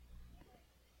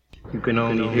can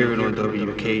only hear it on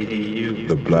WKDU.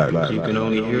 The Black You can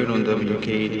only hear it on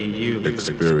WKDU.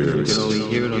 Experience. You can only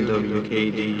hear it on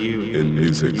WKDU. In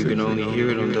music. You can only hear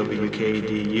it on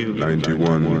WKDU.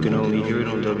 91. You can only hear it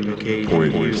on WKDU.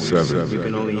 0.7. You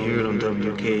can only hear it on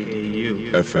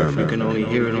WKDU. FM. You can only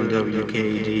hear it on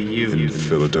WKDU. In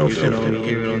Philadelphia. You can only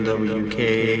hear it on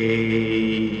WKDU.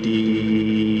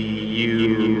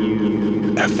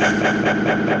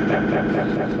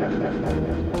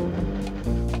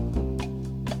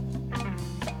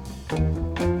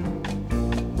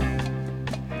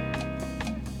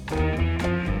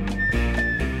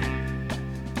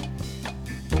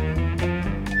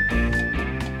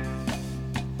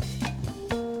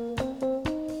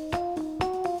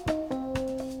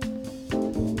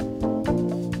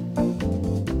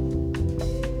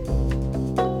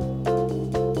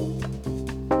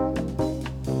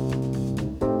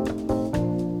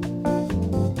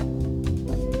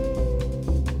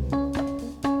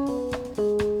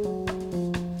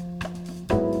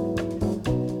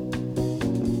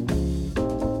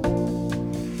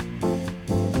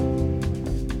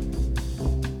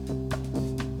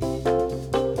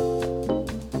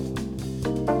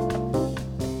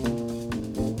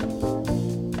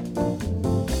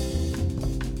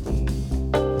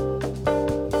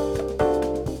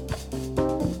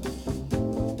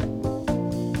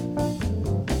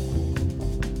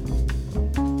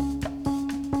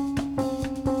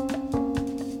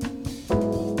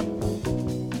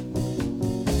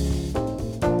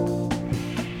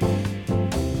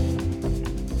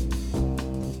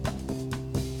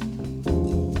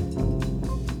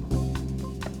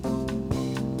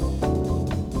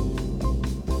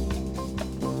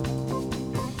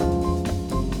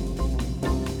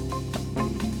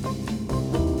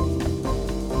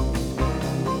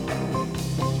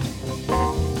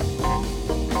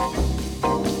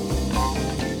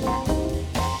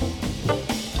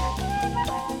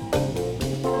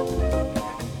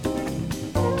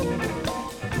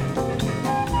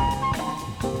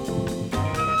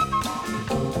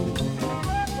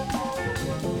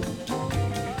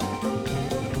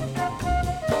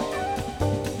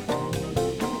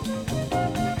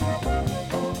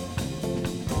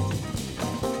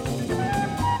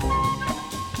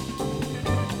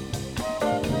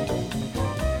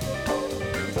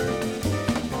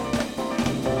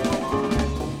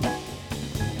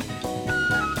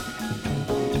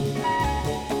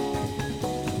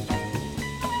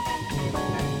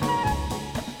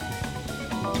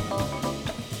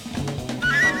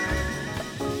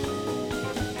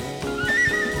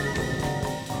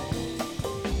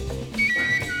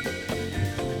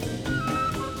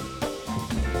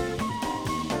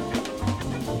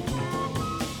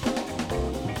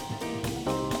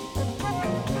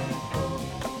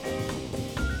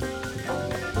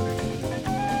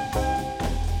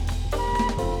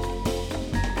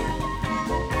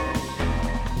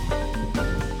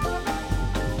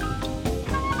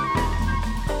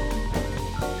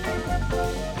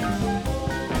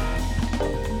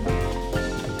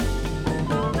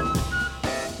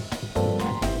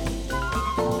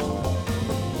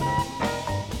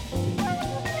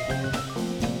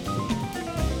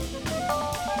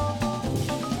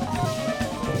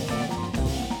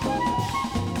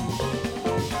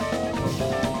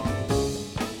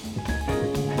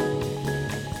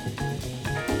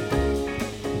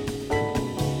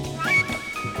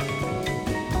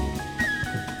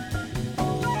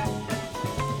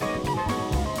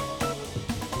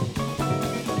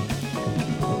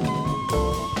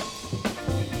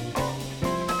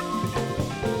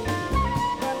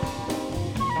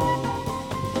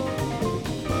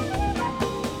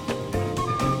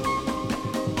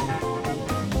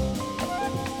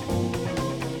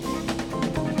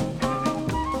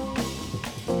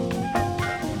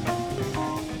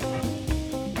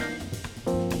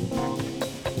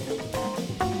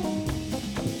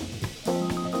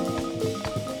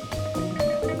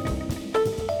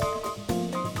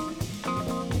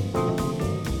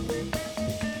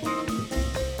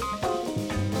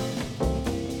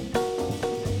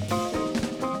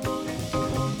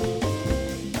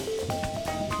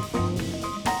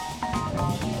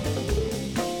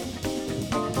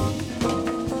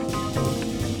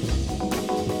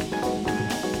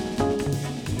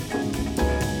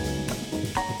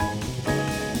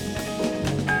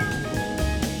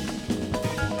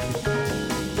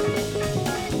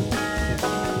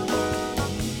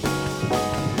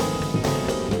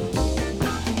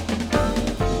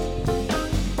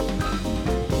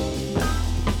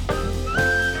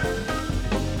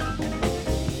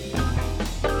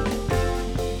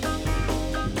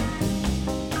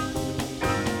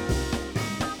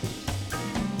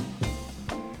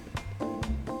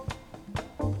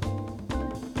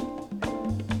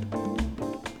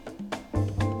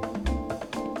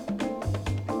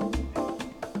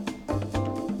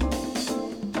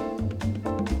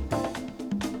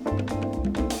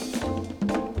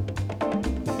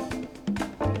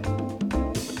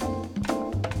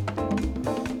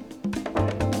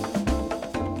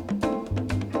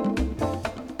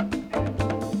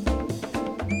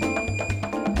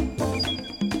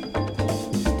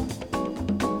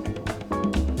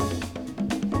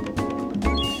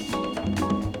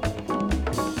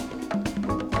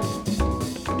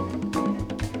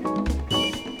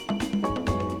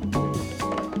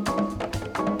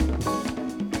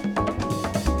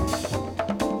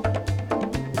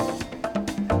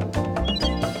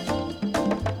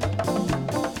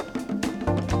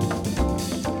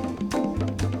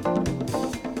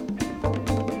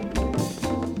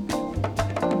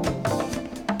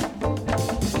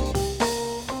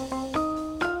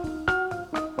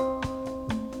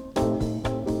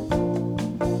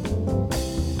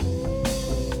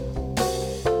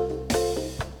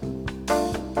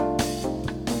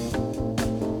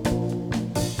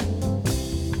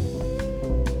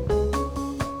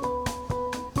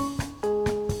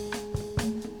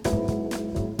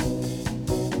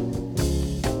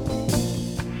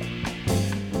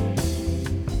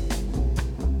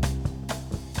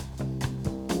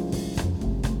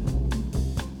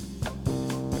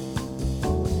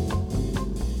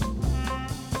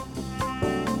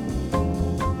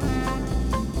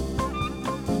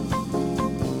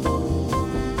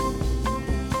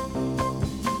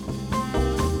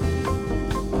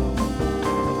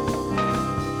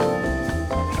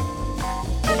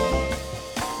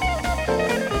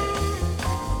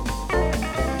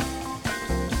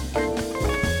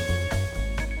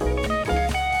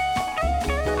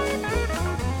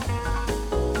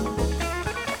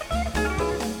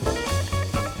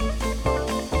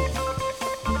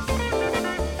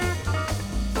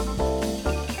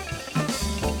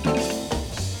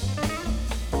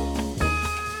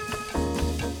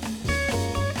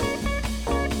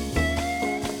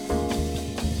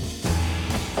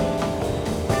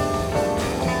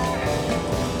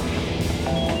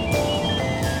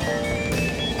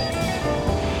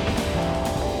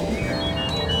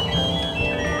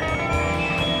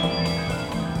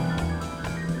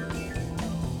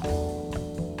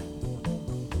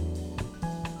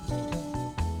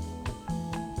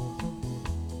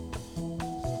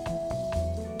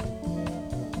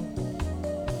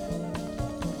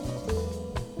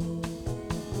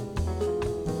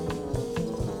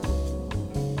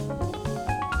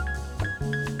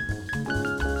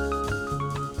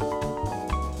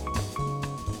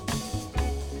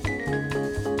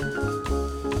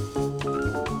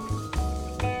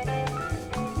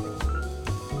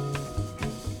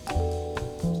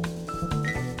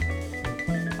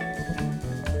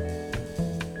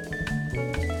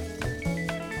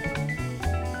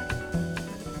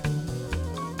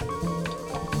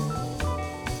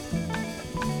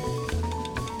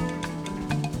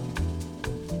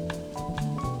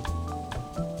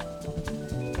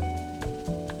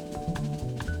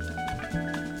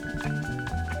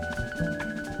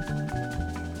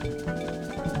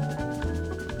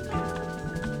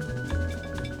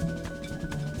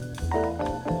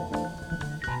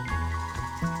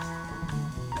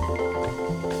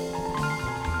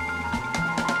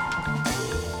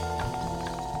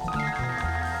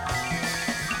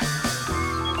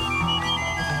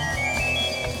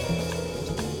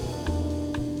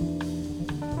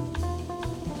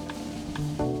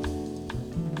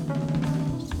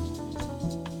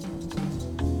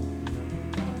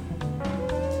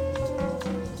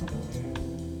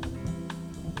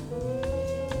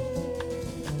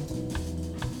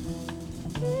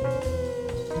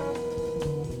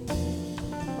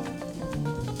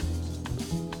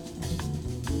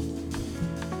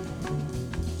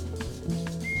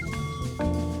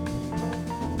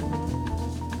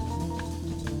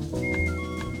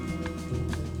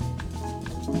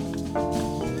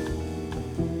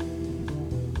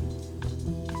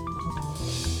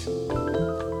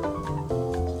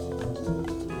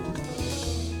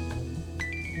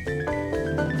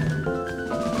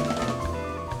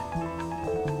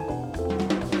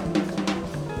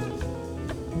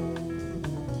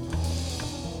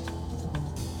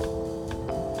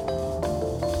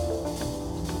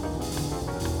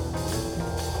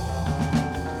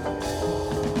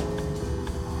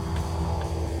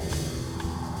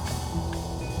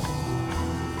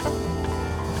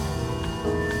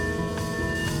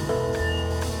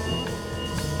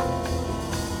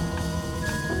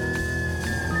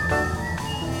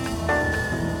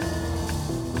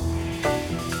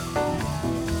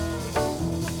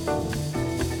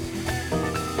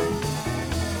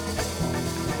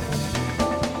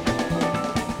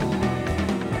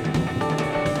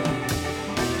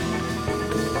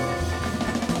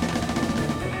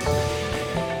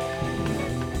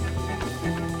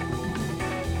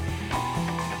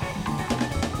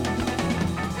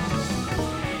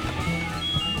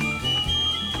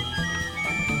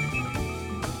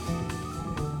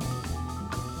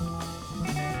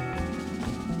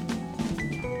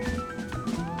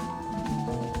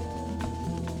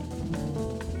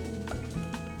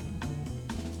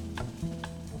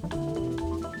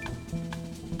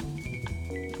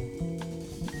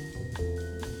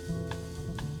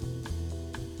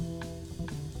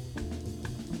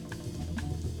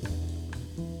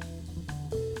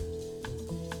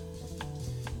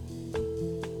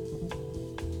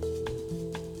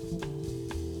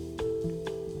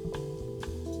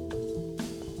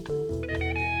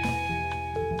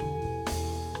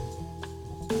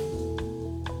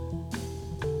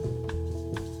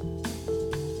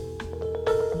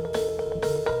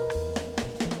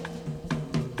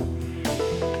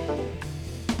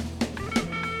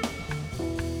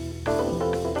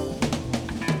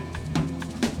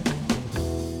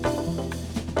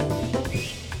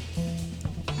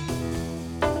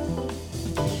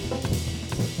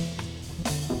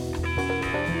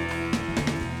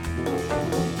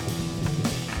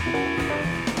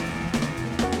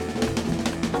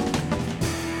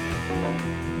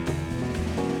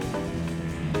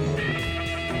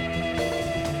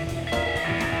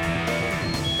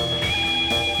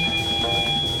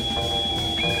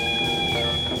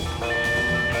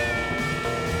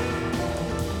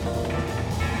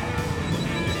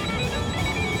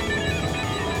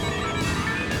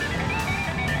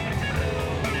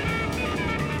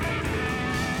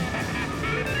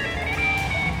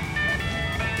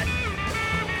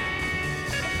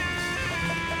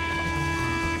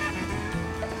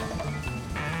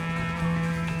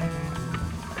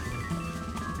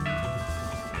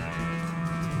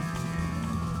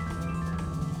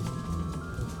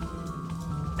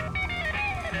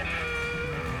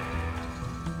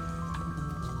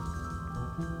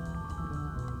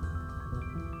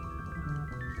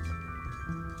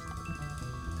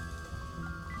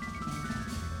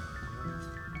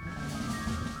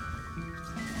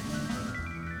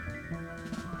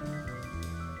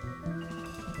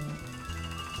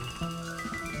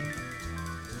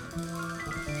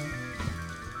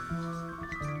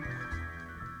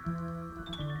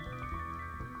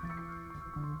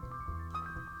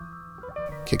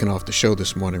 Kicking off the show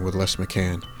this morning with Les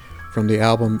McCann. From the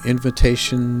album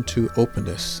Invitation to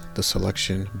Openness, the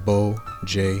selection Bo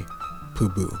J.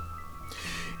 Pubu.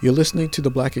 You're listening to The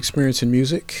Black Experience in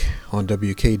Music on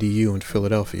WKDU in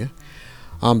Philadelphia.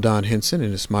 I'm Don Hinson,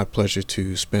 and it's my pleasure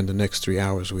to spend the next 3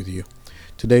 hours with you.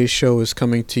 Today's show is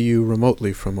coming to you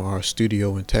remotely from our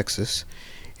studio in Texas,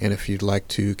 and if you'd like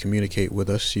to communicate with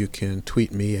us, you can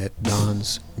tweet me at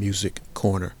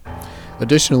DonsMusicCorner.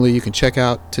 Additionally, you can check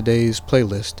out today's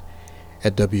playlist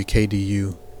at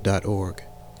WKDU.org.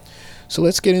 So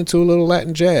let's get into a little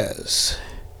Latin jazz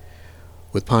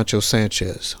with Pancho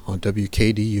Sanchez on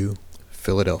WKDU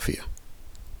Philadelphia.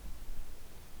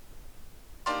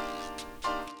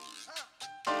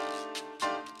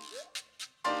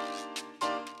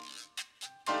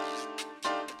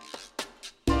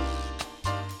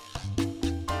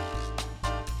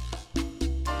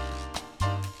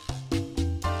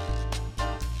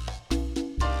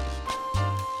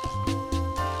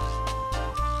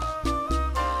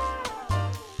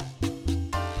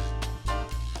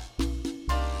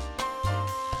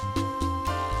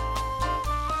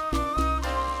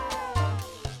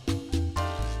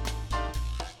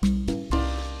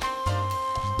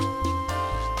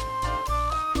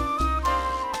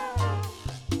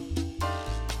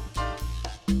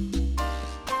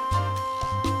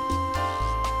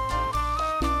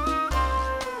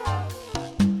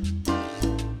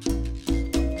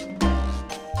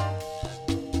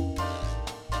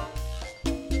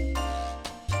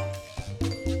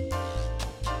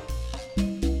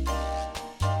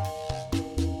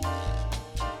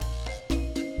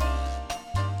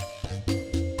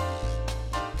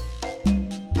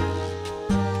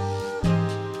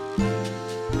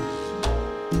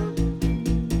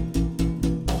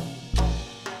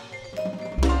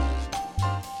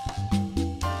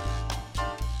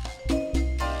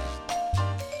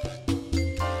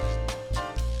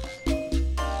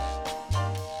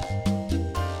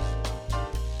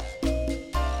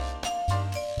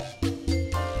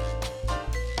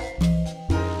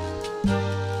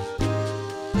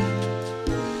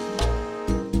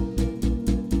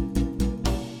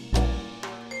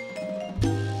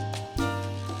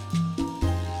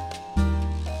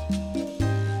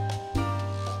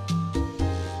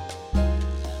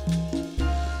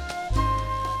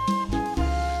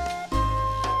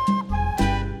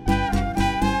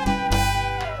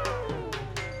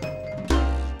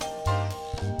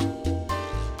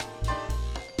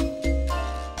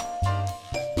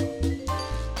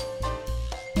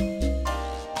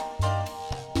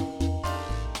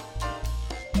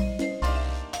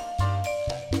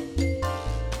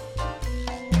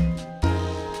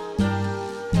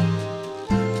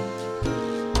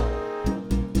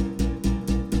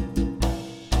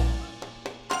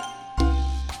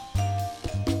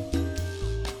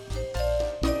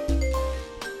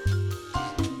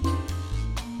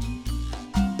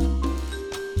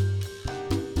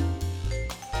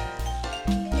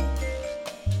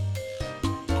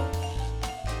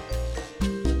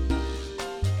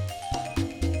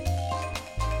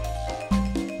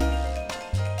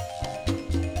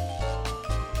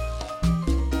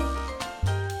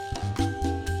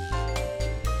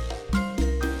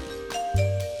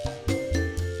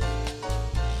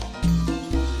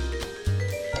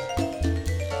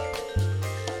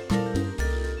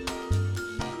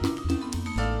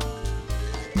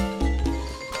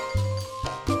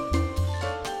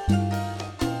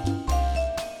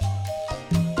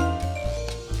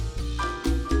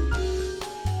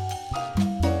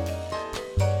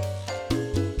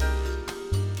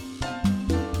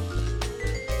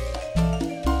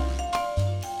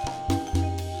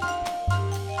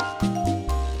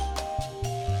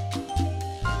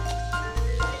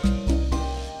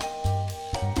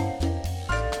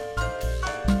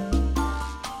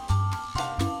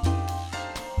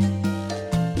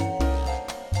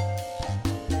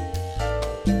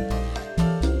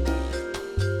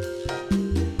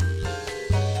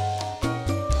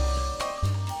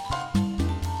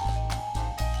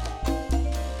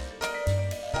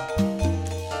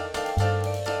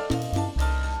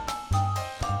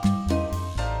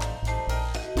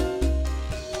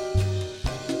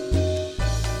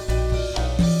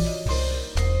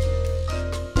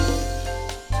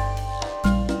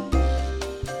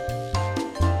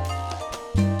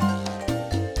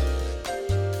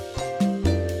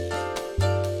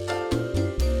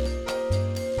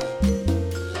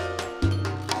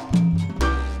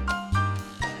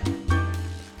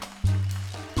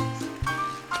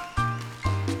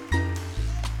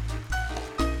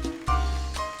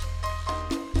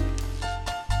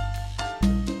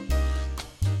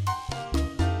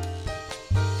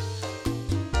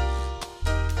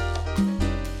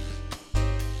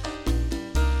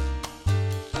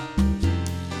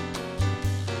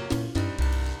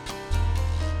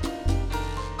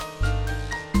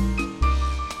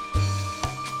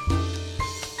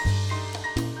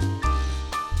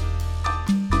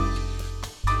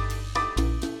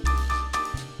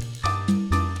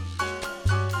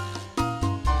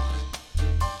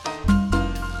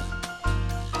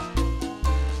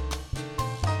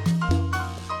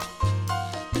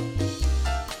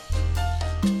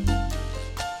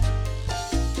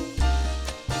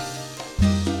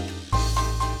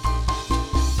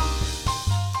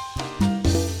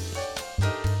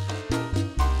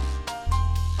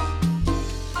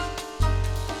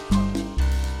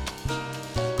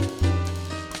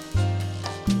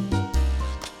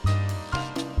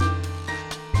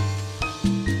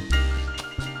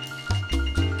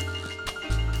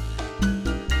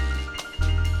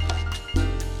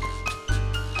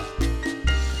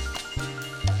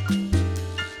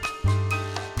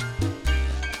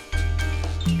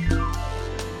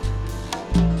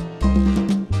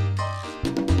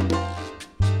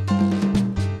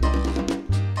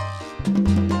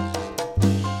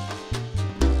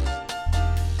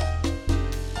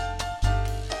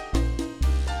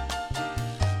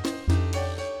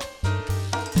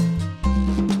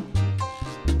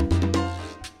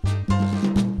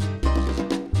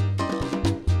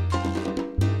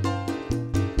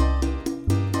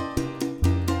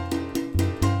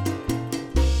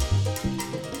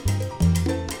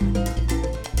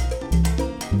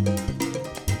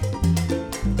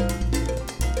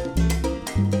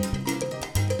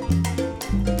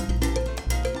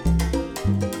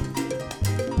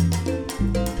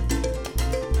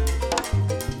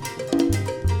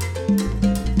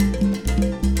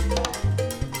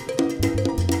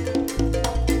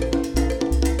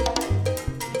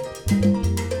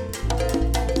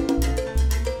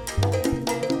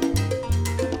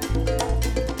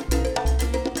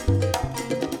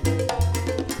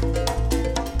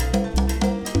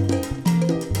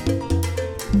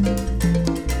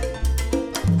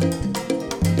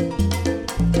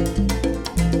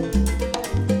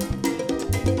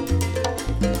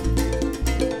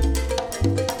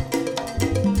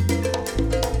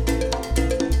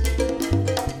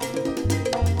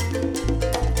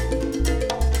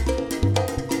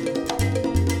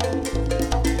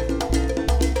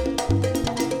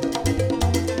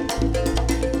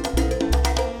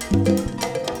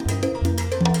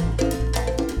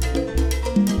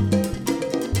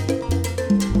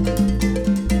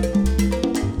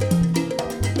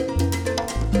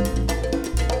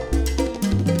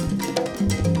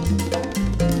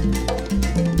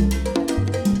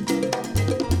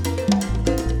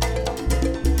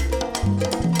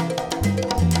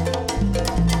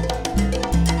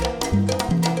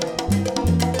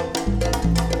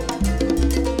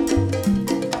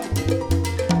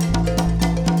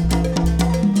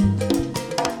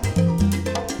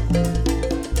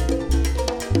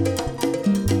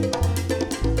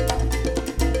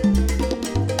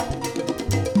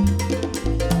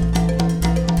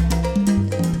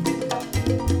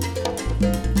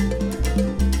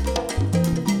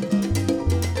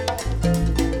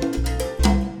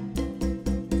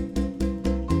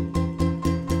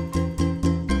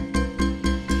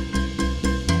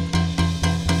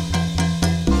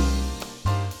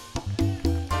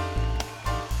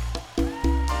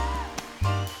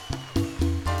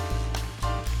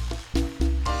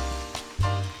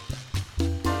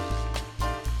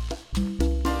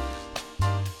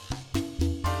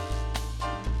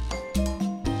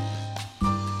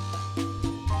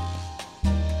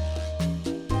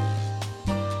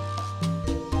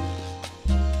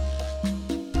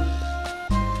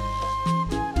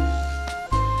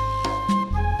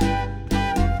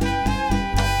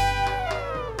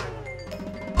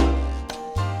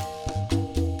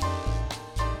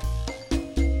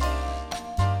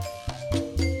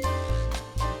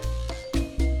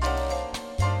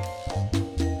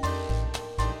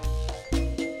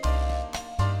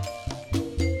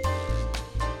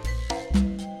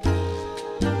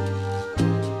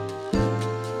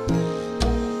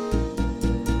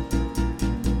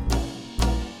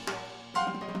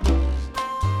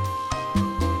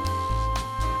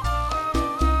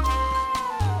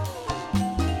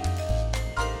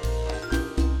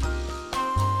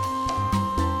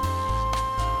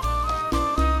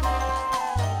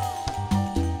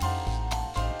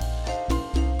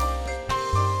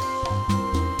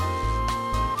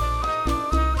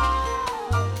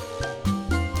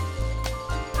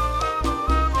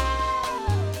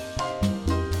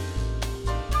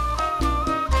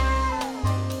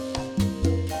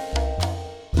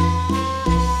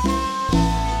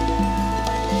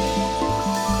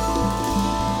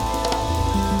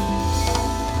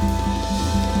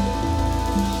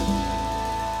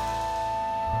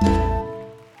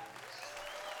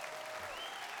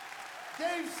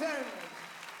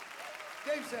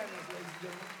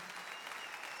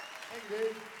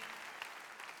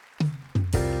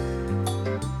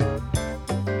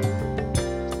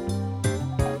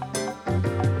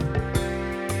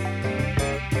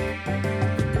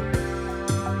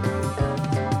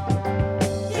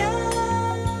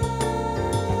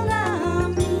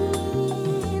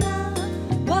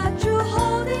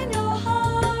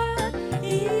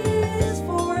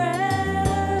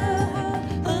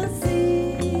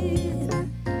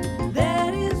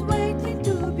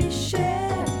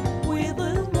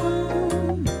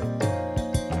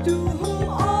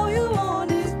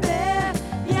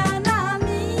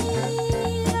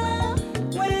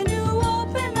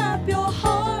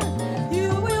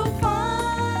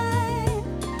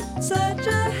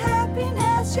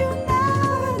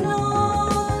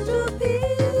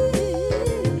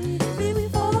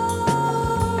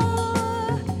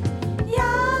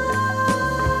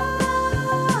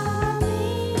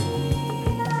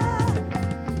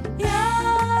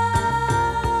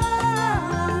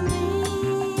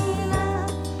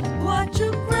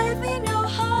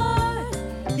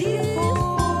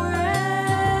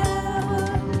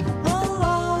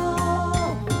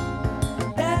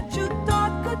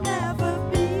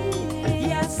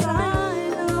 Yes,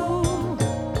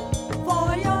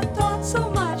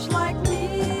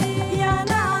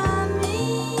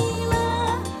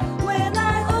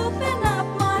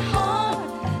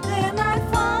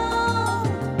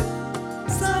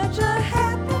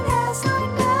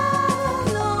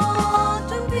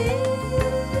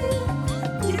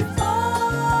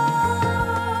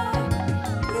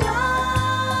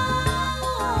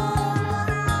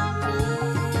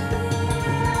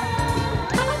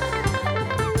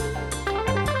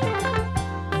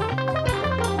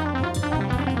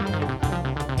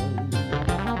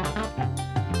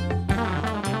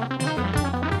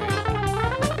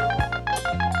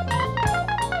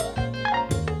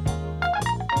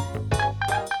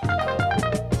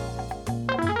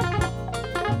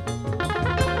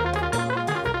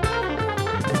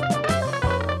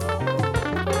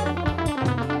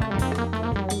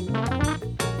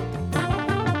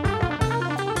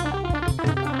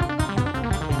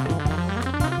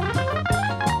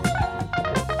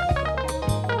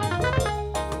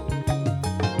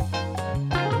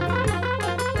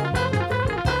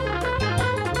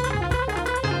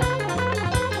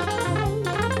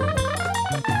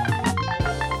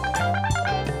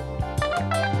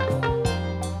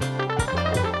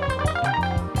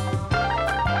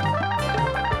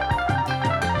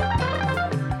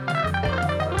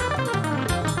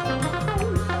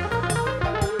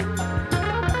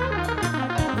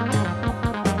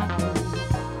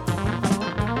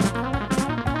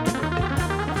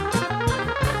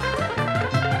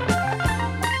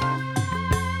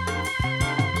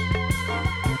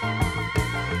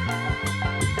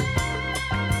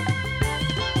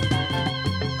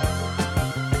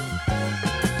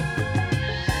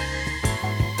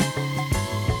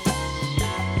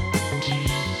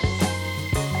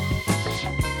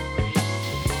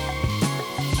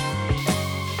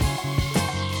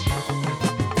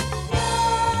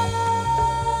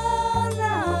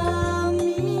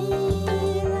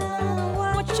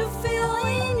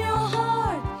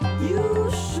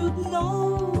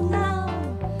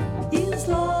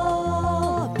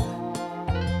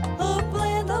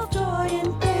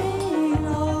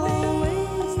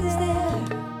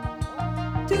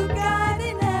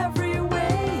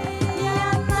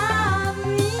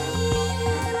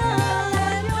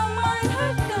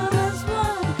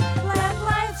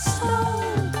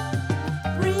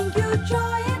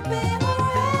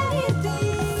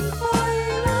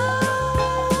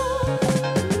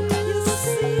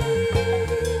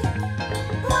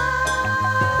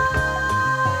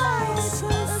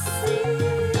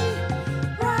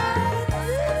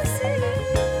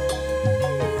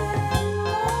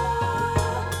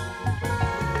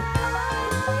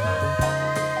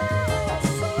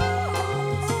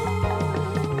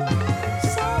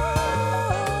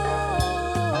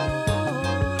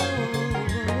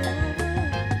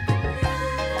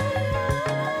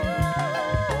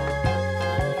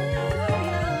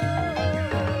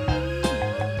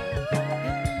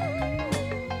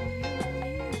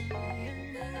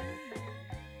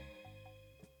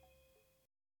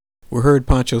 We heard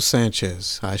Pancho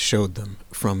Sanchez, I Showed Them,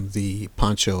 from the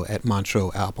Pancho at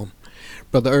Montreux album.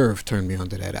 Brother Irv turned me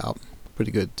onto that album.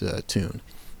 Pretty good tune.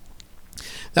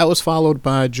 That was followed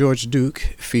by George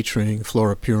Duke featuring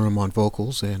Flora Purim on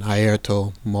vocals and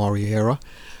Aerto Moriera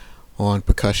on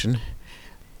percussion.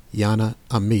 Yana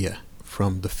Amia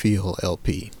from the Feel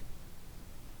LP.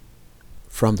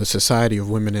 From the Society of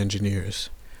Women Engineers.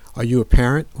 Are you a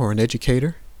parent or an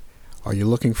educator? Are you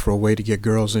looking for a way to get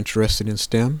girls interested in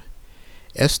STEM?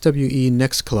 SWE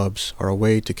Next Clubs are a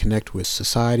way to connect with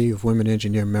Society of Women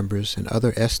Engineer members and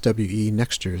other SWE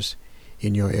Nexters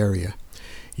in your area.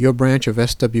 Your branch of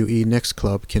SWE Next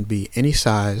Club can be any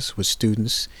size with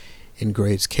students in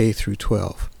grades K through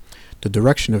 12. The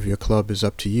direction of your club is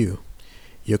up to you.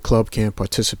 Your club can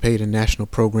participate in national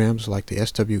programs like the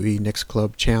SWE Next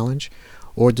Club Challenge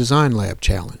or Design Lab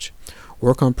Challenge.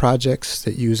 Work on projects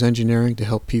that use engineering to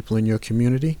help people in your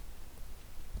community.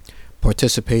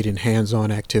 Participate in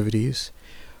hands-on activities.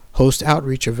 Host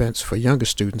outreach events for younger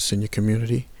students in your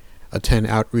community. Attend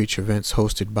outreach events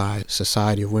hosted by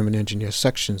Society of Women Engineers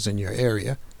sections in your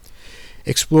area.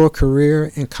 Explore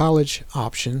career and college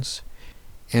options.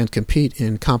 And compete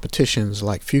in competitions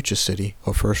like Future City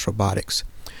or First Robotics.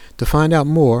 To find out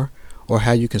more or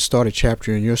how you can start a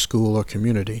chapter in your school or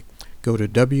community, go to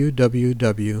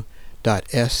www.swe.org.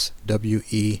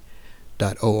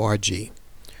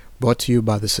 Brought to you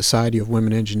by the Society of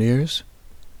Women Engineers,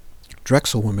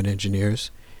 Drexel Women Engineers,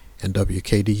 and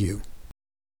WKDU.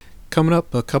 Coming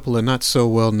up, a couple of not so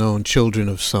well known children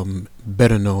of some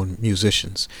better known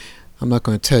musicians. I'm not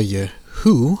going to tell you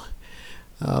who.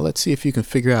 Let's see if you can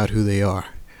figure out who they are.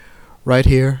 Right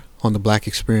here on the Black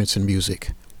Experience in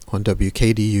Music on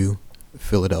WKDU,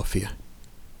 Philadelphia.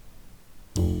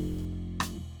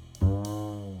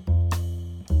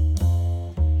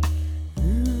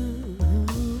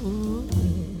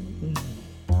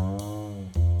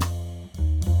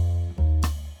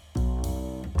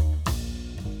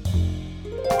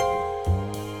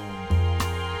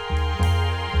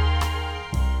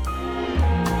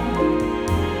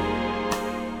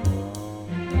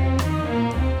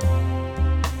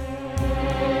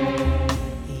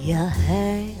 You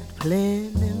had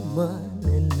plenty money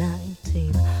in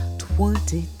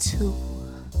 1922.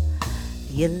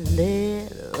 You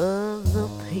let other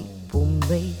people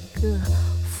make a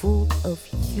fool of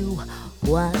you.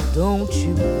 Why don't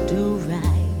you do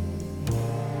right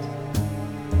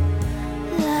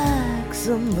like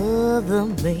some other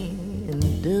men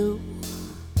do?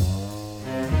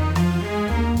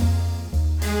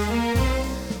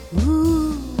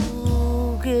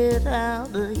 Ooh, get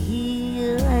out of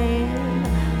here and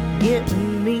get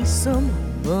me some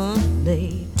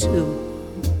money too.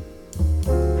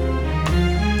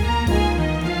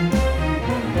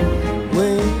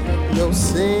 Well, you're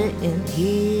sitting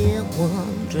here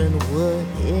wondering what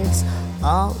it's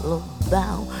all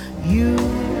about. You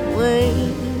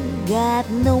ain't got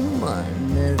no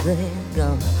money, they're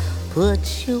gonna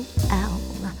put you out.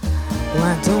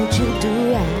 Why don't you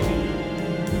do right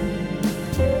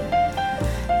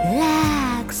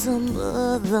like some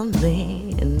other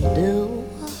men do?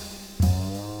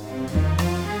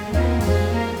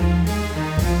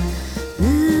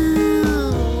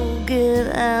 Ooh,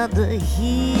 get out of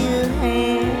here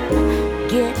and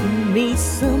get me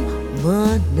some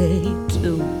money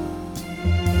too.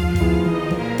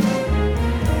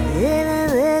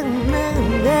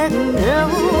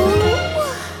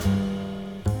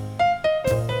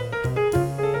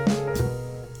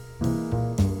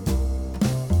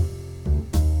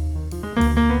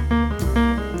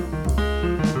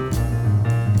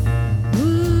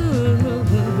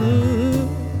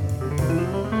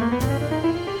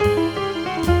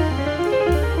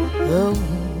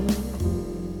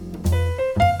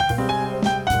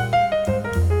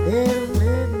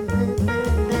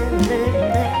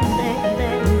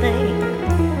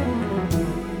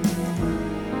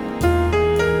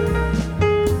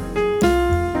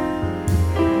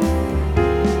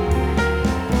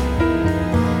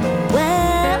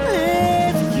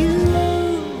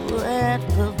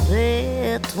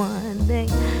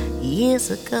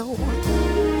 Ago,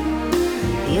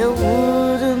 you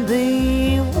wouldn't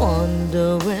be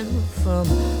wandering from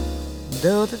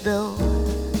door to door.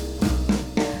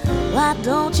 Why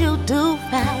don't you do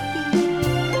right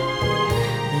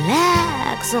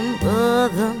like some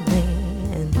other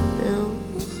men do?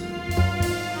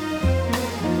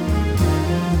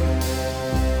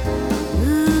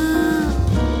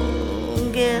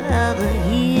 Ooh, get out of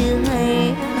here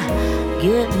and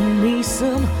get me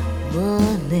some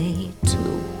money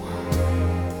too.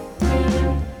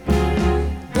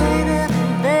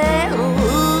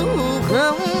 Ooh,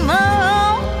 come on.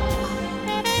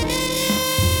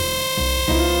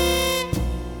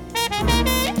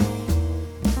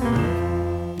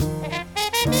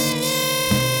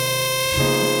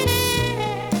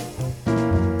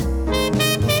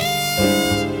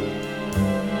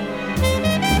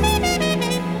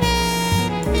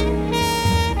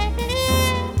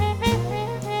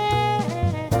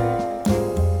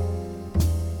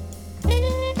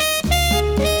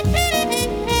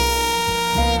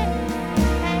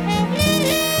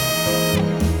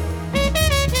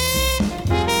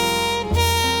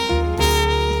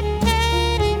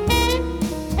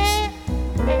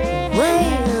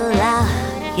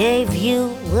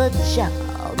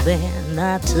 job and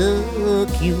I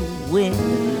took you in.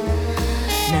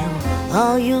 Now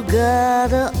all you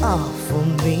gotta offer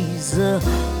me's a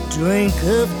drink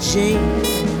of gin.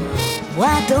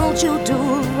 Why don't you do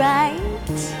right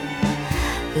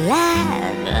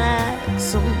like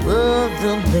some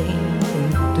other men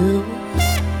do?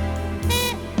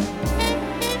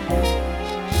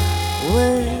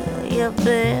 Well, you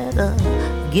better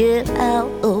get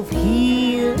out of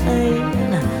here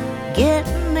and get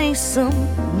me some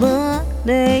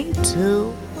money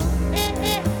too.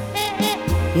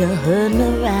 You heard me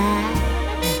right.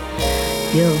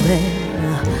 You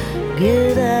better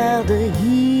get out of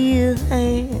here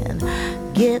and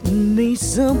get me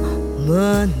some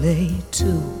money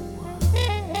too.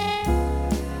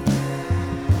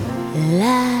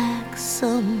 Like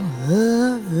some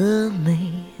other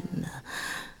men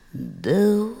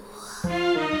do.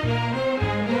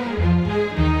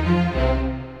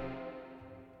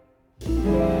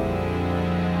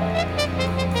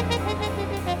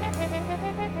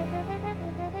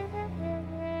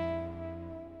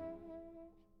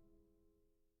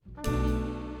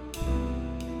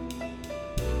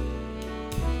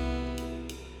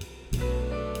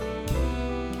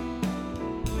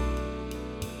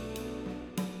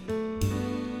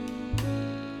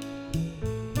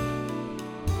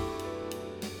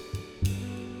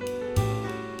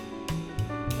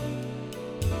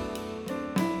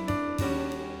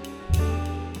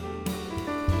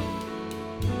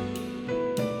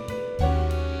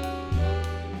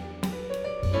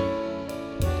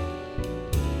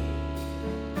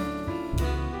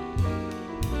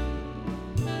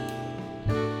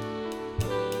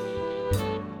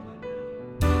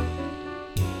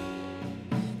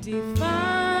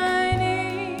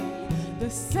 Defining the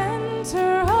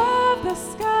center of the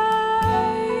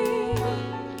sky,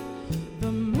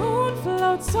 the moon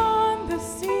floats on the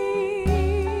sea.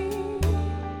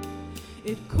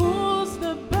 It cools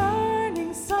the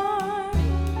burning sun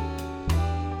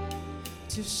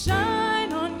to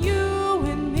shine on you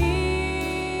and me.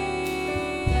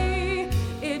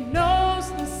 It knows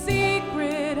the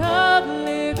secret of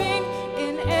living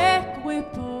in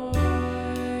equipoise.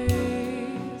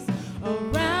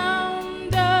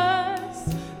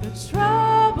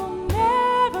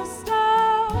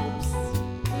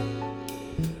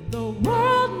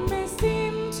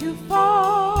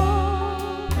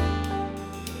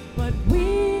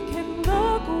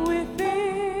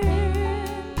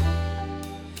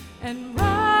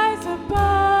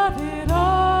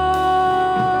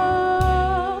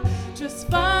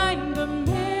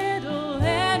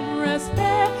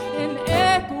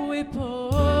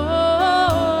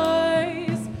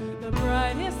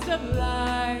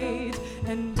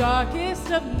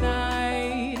 Darkest of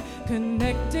night,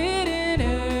 connected in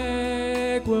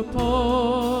equipoise.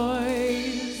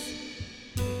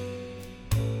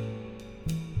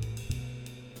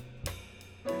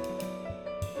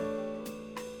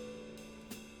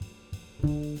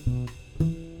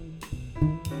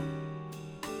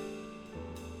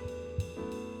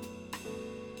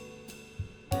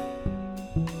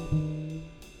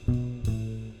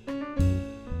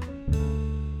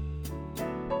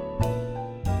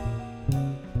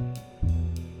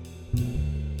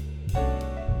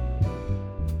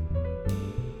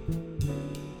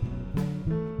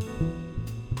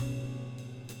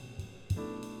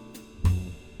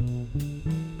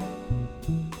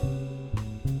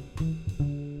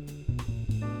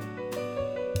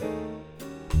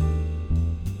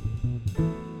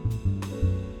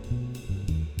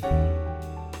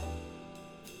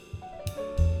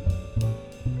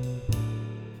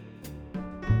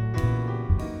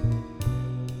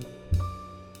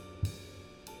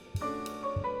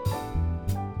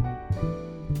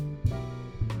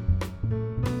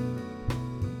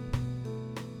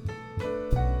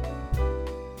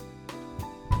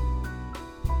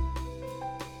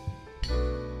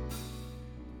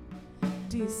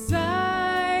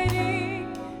 Deciding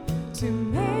to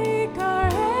make our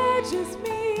edges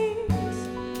meet,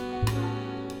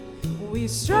 we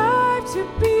strive to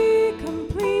be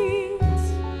complete.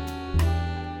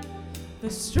 The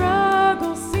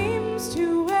struggle seems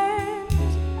to end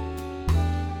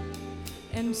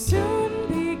and soon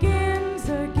begins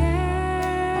again.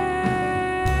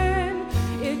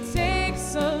 It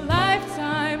takes a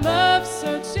lifetime of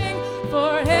searching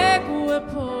for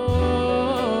equipoise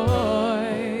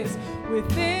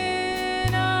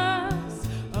within us,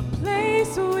 a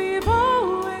place we've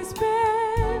always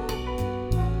been,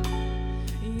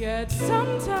 yet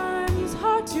sometimes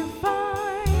hard to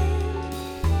find,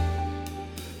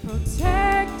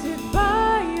 protected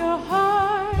by your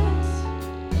heart,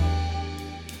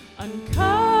 a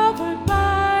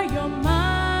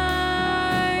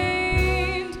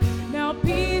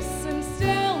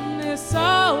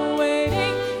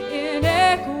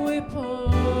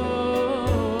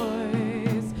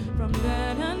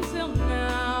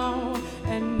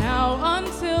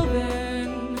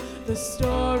the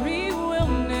story will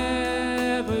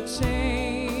never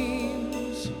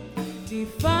change,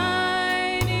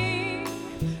 defining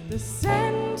the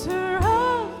center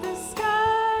of the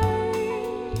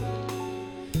sky.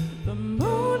 The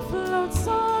moon floats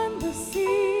on the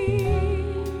sea.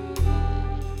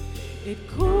 It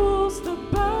cools the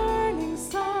burning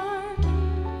sun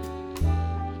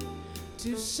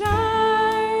to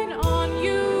shine on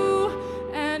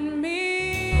you and me.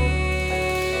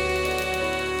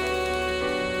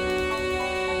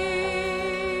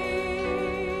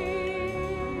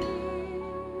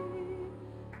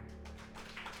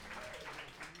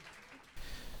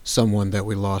 Someone that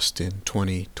we lost in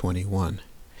 2021.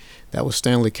 That was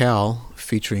Stanley Cowell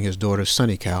featuring his daughter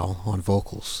Sunny Cowell on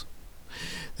vocals.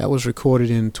 That was recorded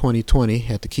in 2020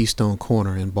 at the Keystone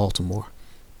Corner in Baltimore.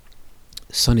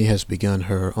 Sunny has begun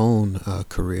her own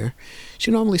career.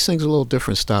 She normally sings a little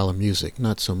different style of music,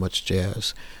 not so much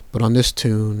jazz, but on this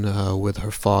tune with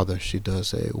her father, she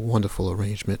does a wonderful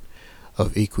arrangement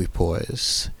of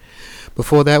equipoise.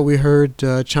 Before that, we heard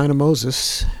China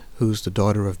Moses, who's the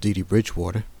daughter of Dee Dee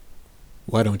Bridgewater.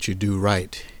 Why Don't You Do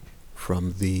Right,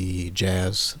 from the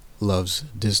Jazz Loves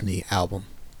Disney album.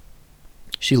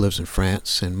 She lives in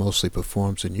France and mostly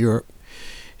performs in Europe.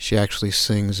 She actually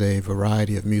sings a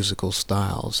variety of musical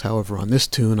styles. However, on this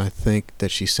tune, I think that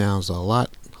she sounds a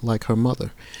lot like her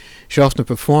mother. She often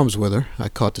performs with her. I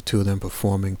caught the two of them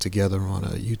performing together on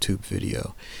a YouTube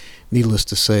video. Needless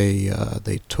to say,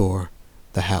 they tore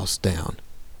the house down.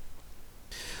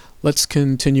 Let's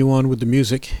continue on with the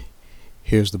music.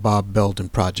 Here's the Bob Belden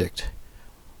Project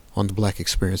on the Black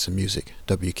Experience in Music,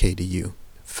 WKDU,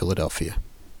 Philadelphia.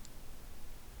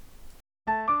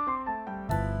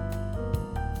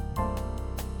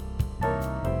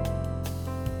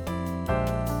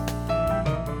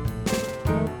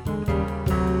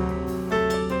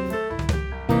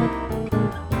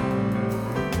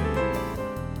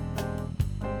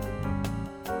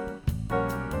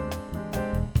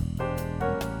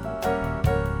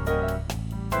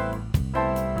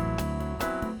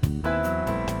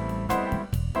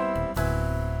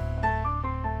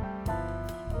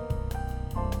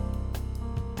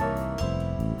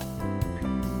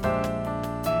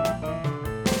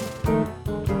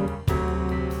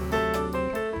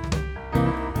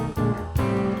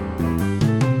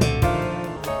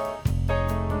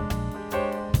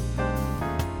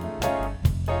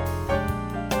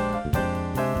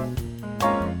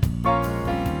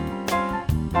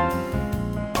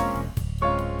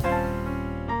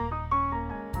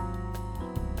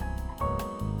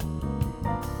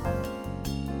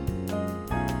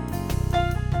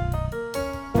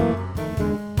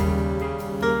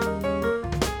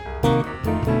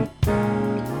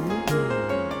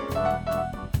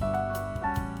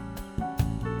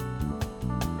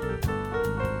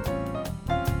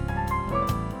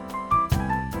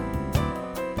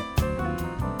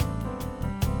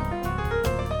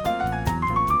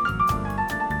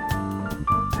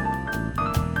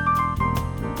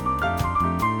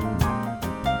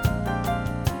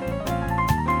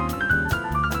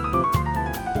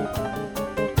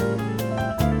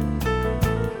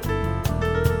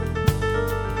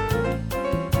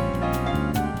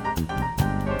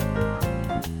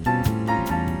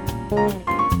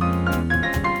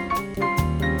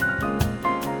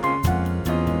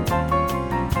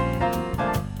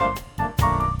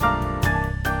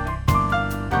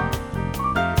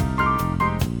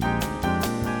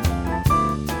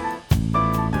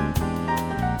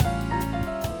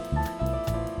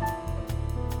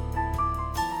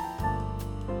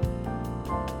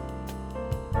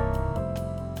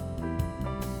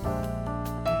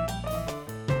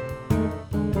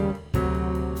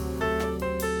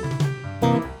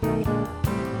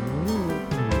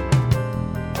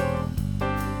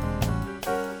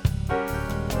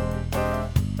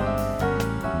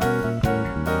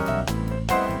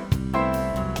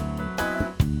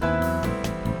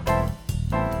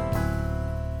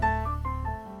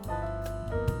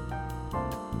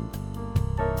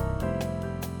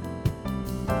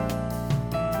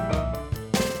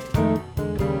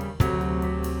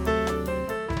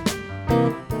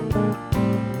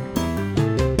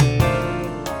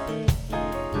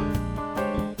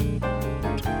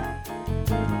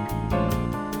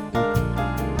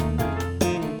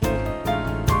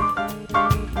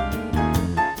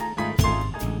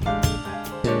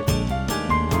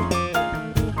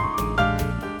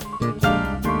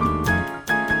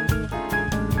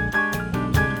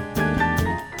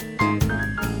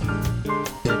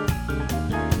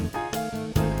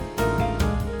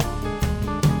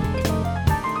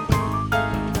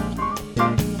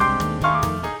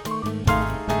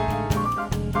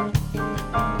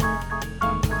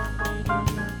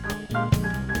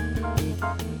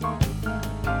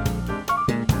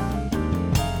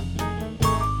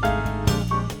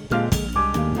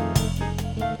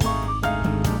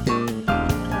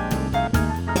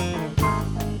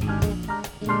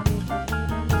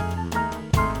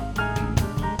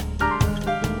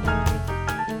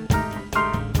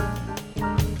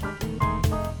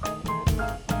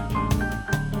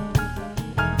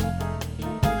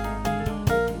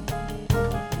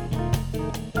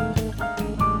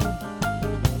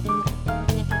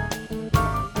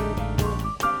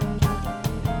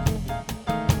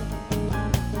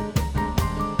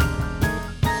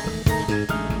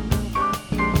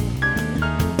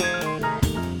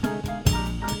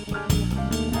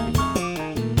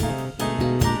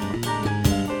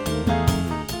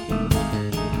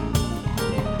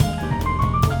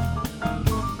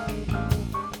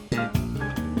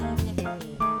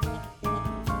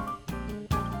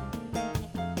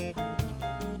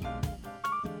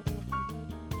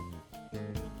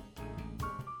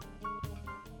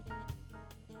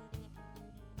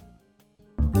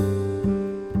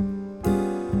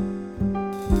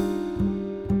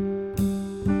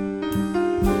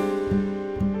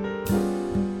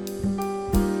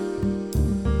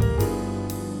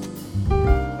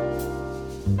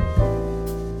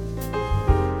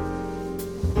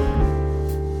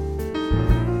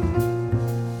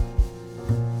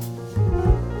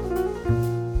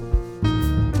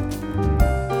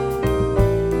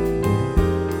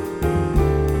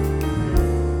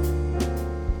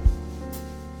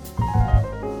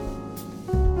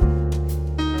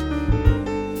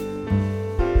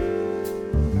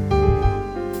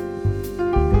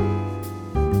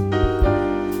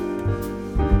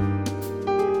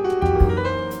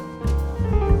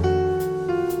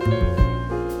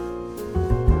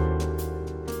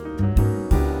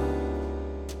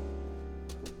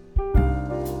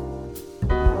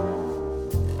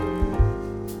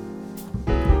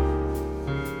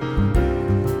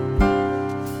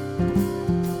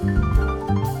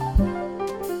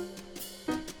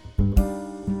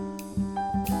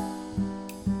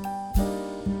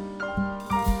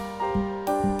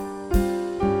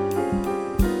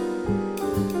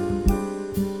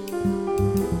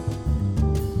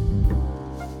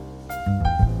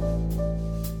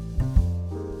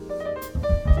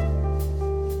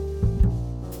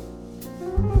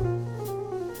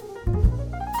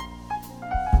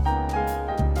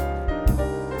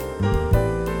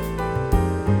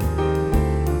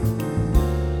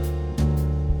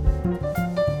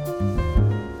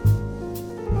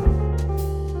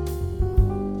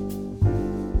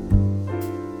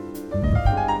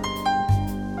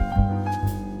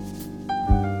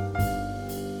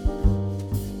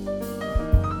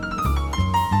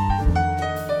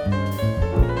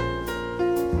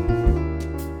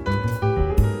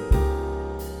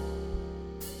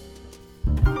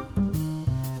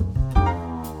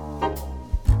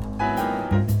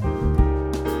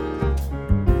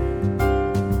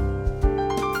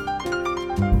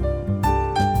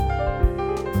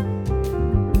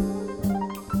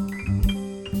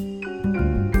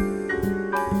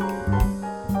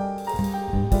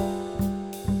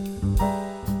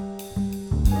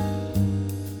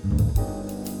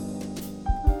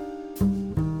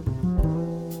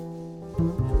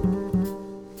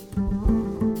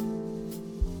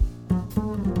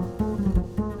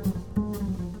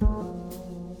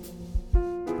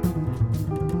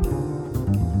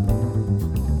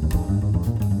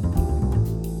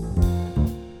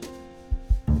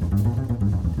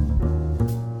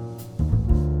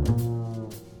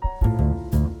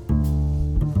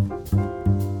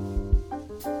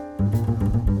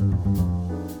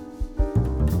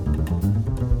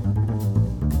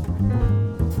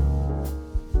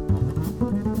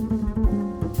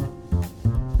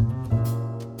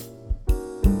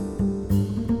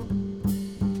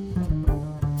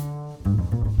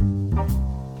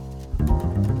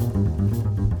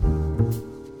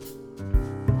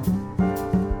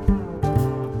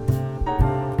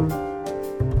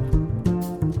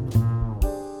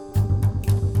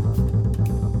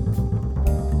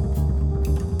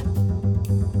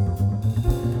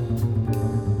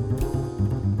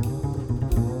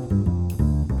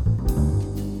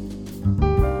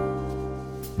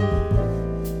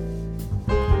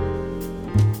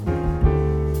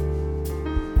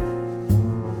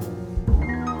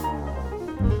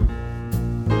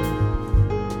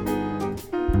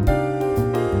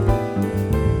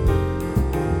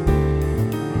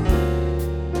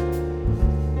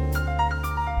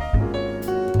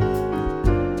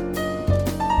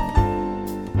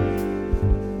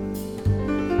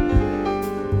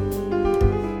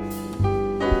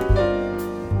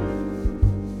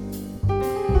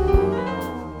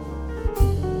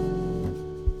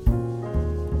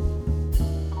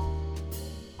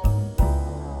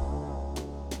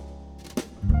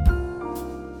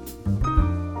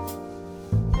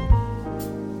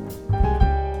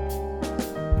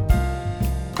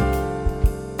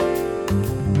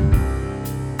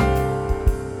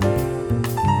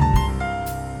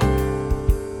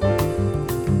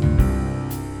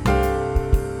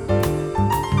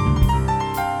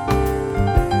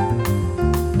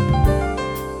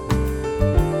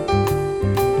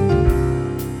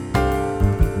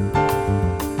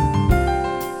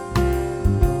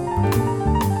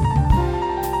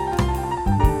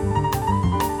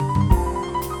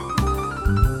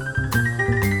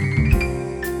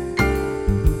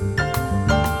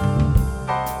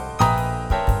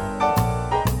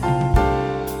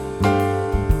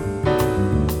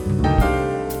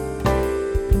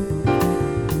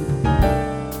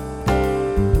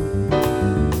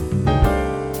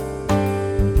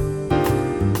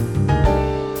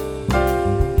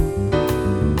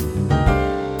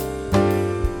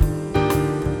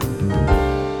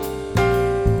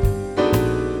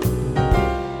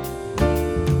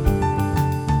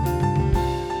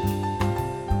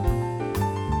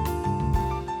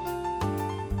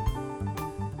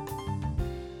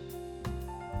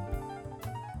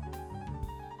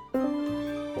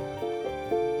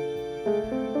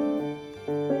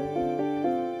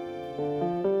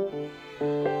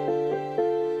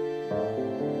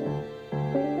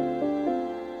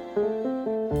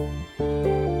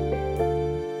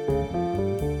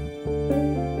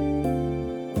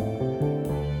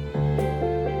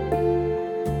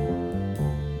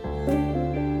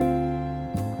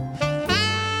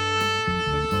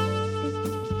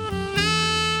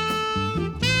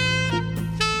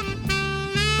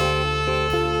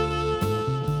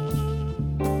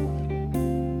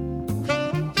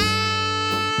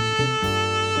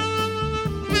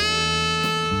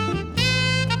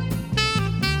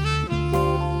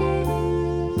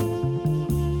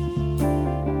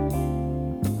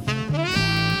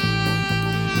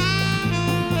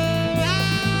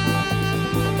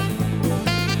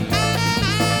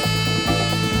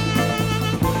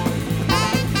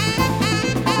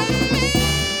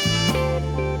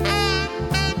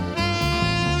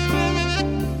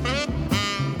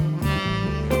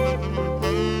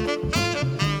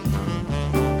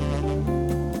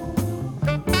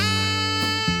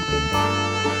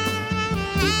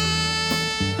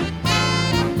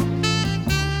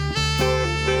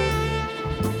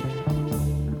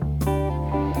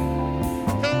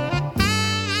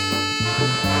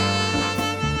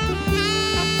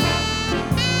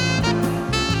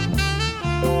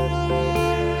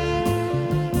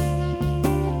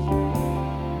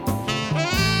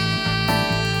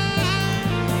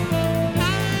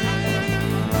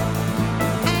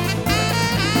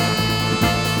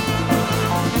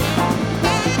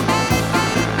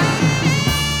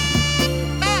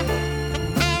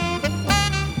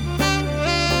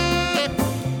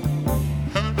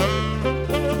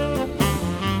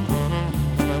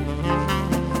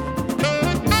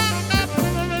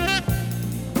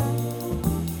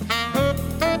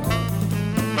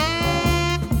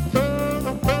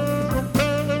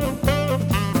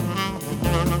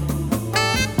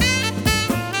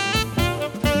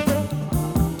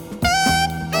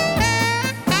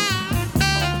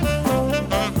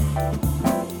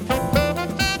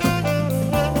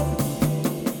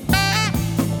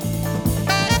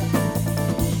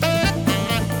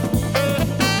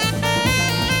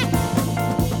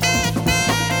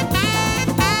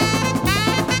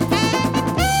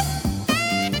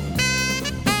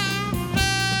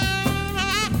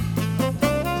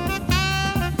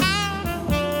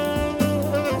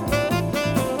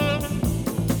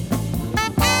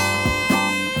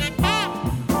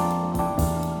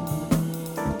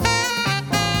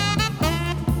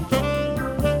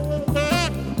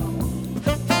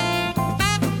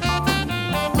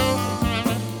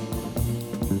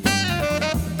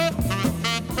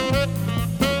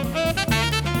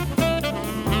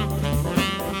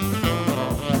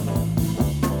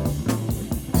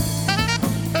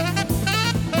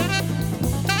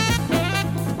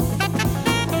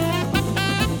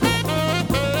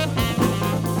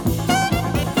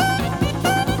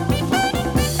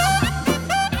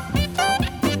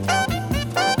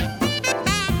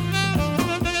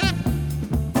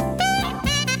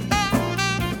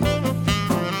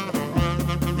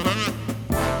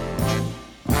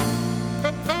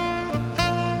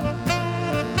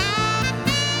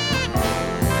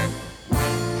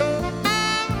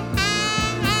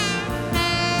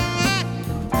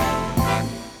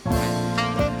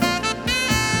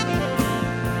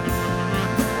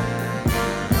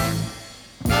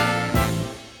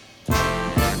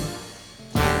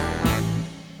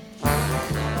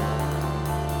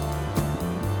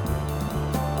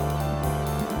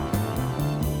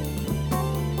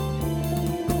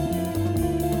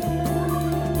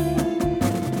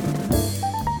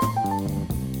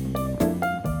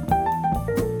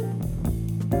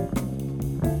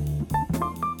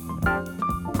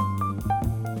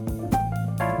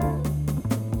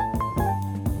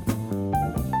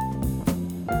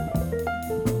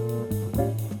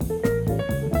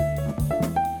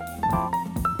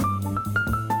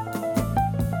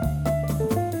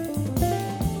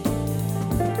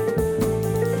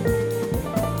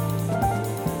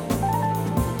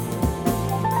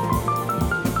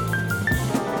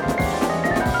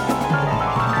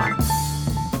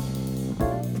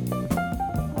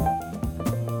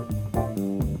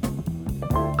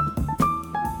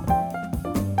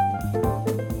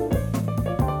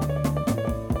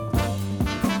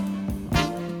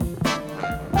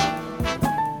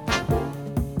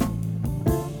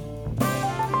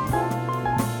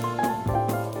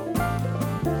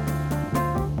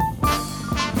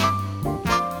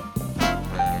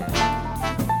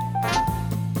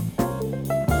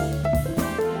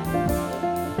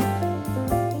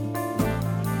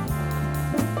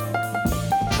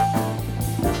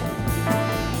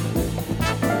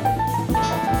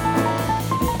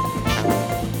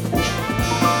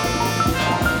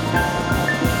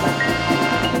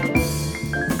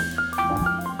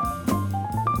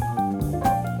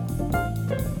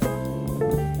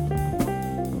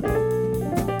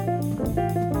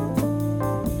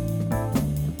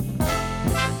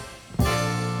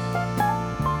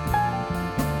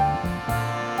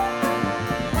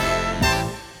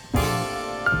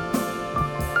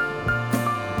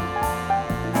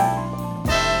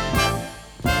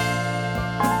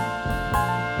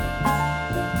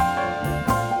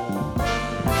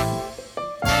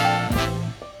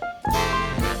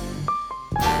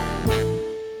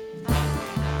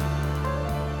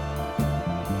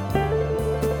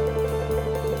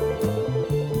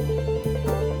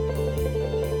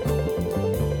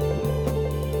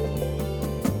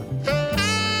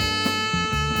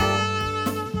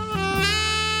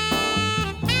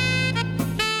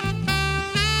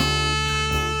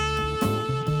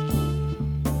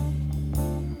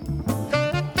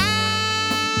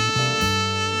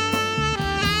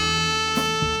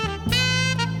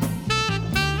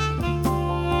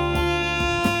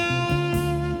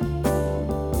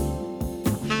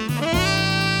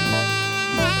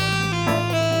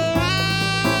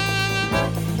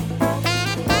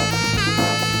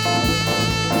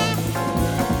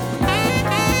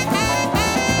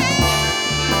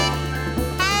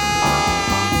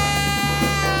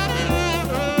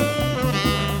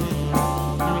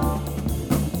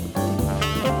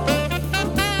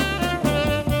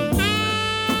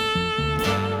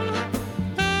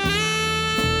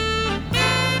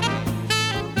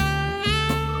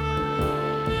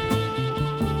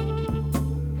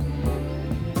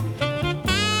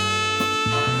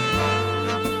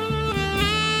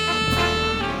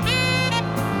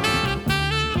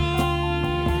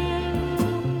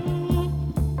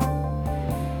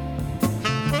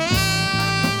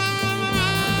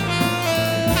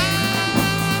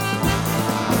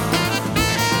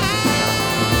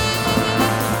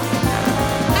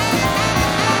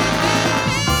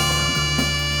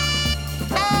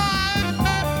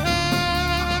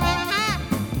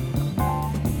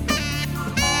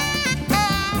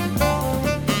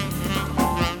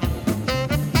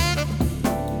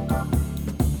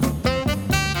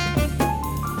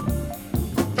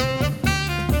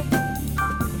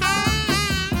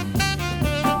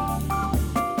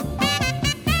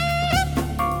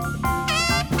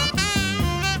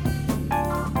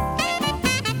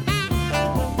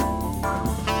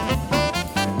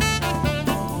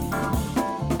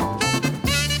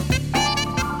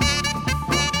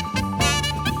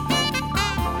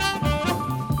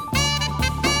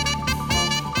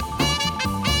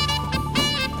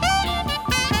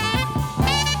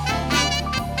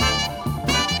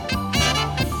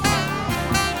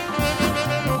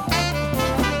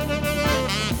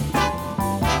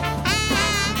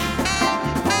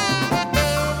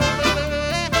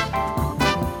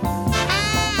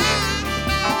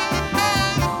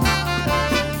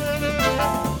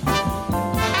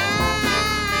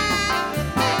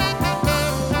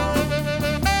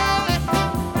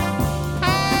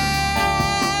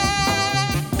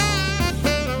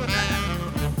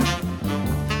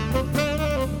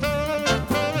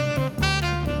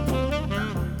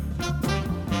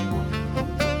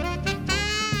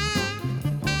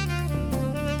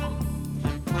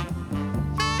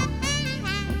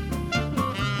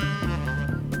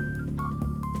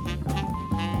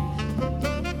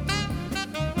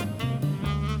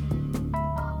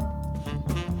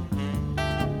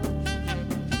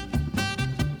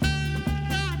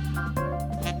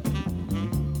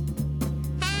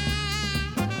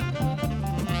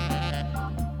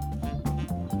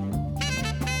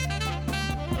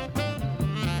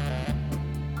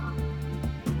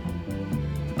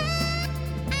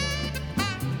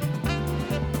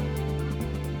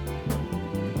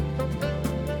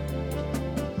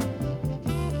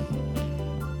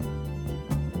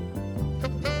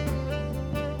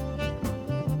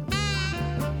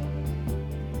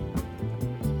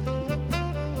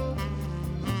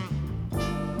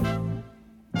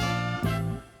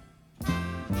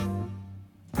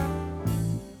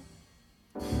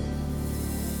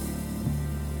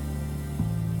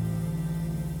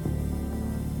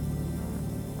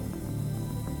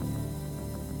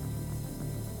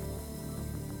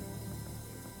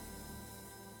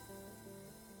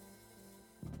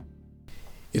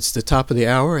 It's the top of the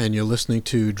hour, and you're listening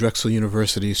to Drexel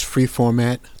University's free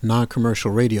format,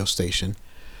 non-commercial radio station,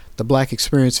 The Black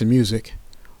Experience in Music,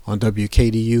 on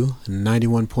WKDU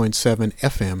 91.7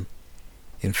 FM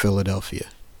in Philadelphia.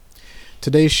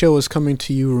 Today's show is coming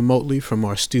to you remotely from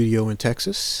our studio in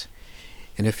Texas,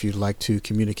 and if you'd like to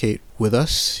communicate with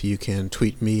us, you can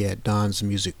tweet me at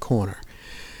DonsMusicCorner.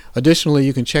 Additionally,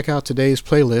 you can check out today's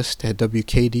playlist at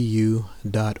WKDU.org.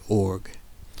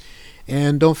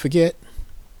 And don't forget,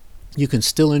 you can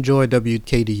still enjoy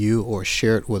WKDU or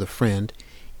share it with a friend,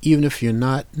 even if you're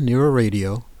not near a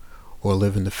radio or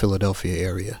live in the Philadelphia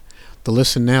area. The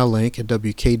Listen Now link at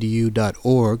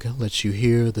WKDU.org lets you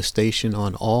hear the station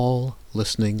on all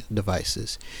listening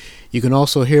devices. You can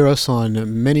also hear us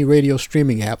on many radio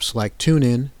streaming apps like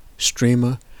TuneIn,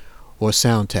 Streamer, or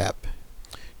SoundTap.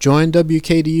 Join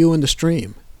WKDU in the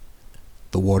stream.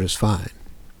 The water's fine.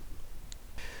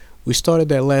 We started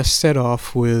that last set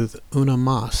off with Una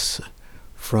Mas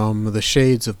from the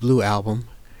Shades of Blue album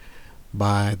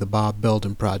by the Bob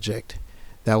Belden Project.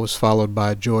 That was followed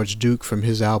by George Duke from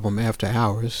his album After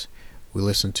Hours. We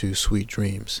listened to Sweet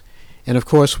Dreams. And of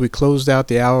course, we closed out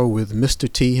the hour with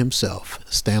Mr. T himself,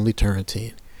 Stanley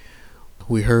Turrentine.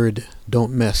 We heard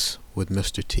Don't Mess with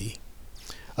Mr. T.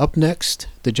 Up next,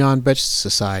 the John Betch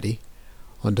Society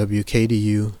on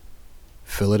WKDU,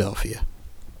 Philadelphia.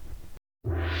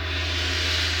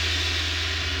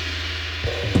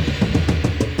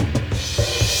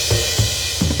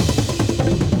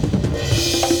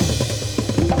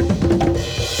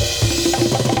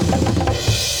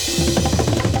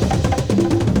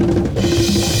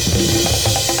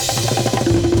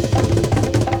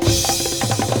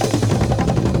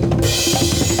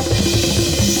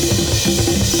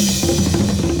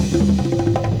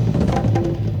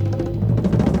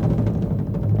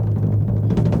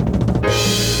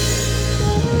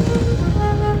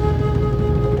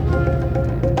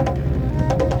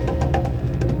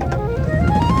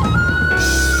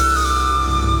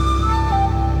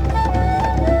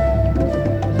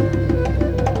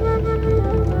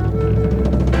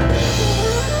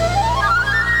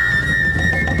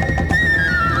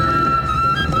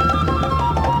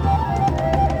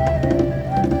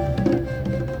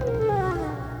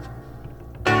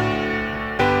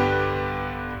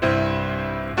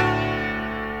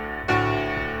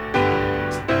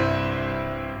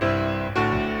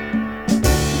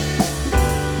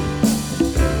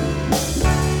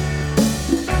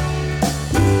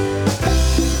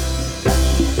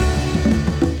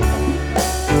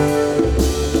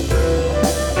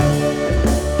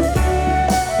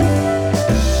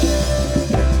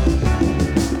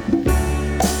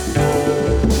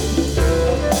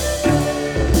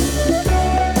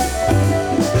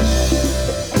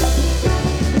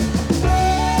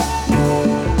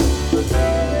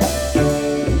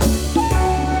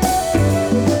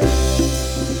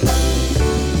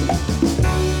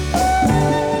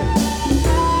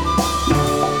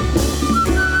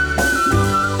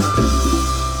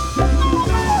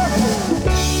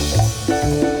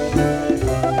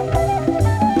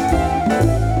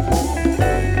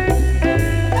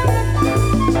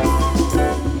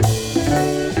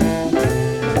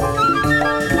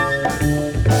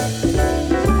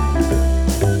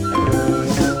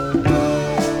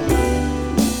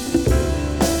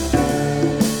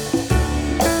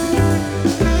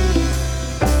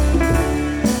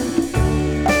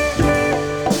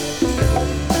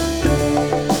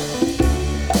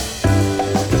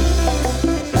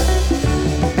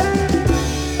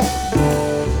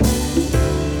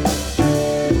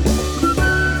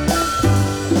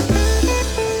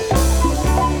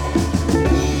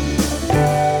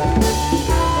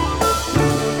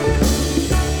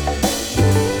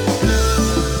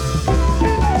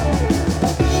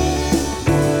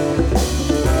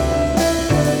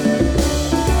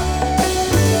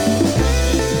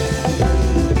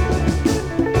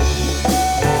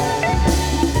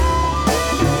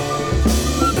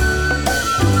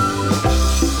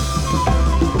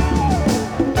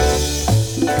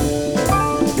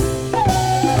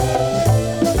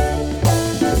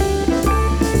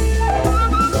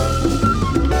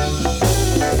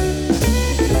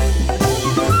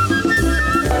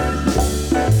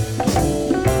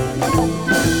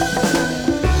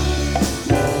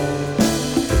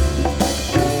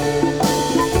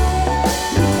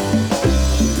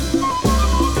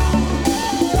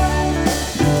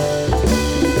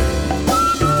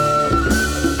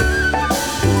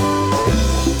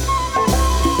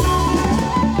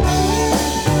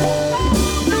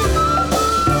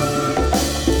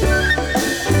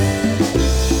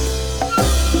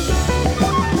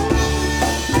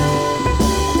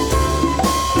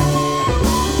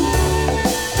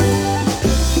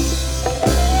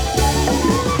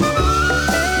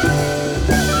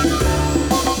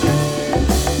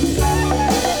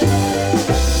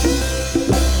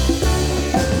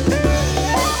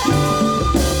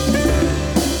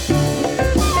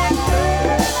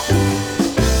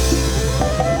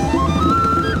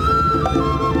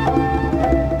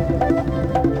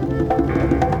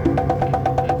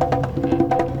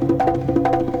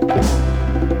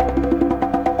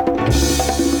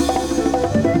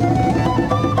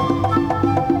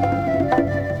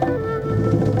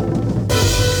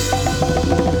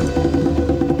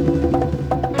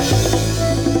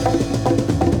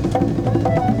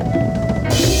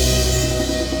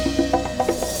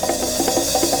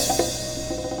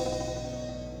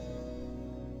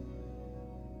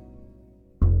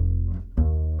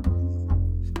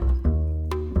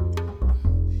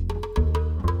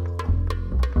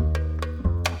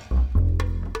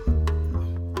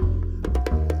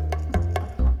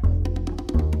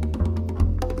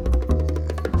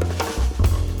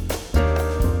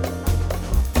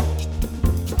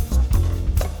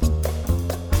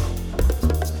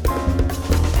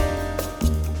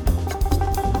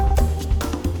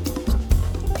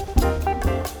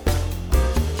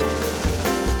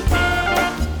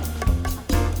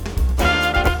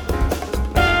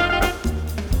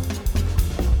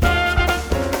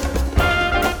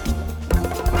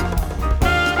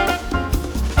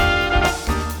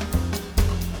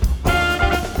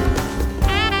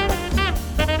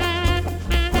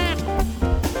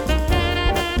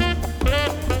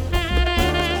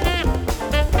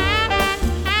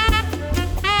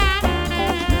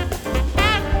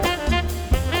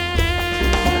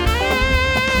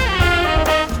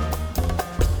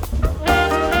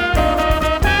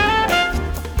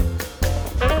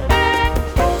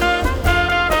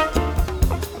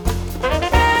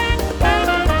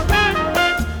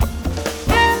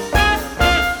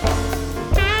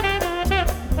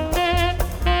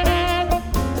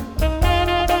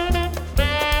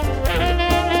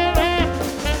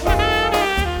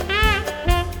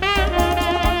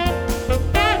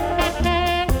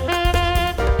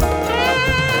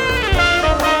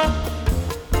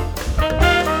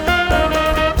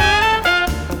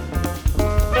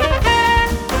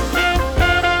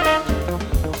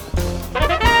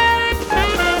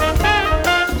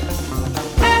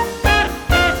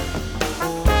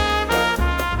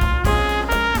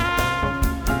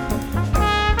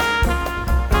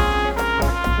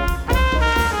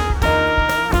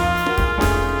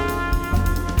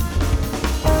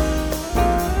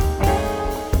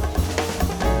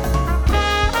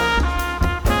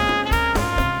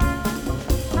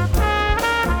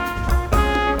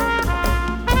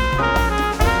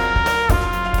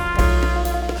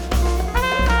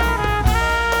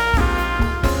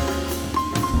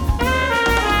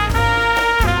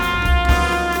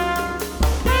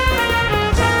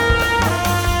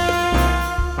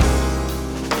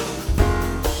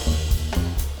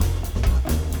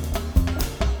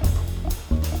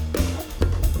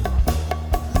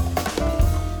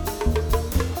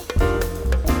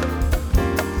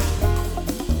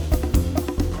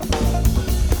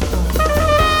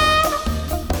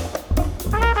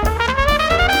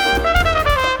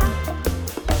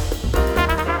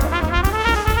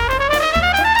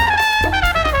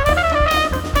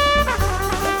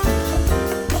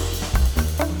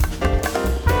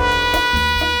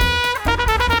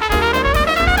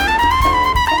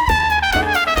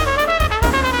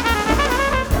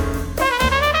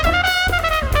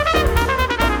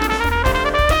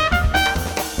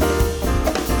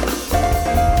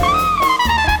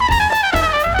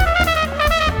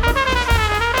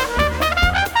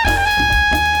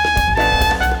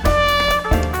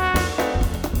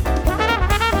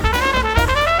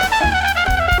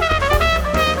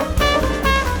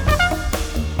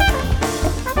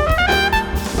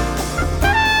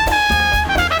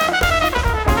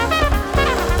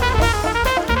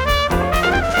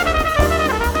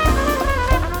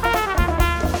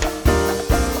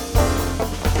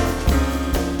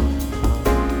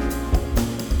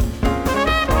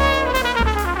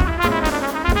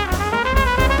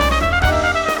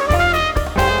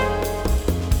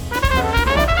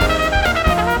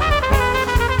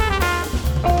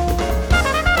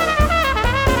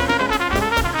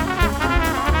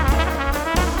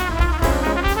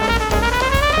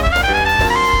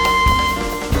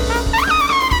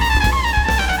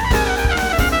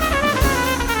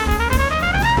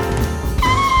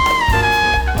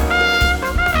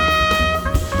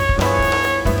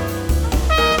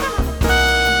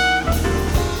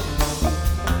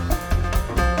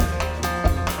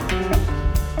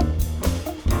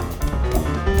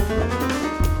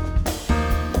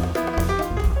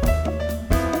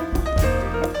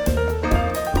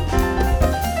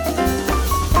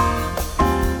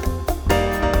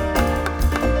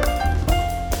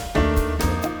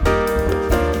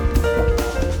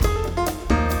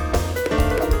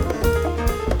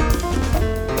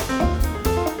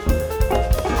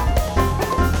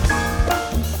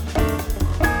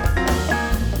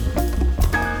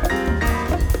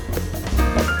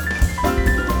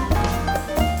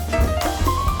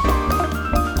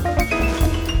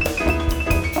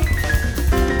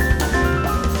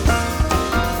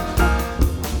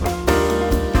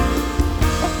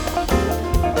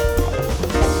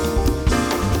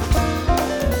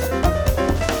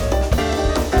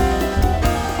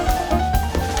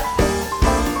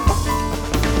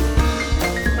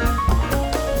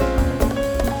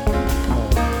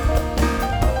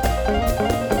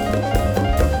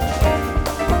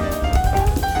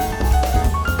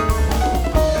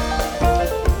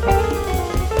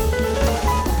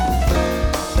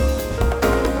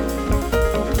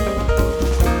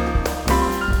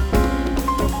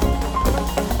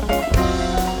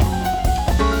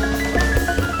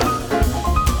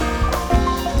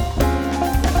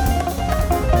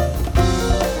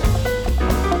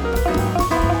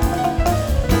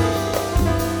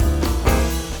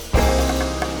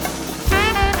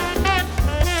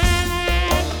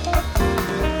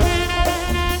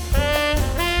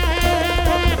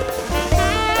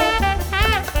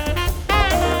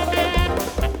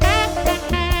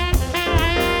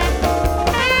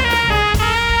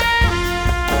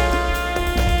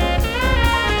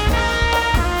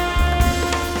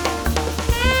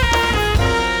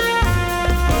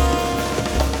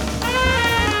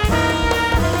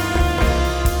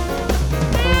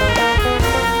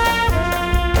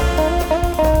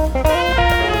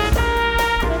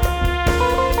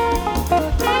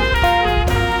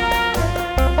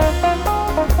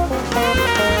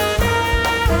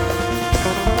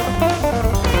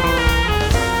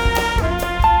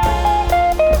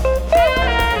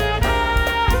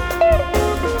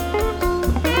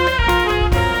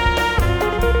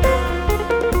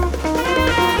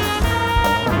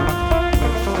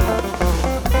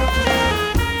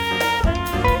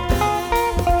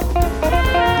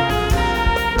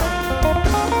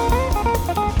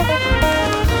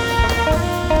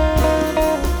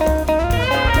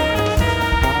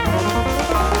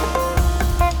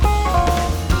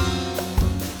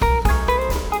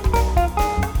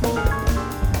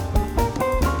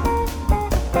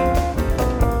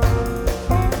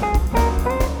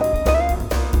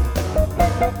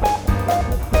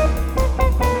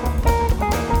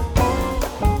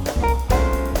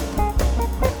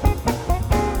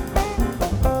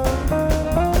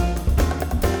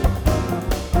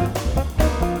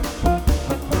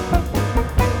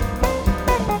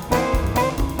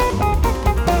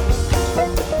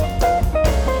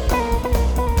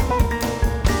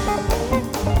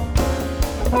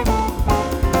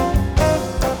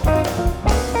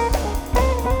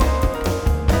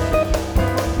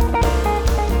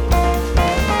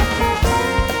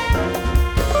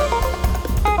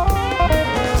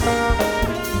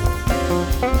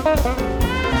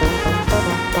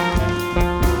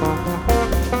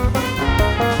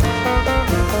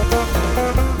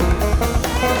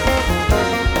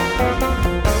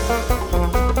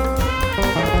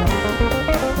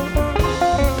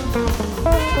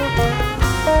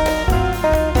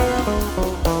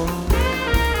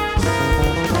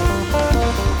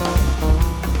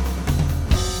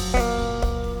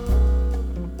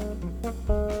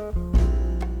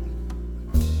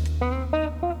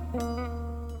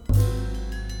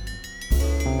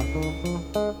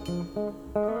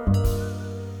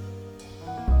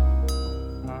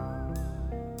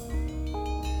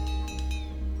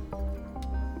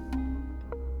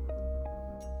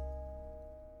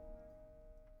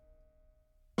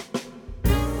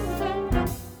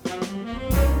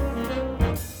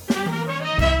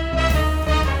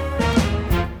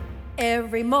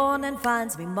 Every morning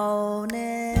finds me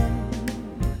moaning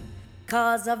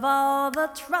 'cause of all the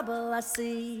trouble I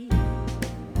see.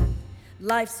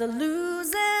 Life's a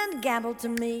losing gamble to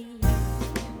me.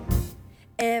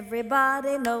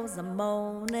 Everybody knows I'm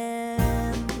moaning.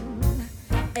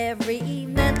 Every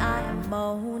evening I am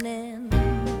moaning.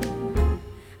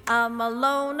 I'm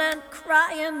alone and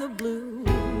crying the blues.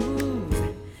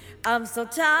 I'm so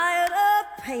tired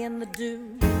of paying the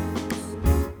dues.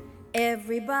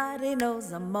 Everybody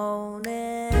knows I'm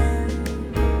moaning.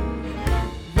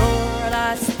 Lord,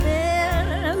 I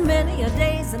spend many a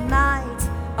days and nights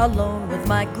alone with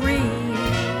my grief.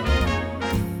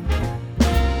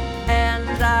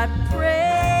 And I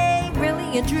pray,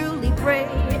 really and truly pray,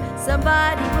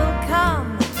 somebody will come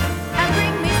and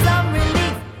bring me some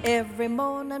relief. Every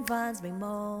morning finds me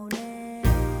moaning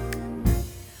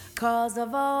 'cause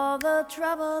of all the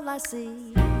trouble I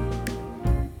see.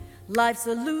 Life's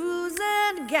a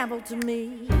losing gamble to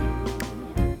me.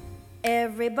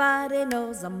 Everybody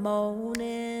knows I'm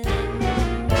moaning.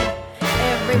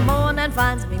 Every morning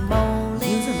finds me moaning.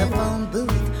 Using the phone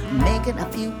booth, making a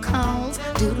few calls,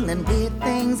 doodling weird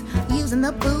things, using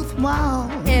the booth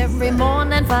wall. Every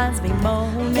morning finds me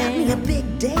moaning. Got me a big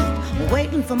date,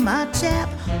 waiting for my chap,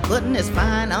 putting his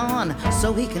fine on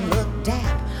so he can look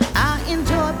dap. I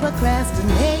enjoy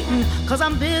procrastinating 'cause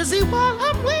I'm busy while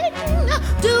I'm waiting,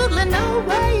 doodling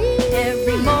away.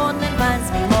 Every morning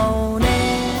finds me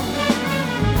moaning.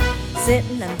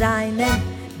 Sitting and dining,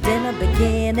 dinner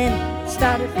beginning,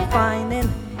 started refining,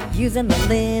 using the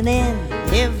linen.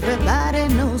 Everybody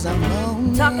knows I'm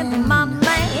moaning. Talking to my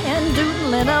man,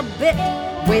 doodling a bit.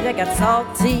 Waiter got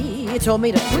salty, he told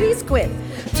me to please quit.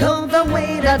 Told the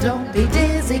waiter, don't be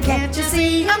dizzy, can't you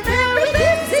see I'm very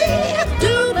busy,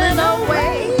 doodling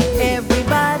away.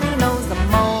 Everybody knows I'm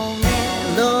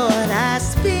moaning. Lord, I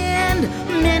spend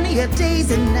many a days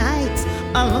and nights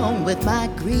alone with my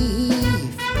grief.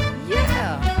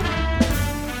 Yeah.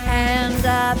 And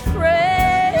I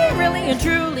pray, really and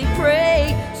truly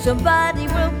pray, somebody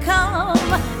will come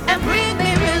and bring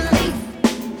me relief.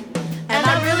 And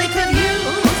I really could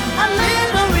use a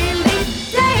little relief.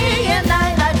 Day and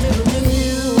night I do.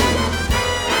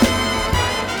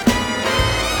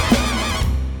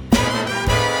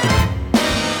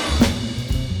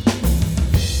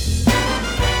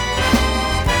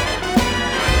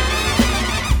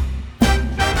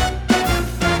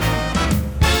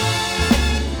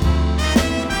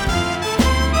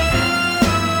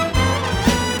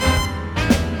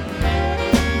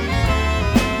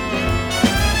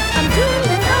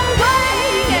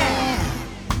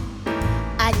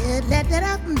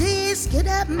 Get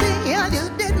up, me, you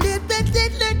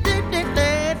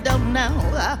don't know.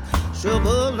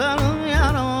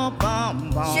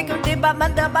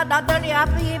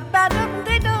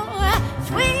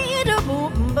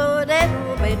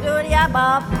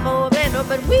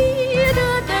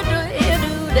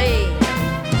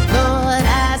 Lord,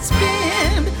 I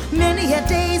spend many a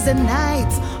days and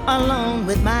nights alone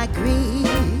with my grief.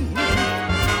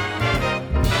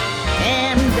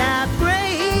 And I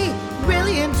pray,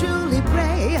 really and truly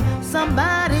pray,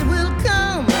 somebody will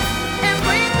come and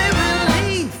bring me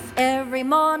relief. Every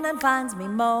morning finds me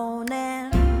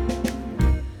moaning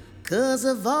 'cause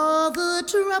of all the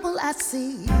trouble I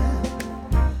see.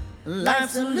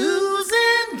 Life's a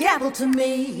losing gamble to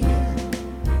me.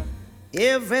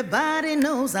 Everybody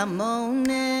knows I'm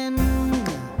moaning.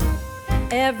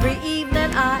 Every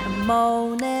evening I am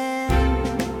moaning.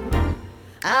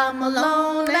 I'm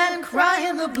alone and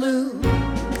crying the blues.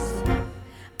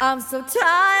 I'm so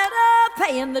tired of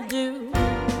paying the dues.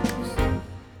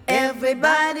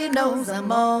 Everybody knows I'm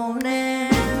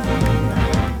moaning.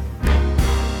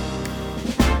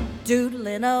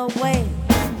 Doodling away,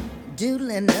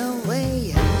 doodling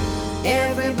away.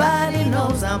 Everybody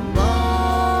knows I'm moaning.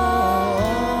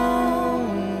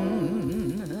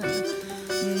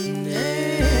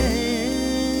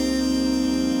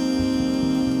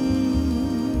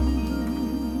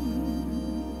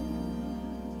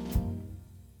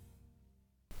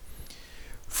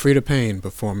 Frida Payne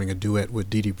performing a duet with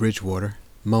Dee Dee Bridgewater,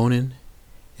 Moanin'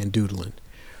 and Doodlin',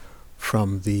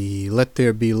 from the Let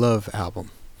There Be Love album.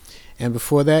 And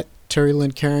before that, Terry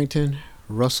Lynn Carrington,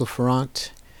 Russell Ferrant,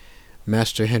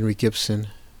 Master Henry Gibson,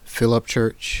 Philip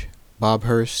Church, Bob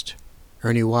Hurst,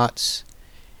 Ernie Watts,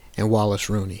 and Wallace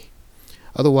Rooney,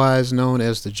 otherwise known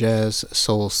as the Jazz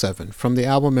Soul Seven. From the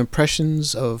album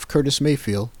Impressions of Curtis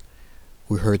Mayfield,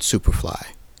 we heard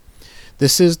Superfly.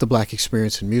 This is The Black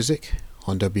Experience in Music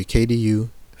on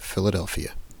WKDU,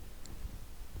 Philadelphia.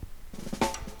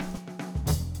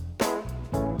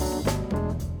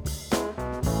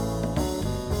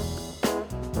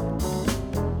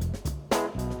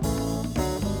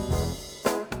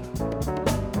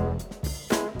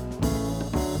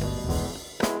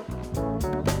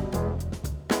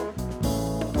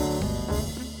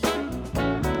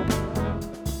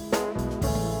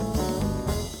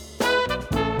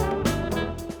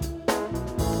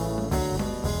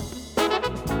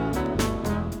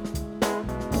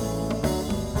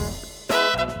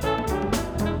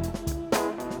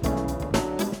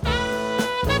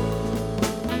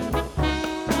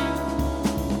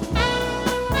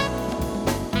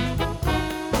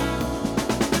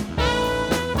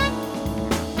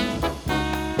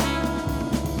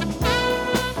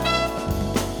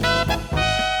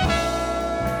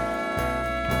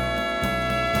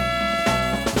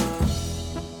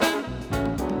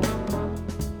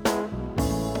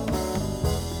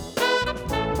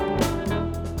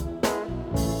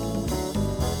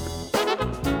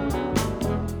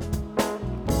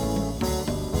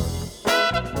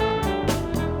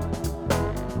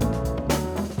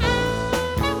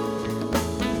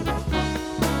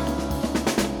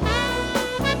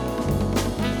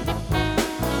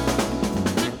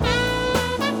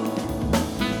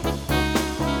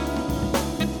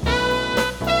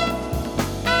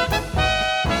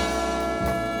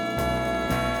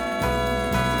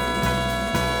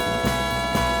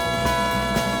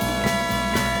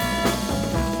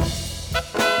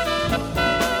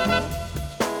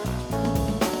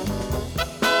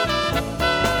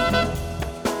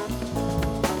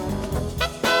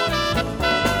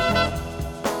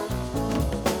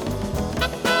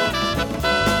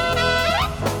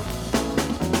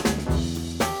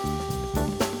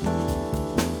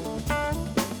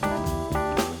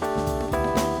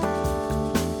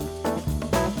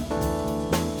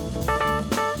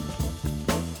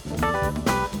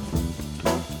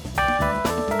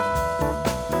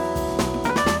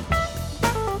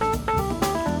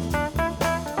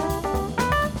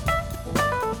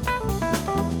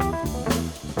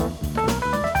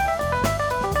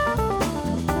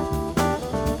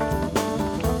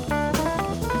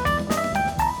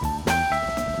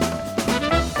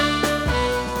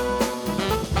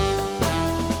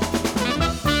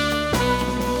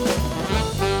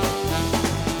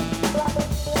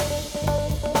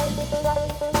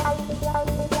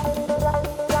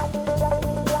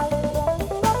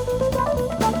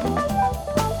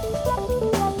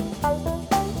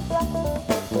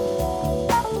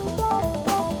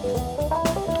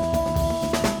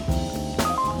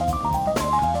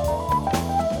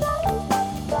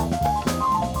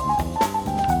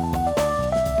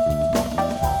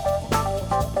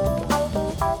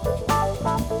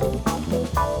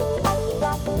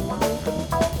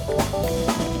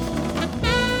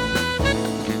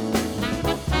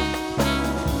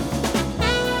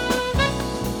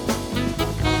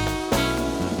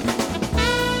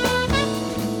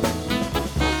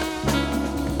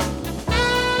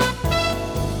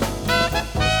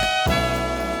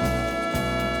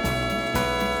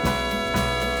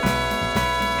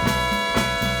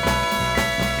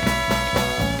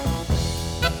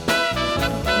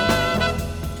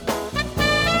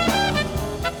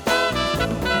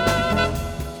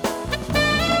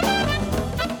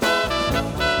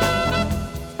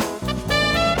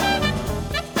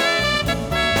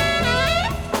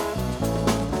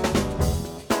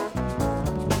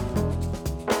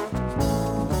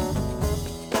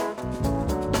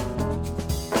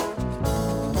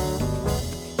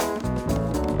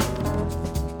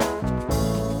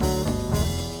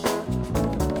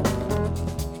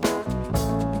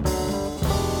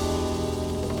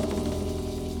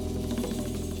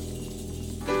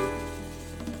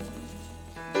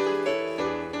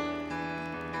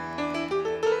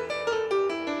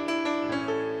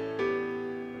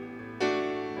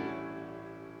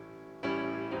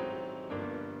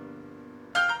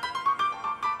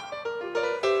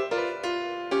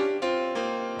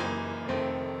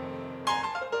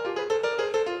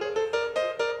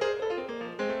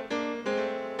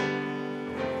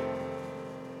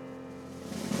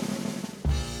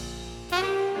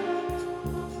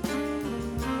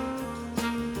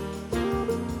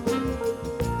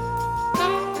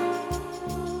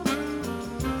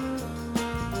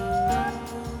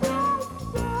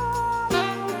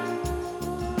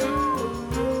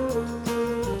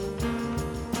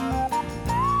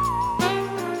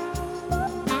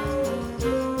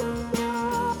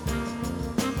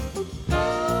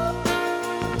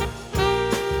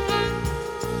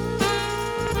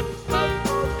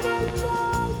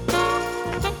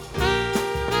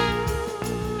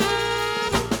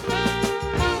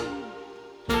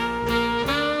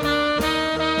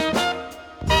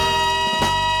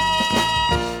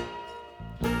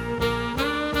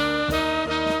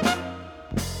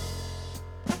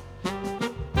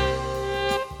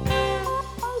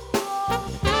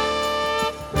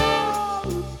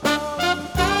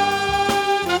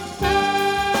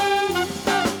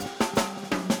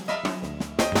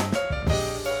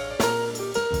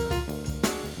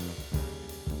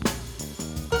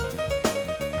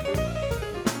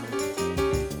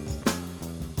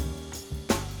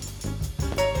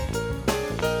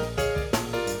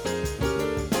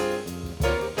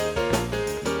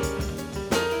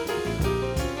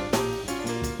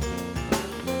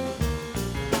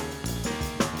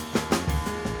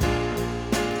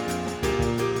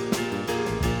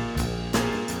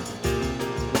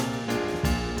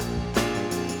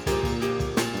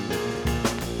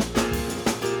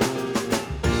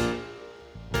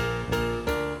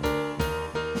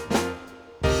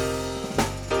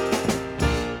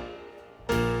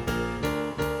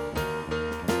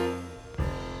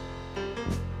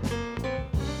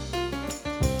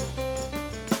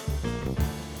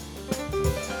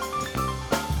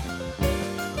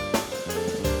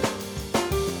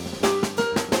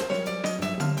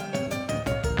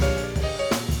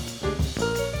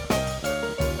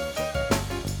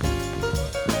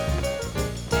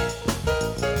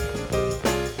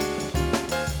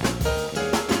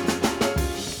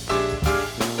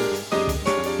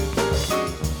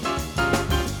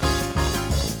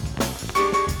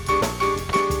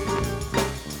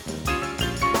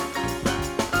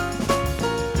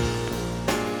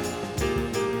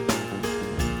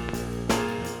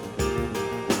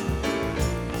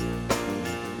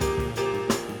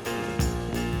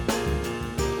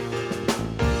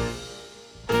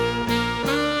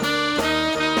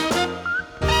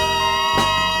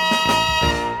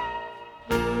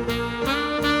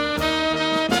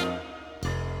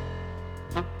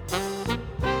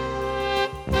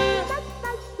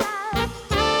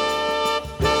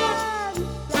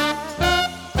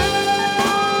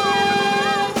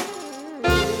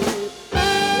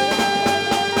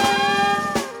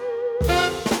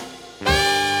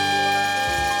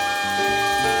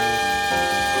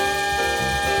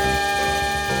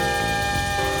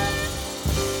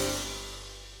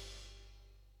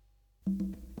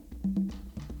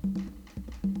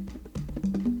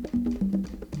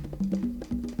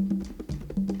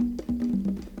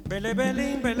 Bele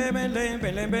beling, bele bele,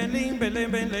 bele beling, bele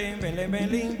bele, bele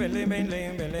beling, bele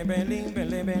bele, bele beling,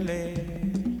 bele bele.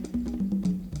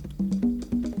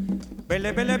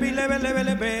 Bele bele bile bele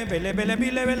bele be, bele bele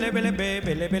bile bele bele be,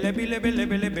 bele bele bile bele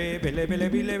bele be, bele bele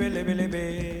bile bele bele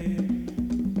be.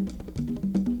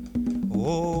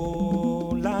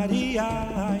 Oh,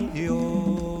 laría ay Dios,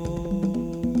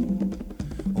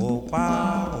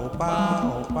 opa,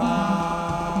 opa, opa.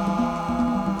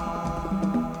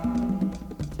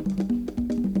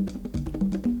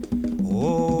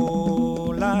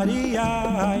 Oh,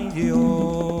 laría ay Dios,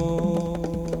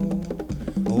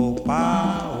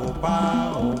 opa,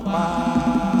 opa, opa.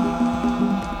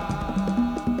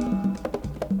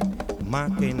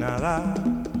 Más que nada,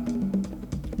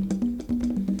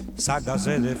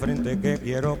 sácase de frente que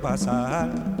quiero pasar.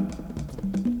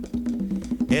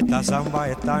 Esta samba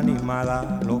está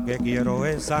animada, lo que quiero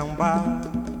es samba.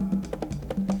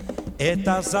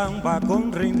 Esta samba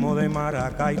con ritmo de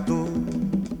maracaytú.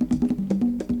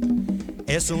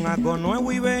 Es un algo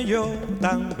nuevo y bello,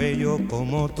 tan bello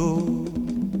como tú.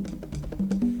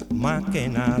 Más que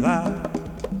nada,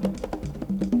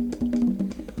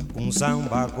 un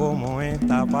samba como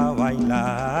esta pa'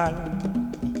 bailar.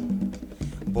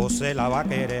 Vos se la va a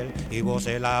querer y vos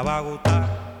se la va a gustar.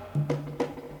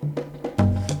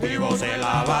 Y vos se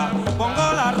la va,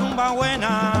 pongo la rumba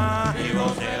buena. Y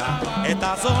vos se la va,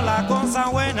 estas son las cosas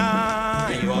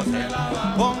buenas. Y vos se la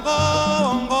va, bongo,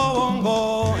 bongo, bongo.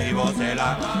 Y vos se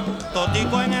la va,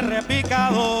 totico en el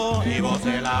repicado. Y vos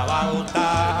se la va a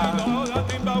gustar. Y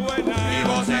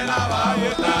vos se la va a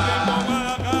gustar.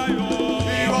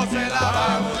 Y vos se la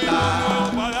va a gustar.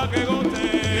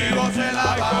 Y vos se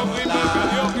la va a gustar.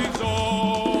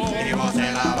 Y vos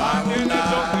se la va a gustar. Y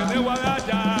vos se la va a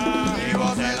gustar. Y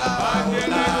vos se la va a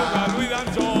gustar.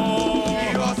 Y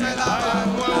vos se la va a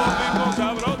gustar.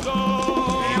 Y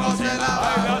vos se la va a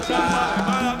gustar.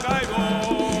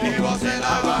 Y vos se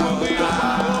la va a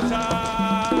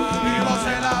gustar. Y vos se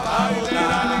la va a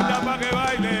gustar. Y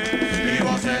vos se la va a gustar. Y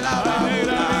vos se la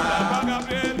va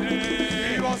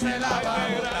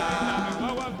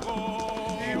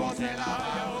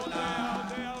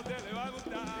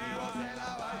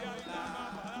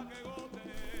a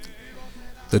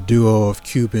The duo of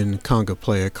Cuban conga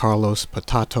player Carlos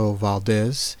Patato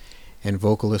Valdez and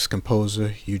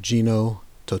vocalist-composer Eugenio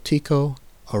Totico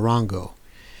Arango.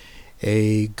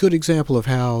 A good example of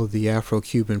how the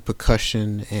Afro-Cuban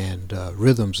percussion and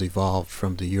rhythms evolved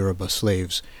from the Yoruba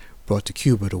slaves brought to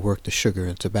Cuba to work the sugar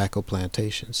and tobacco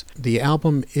plantations. The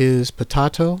album is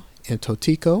Patato and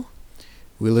Totico.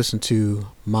 We listen to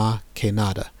Ma Que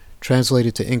Nada,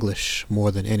 translated to English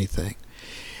more than anything.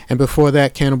 And before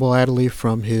that, Cannibal Adderley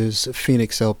from his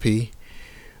Phoenix LP.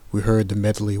 We heard the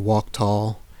medley Walk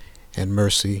Tall and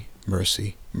Mercy,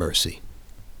 Mercy, Mercy.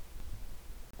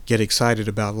 Get excited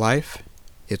about life.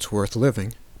 It's worth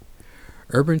living.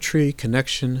 Urban Tree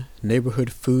Connection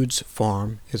Neighborhood Foods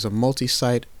Farm is a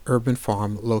multi-site urban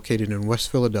farm located in West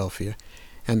Philadelphia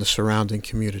and the surrounding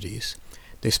communities.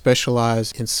 They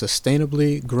specialize in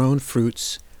sustainably grown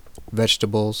fruits,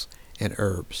 vegetables, and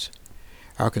herbs.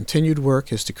 Our continued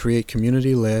work is to create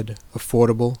community-led,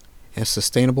 affordable, and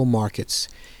sustainable markets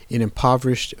in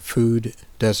impoverished food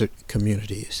desert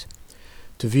communities.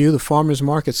 To view the farmers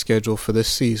market schedule for this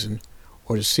season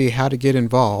or to see how to get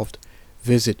involved,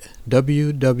 visit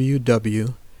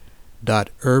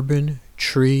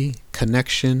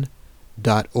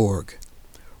www.urbantreeconnection.org.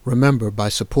 Remember, by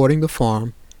supporting the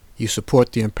farm, you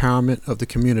support the empowerment of the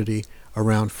community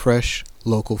around fresh,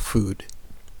 local food.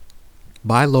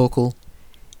 Buy local,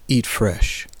 eat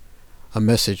fresh. A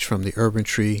message from the Urban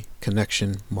Tree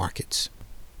Connection Markets.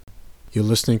 You're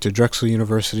listening to Drexel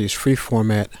University's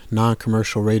free-format,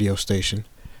 non-commercial radio station,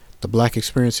 The Black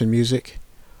Experience in Music,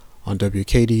 on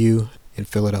WKDU in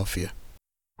Philadelphia.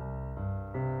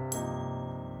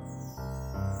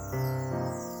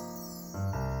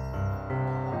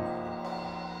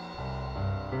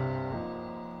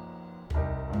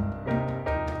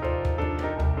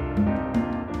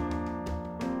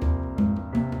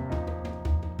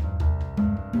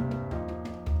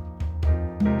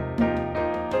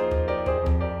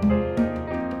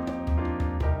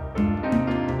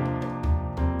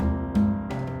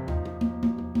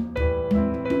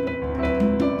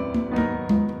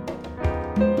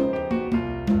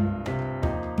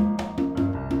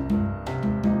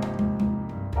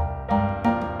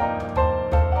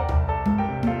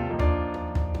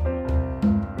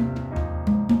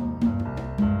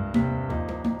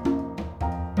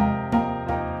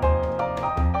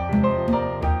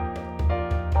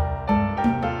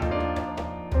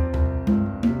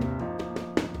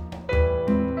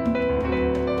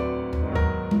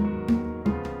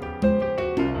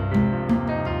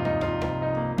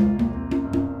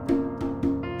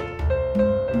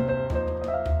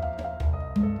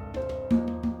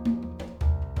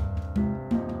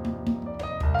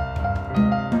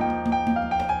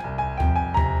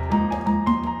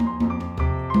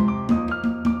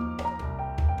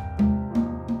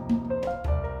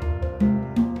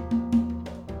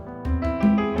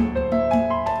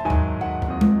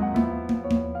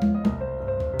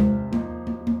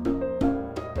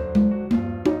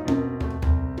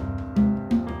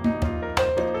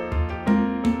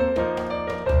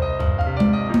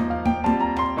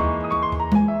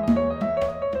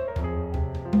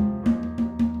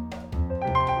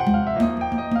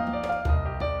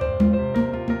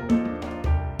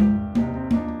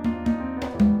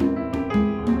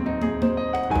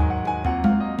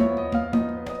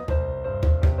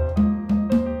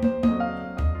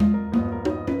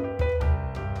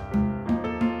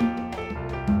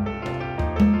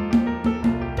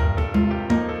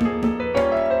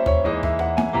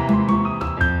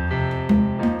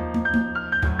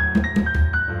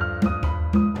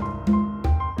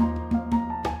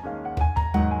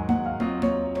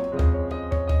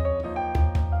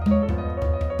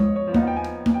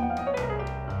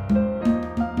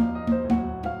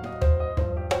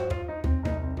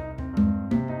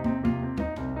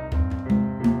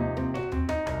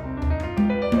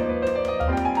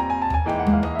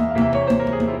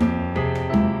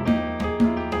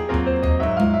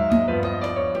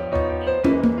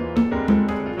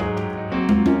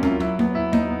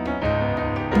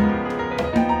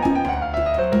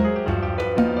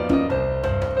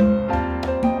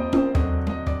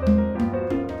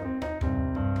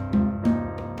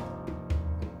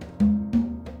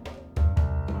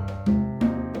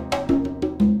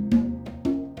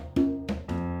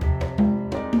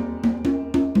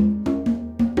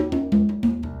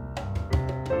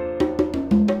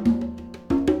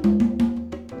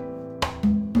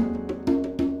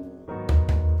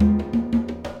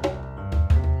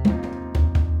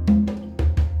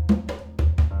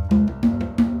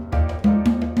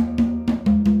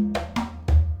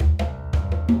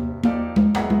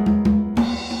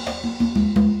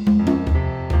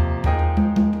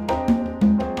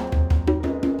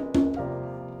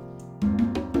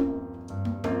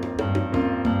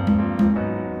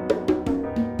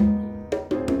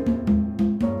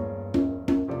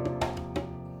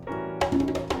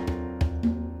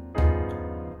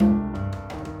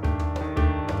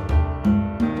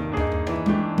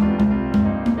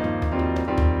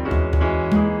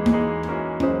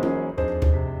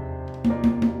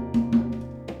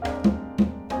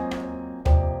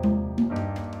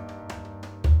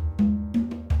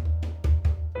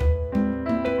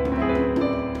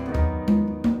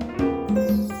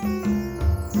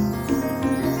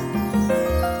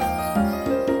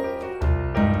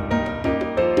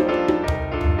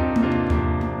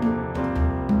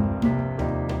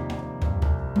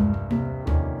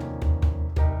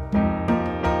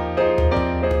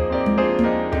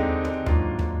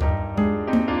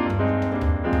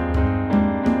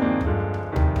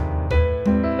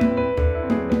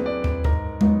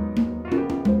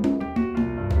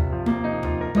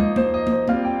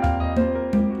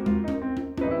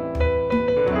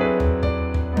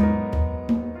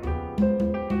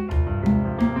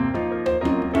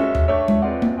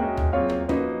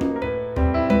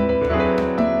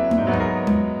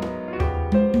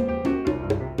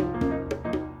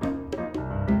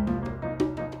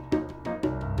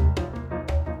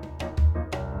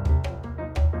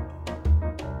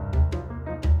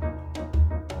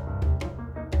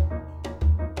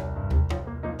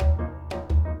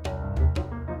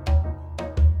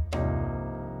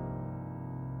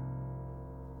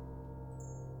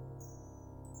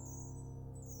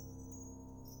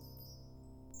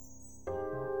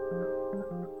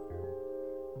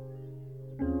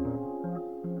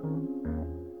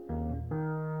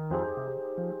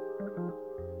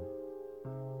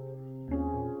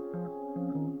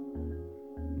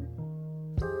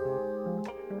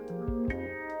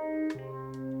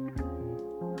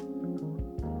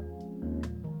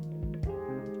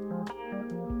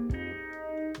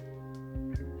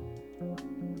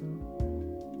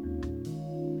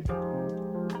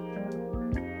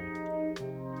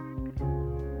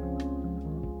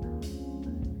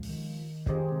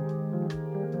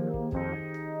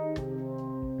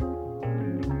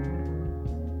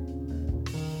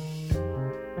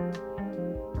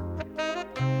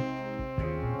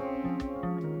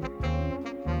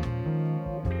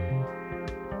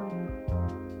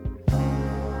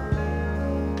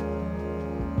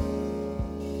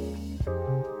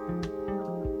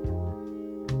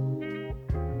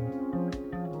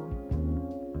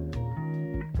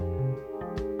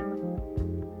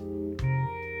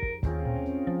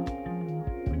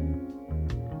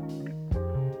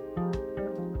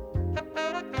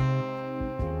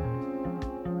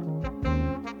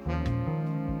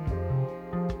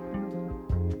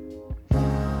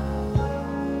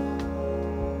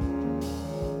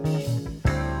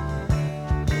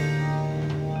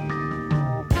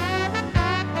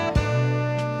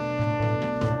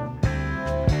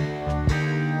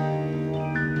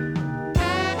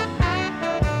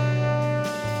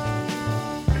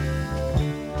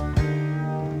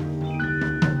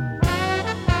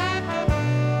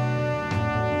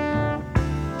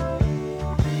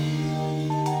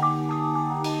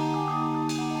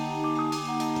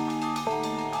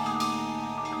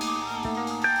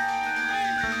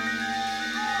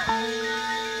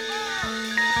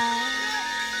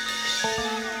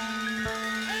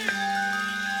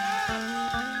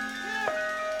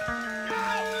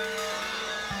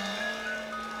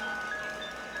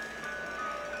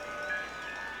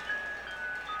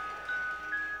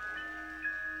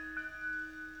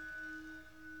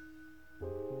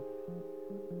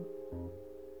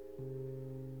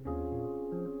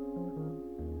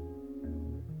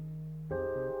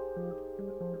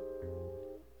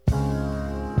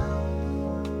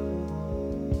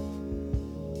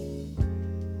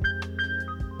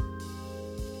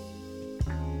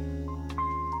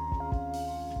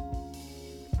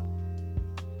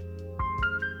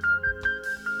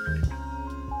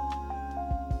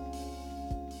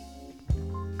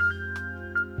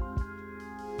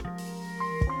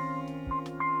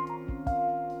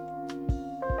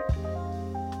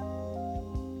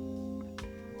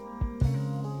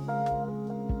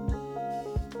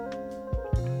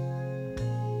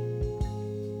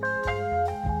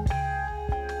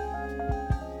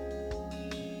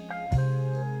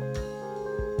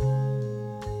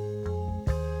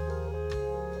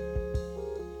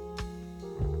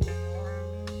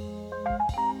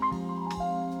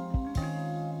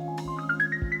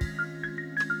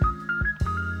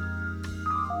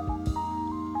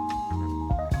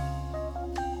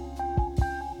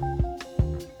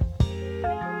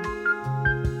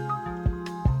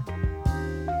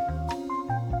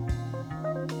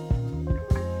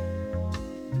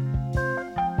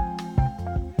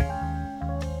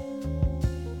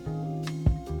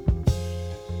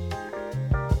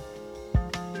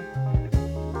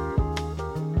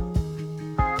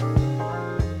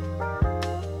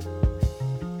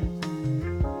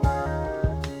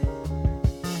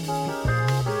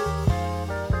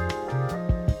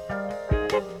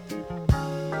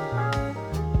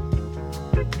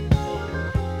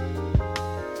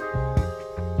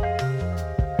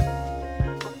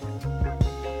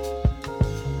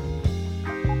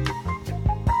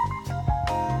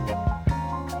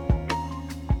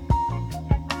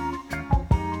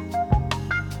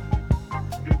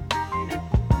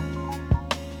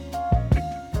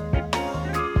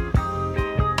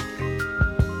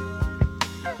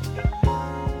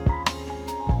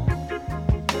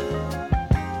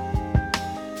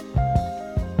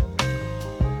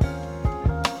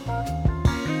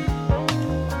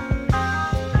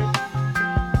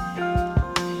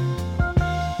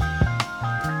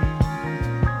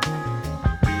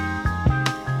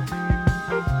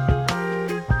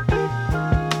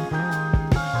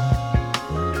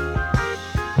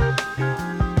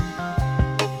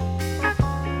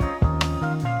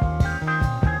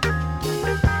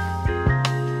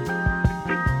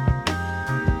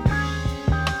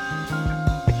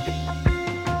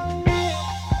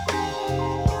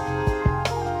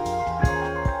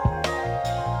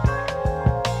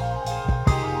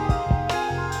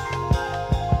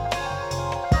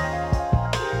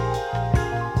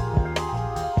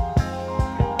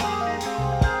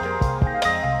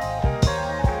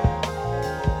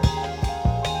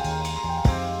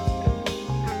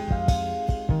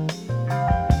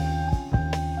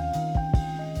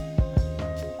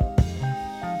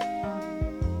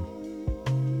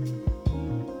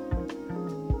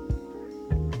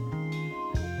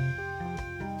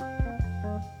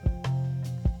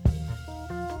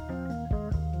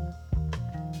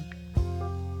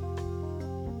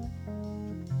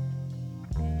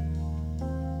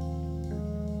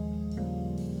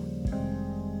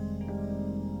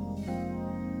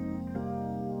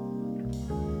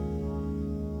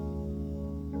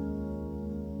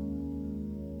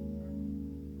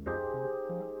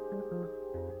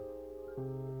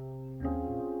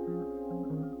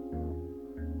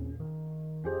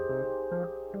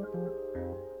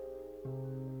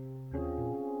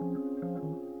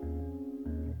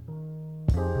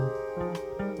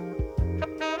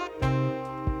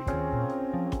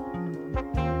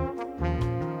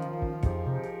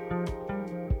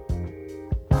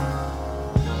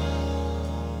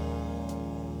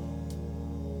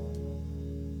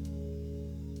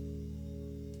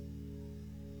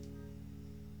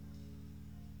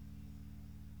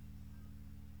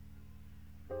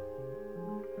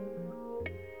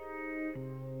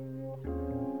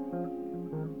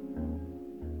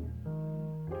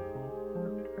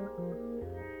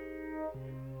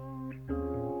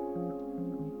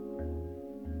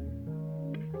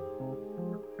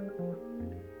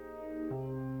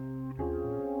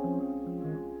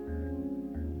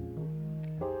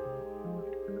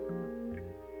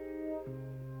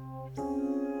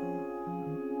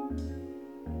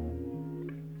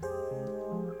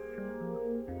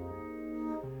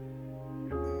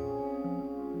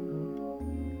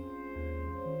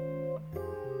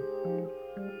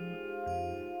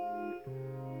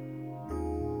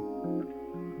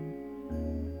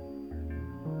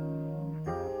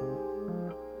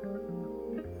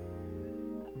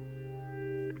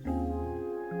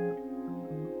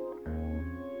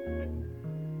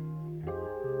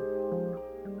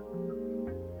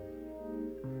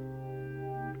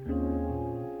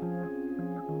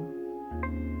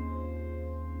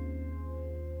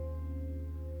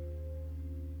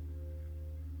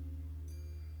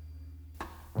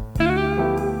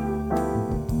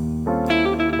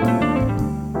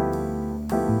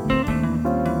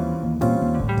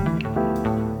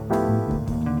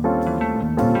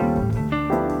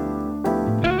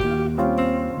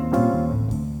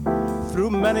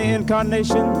 Through many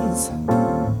incarnations,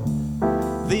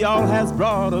 the all has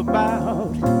brought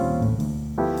about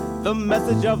the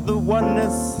message of the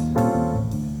oneness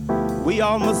we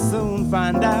all must soon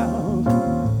find out.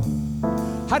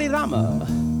 Hare Rama,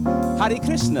 Hare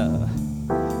Krishna,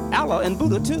 Allah and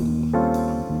Buddha too,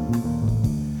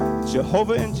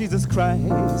 Jehovah and Jesus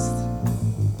Christ,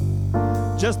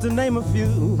 just to name a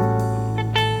few.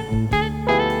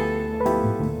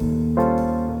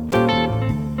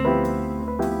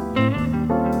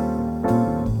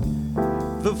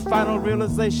 The final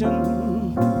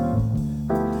realization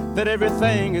that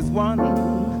everything is one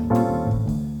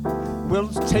will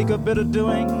take a bit of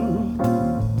doing,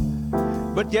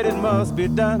 but yet it must be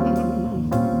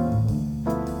done.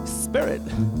 Spirit,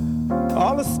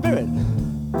 all is spirit.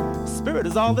 Spirit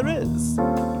is all there is.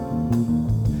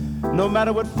 No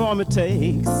matter what form it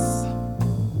takes,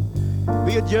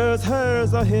 be it yours,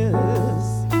 hers, or his.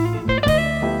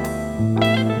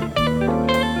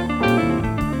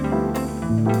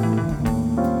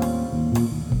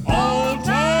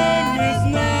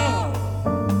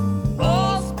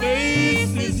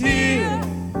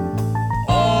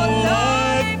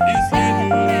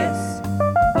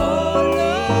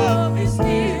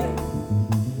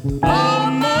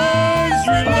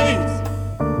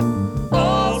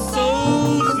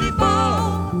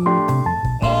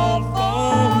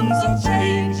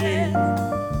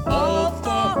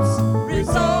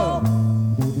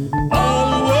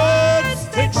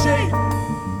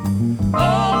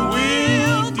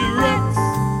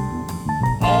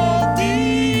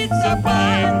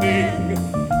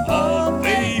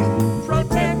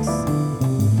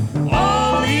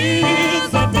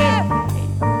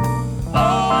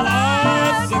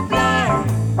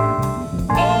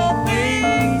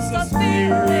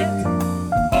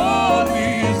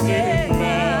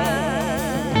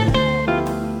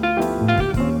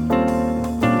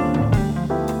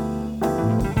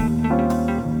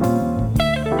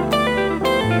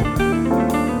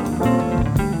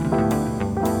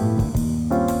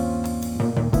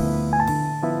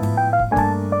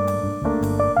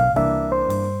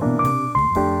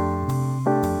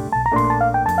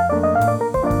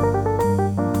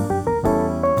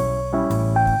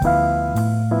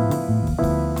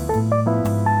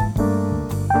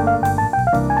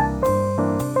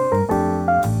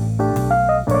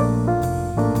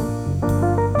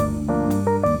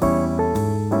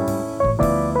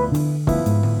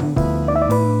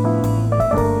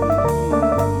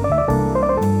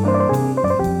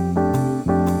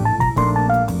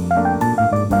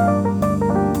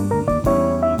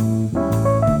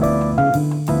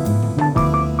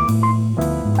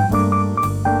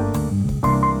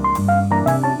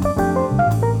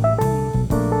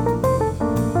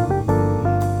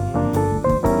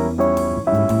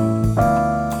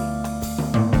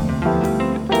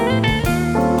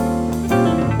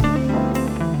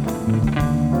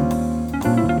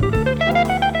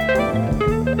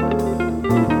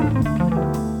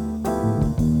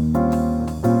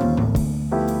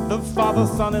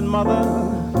 Son and mother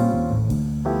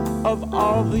of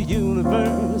all the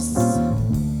universe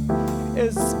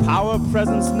is power,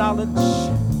 presence, knowledge,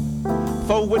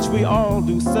 for which we all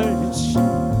do search.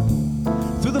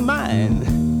 Through the mind,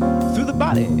 through the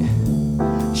body,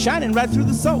 shining right through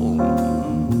the soul.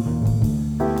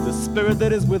 The spirit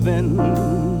that is within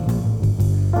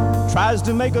tries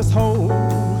to make us whole.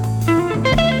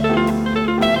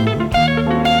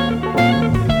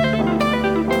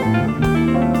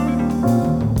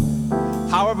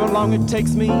 However long it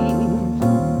takes me,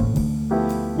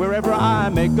 wherever I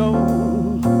may go,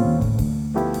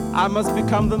 I must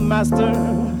become the master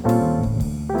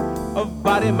of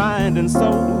body, mind, and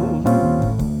soul.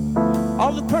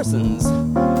 All the persons,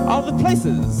 all the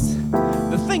places,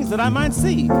 the things that I might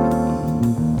see,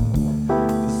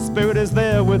 the spirit is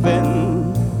there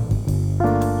within,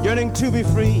 yearning to be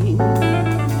free.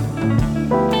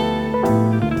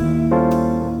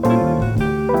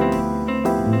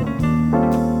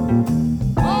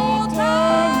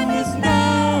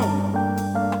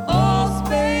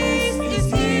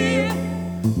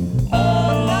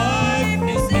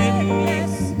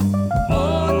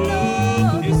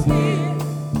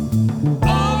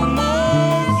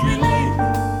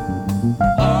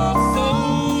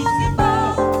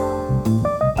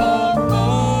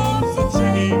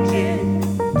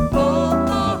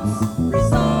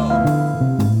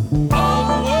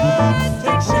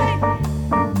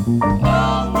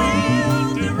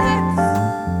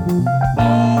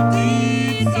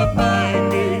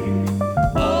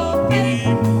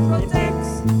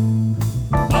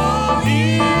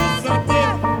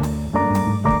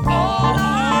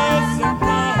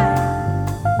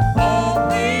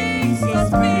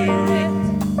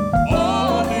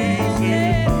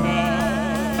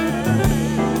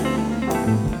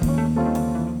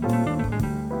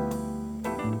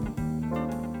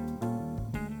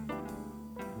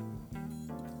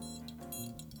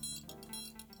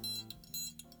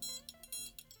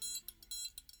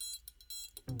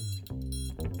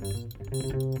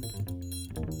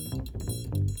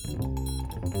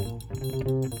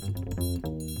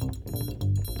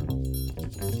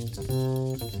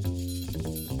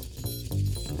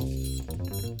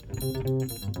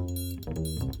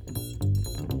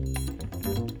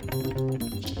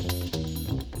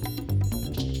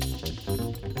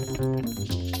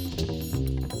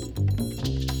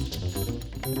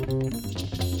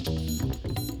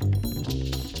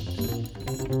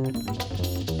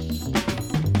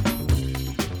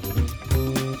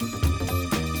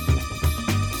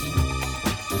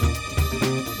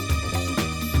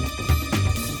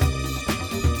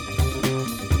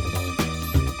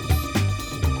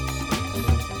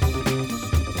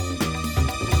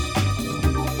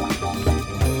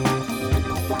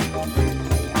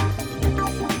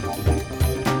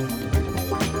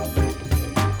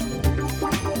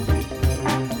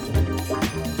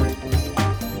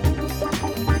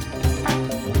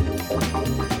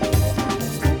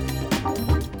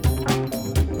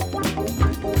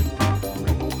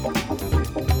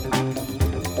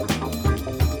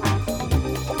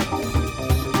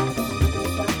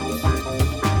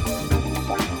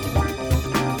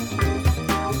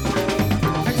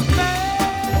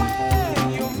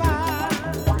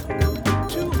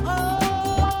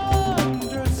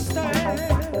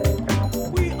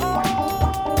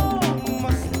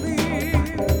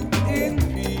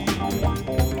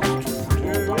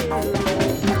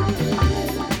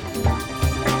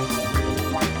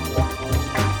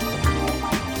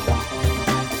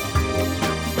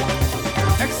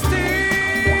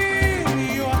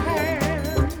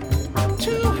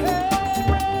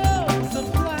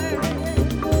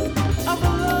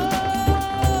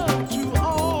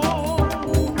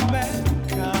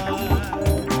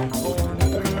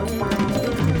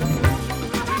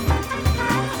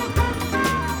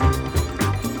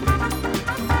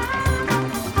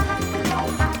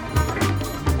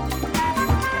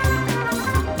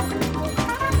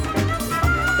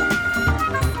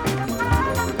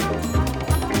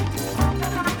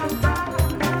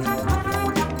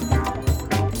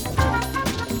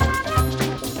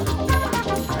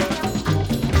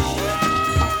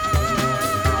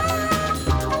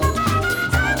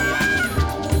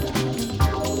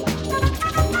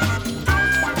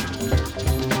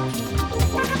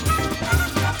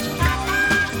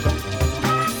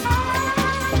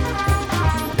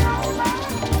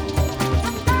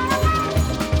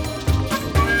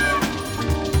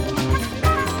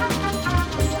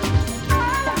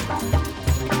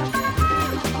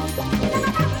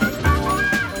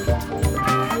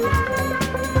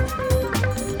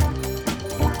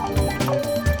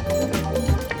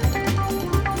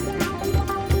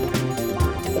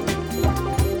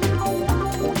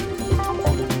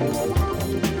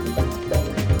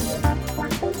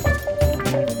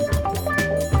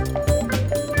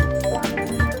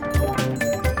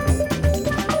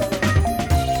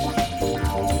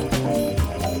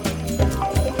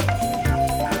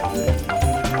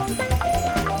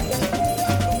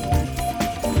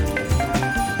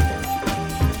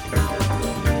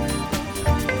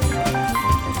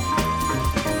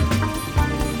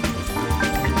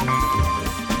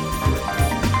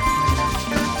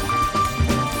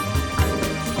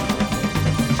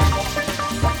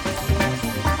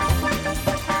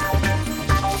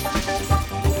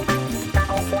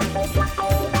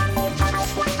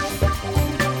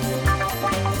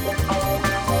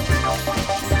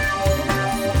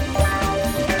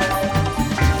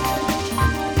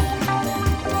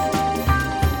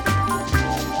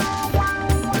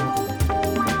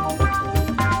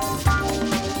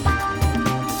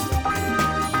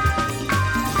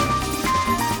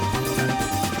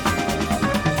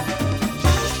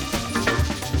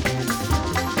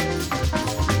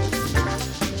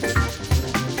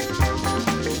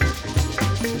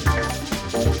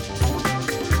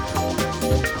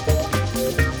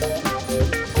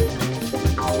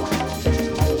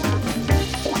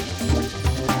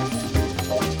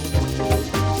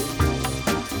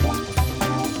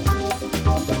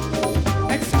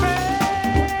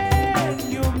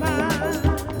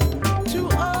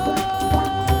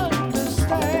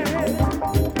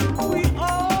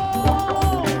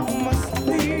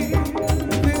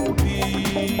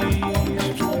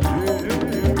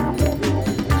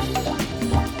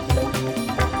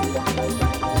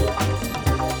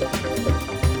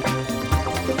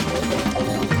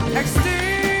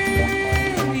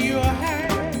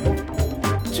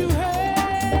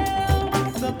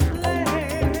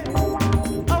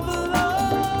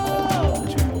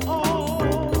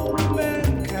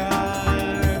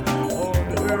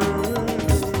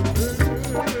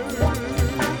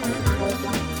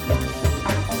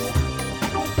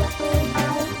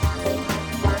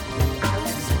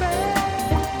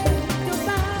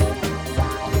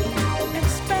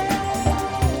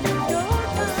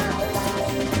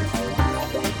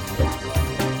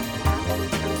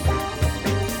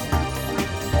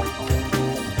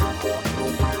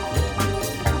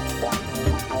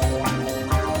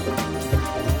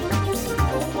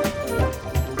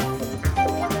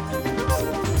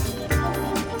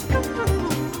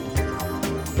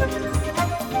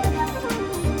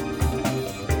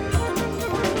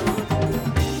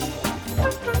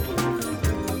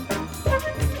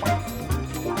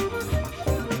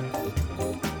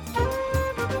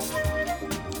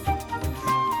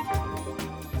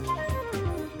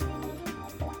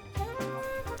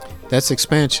 That's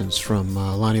Expansions from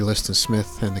Lonnie Liston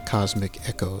Smith and the Cosmic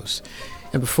Echoes.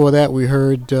 And before that, we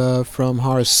heard from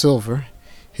Horace Silver,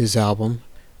 his album,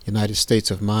 United States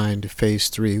of Mind, Phase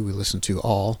 3. We listened to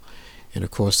All. And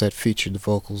of course, that featured the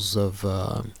vocals of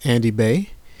Andy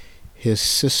Bay, his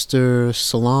sister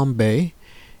Salam Bay,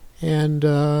 and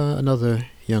another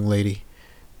young lady,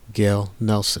 Gail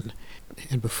Nelson.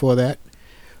 And before that,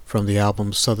 from the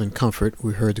album Southern Comfort,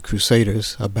 we heard The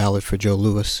Crusaders, a ballad for Joe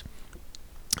Louis.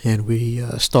 And we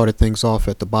started things off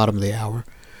at the bottom of the hour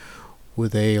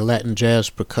with a Latin jazz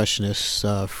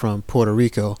percussionist from Puerto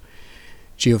Rico,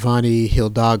 Giovanni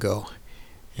Hidalgo.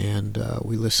 And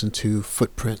we listened to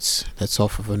Footprints. That's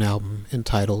off of an album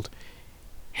entitled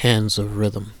Hands of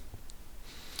Rhythm.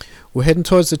 We're heading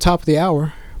towards the top of the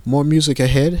hour. More music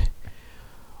ahead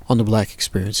on the Black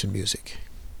Experience in Music.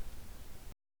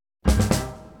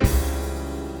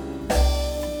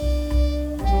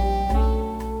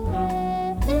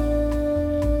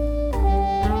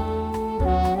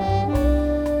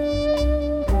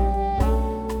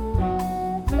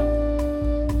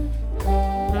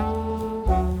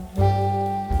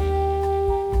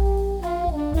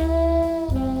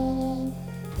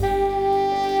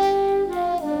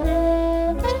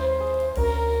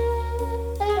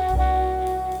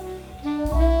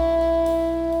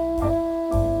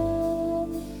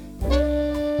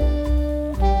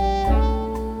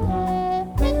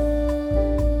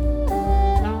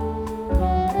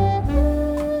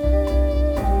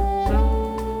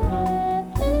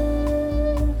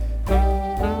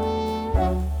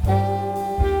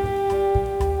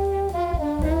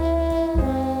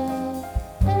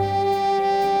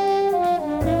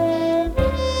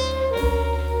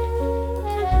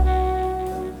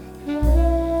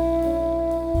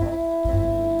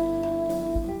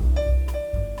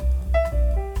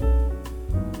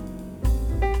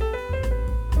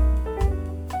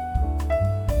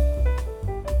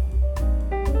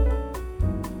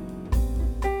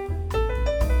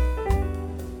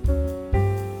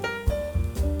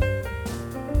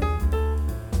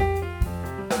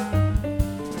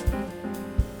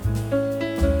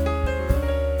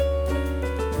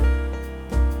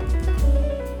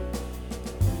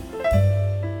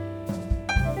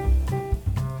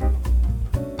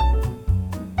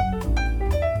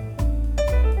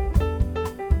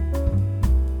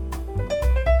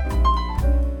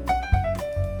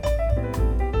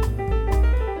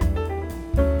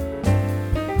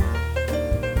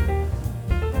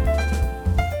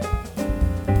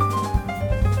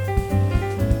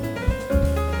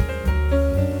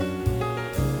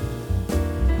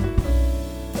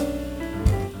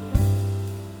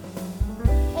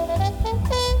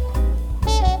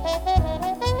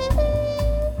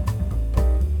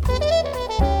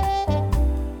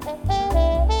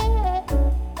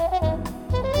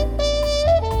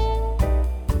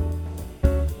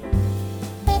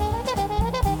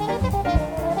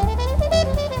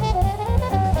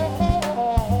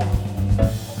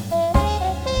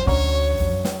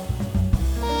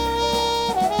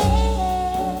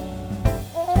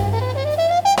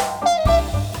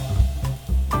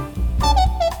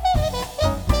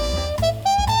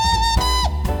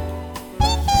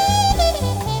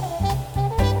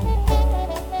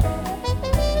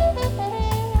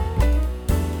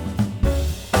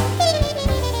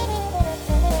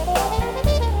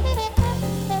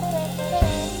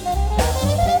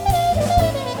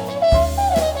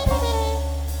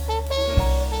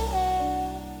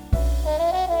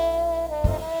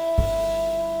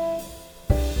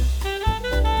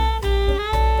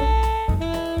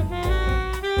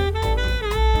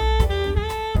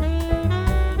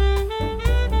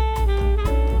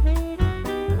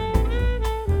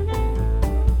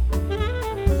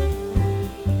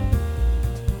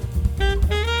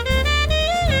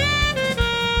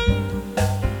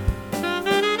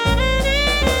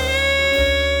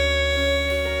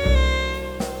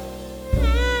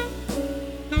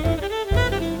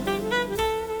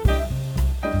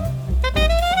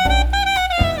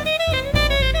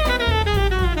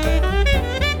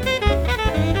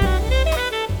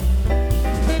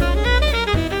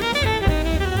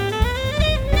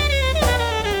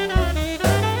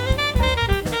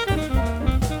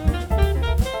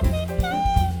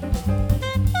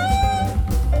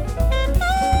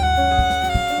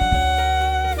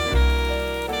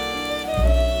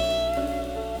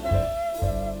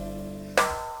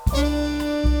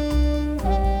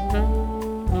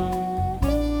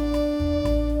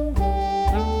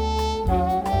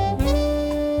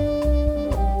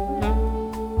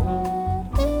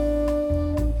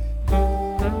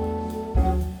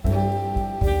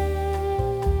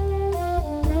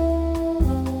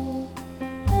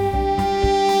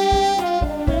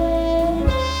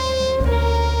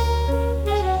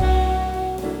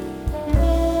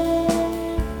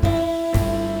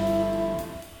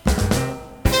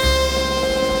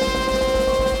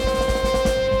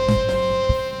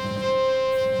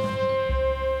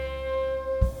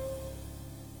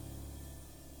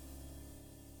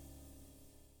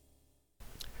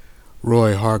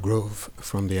 Roy Hargrove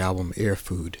from the album Air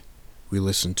Food. We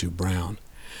listened to Brown.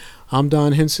 I'm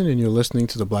Don Hinson, and you're listening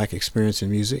to the Black Experience in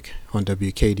Music on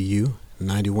WKDU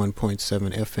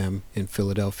 91.7 FM in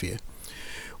Philadelphia.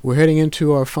 We're heading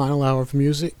into our final hour of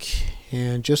music,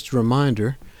 and just a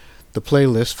reminder, the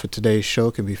playlist for today's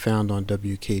show can be found on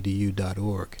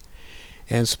WKDU.org.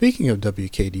 And speaking of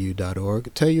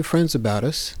WKDU.org, tell your friends about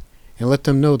us and let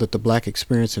them know that the Black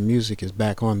Experience in Music is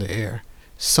back on the air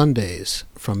Sundays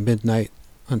from midnight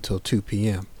until 2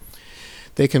 p.m.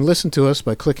 They can listen to us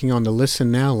by clicking on the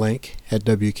Listen Now link at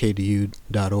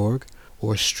WKDU.org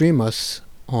or stream us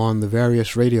on the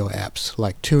various radio apps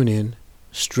like TuneIn,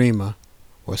 Streama,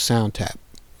 or SoundTap.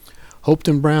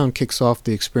 Hopeton Brown kicks off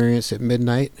the experience at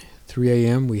midnight. 3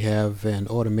 a.m. we have an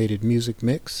automated music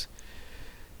mix.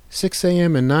 6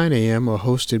 a.m. and 9 a.m. are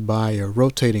hosted by a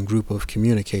rotating group of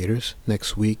communicators.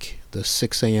 Next week, the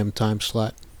 6 a.m. time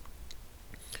slot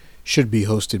should be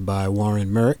hosted by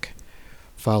Warren Merrick,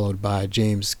 followed by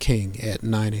James King at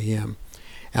 9 a.m.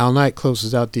 Al Knight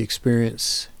closes out the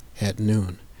experience at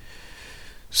noon.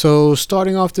 So,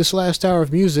 starting off this last hour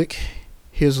of music,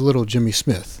 here's a little Jimmy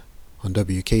Smith on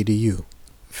WKDU,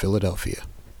 Philadelphia.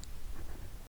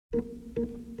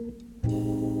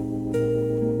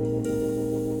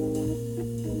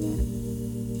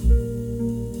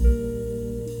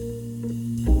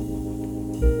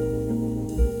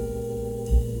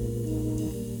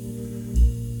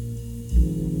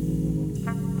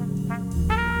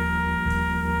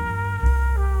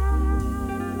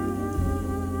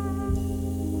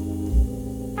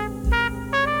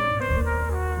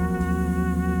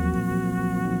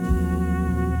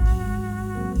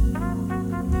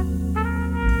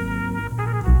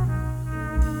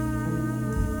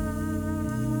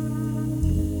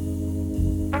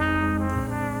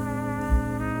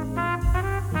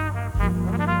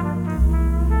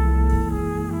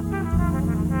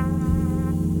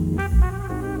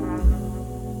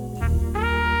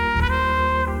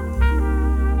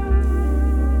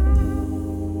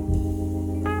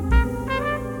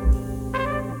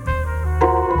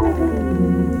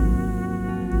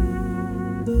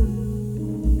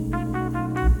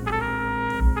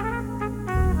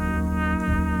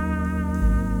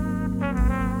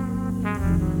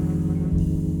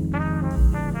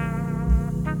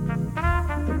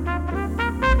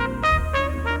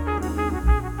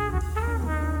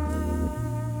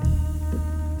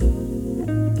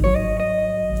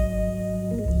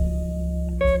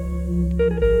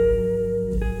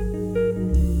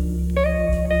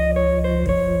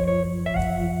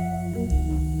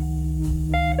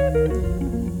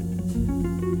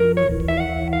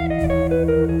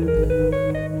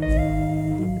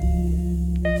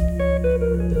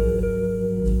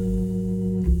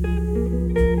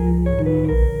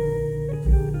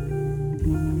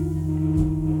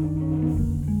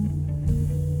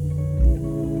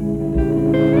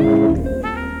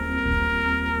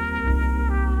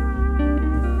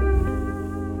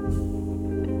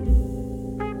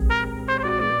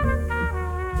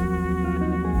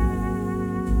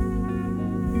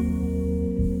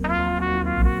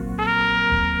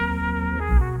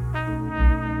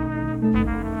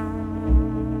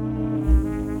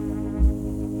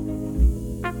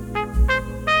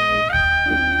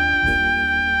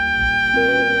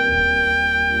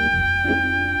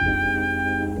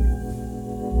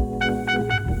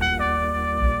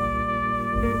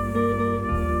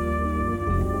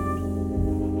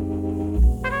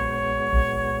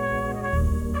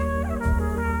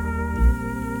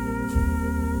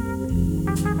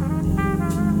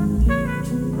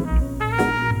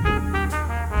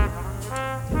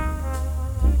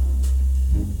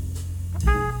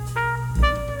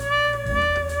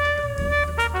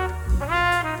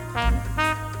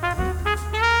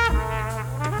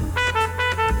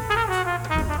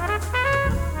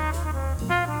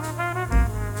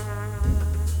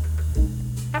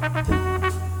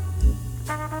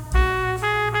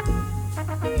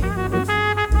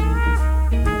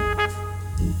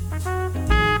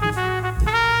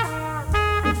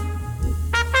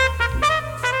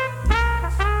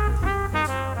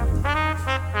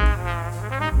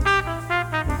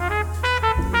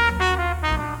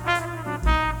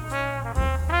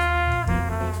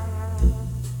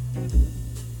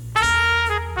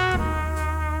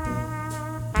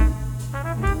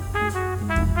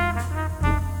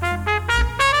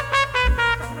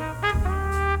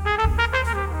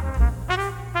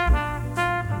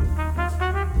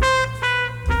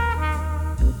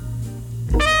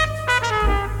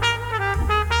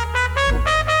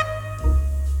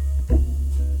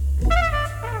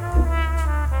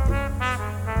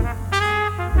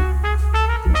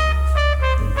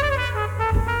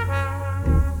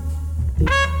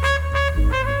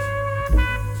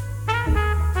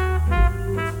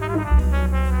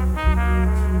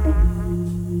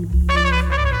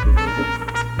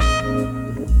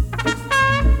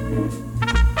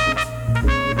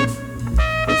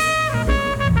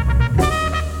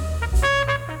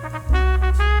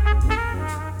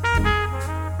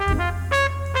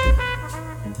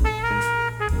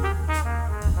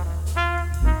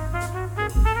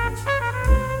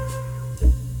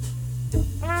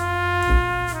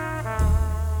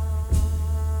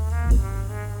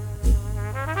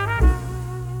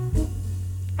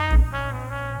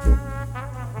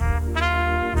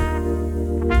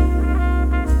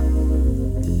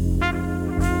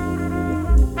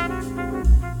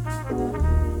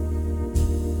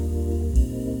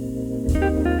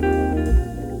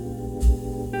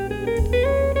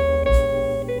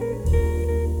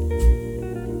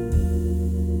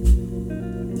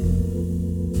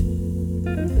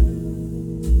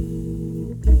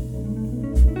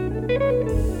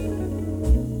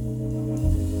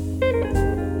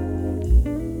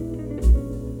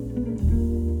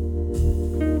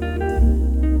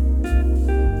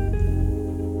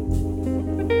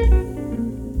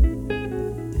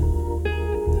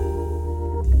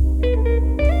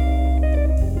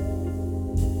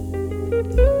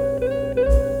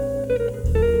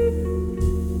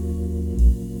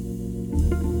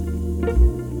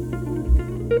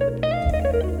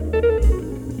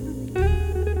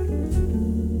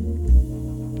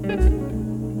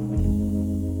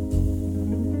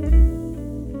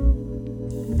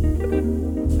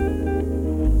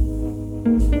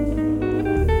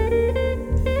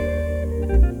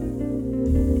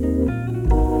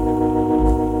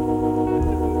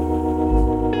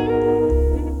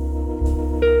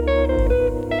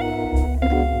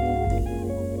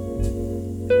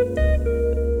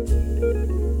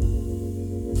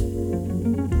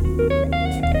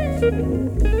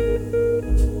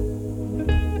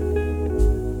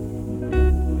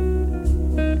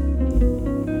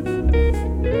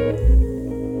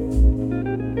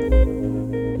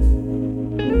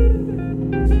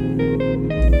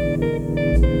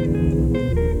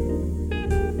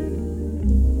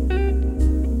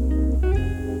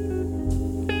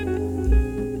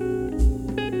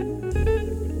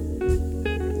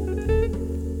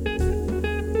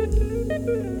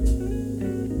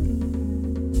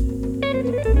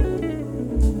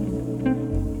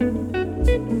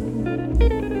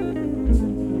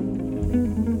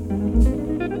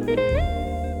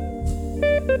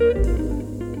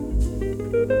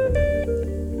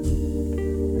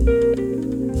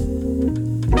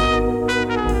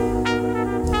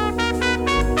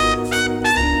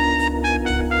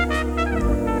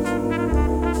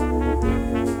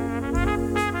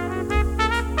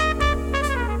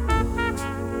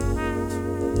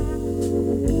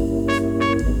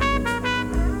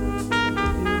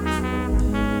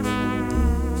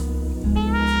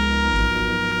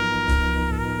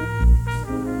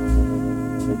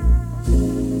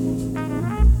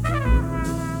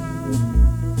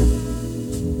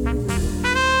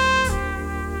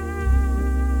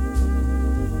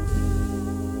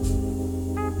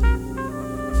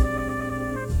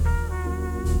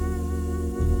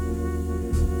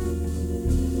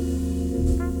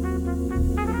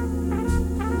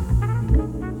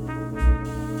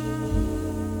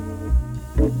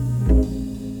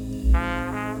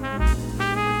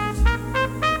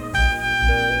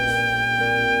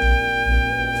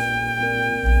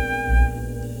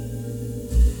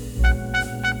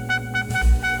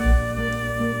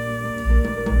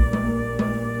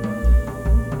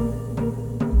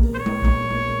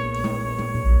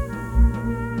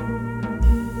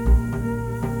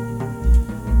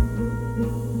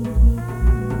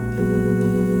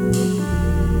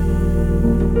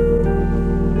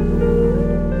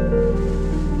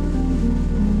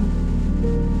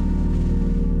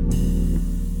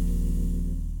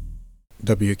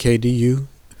 WKDU,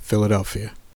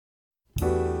 Philadelphia.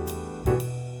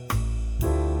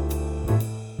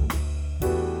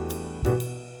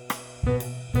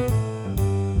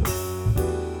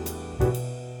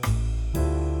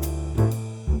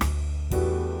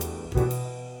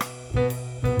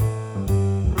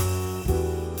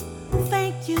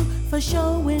 Thank you for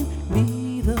showing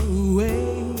me the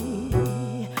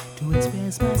way to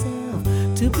express myself,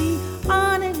 to be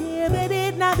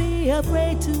uninhibited, not be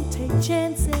afraid to take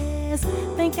chances,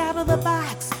 think out of the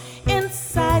box,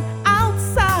 inside,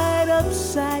 outside,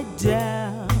 upside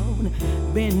down,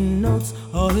 bend notes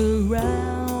all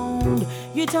around.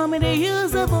 You told me to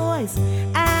use the voice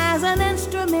as an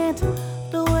instrument,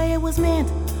 the way it was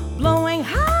meant, blowing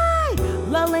high,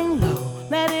 lulling low,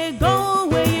 let it go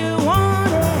where you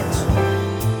want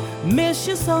it. Miss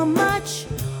you so much,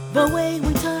 the way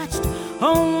we touched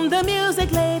on the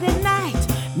music late at night,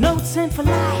 notes sent for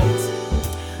light.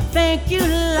 Thank you,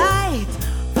 light,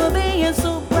 for being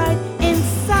so bright in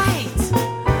sight.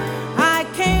 I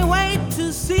can't wait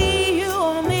to see you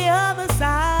on the other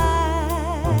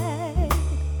side.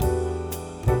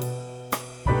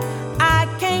 I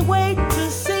can't wait to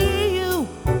see you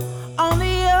on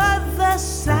the other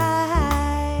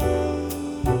side.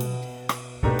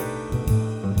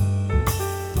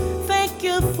 Thank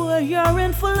you for your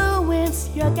influence,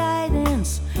 your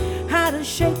guidance, how to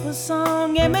shape a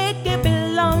song and make it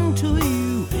belong to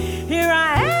you. Here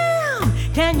I am,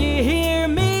 can you hear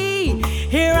me?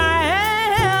 Here I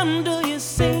am, do you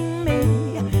see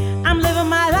me? I'm living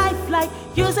my life like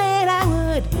you said I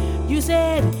would. You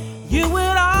said you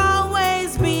would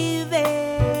always be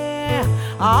there.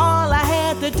 All I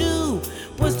had to do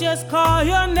was just call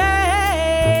your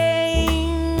name.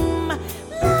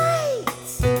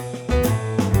 Lights.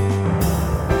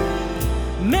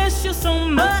 Miss you so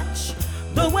much,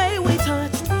 the way we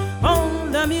touched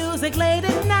on the music late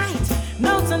at night,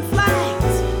 notes and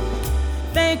flights.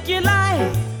 Thank you,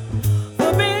 light,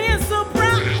 for being so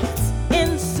bright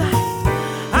inside.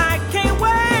 I can't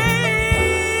wait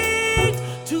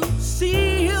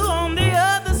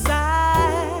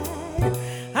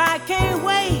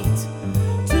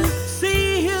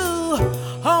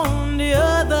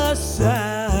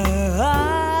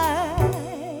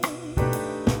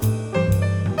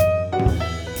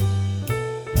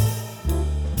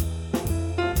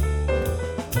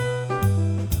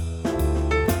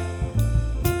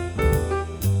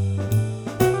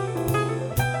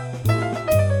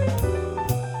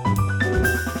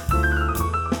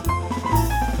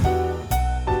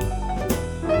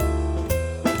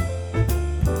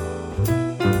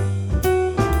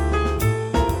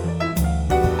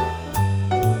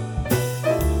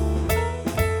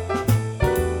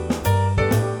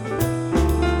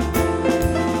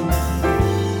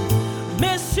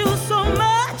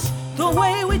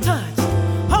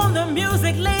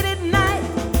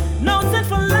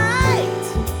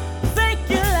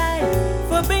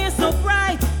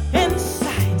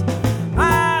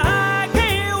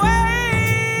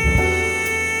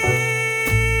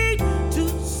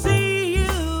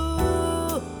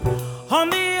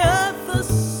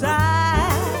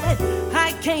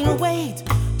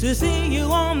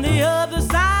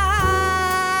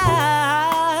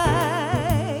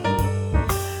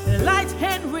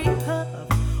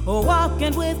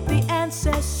walking with the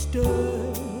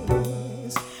ancestors.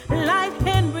 Like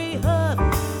Henry Huff,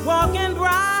 walking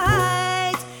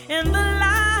bright in the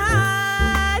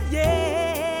light,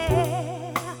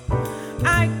 yeah.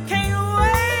 I can't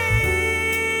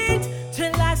wait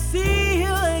till I see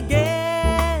you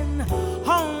again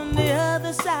on the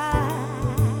other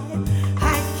side.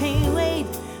 I can't wait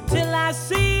till I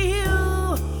see you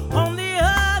on the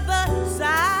other side.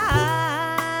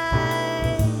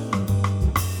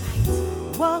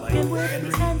 Walking with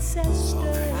the ancestors.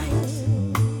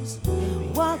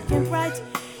 Walking right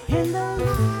in the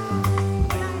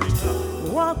light,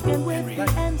 walking with the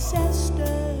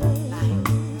ancestors,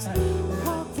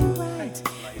 walking right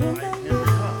in the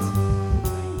light,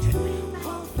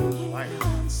 walking with the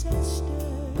ancestors,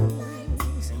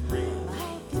 walking right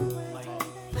in the light,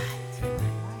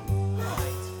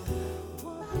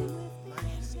 walking with the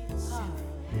ancestors.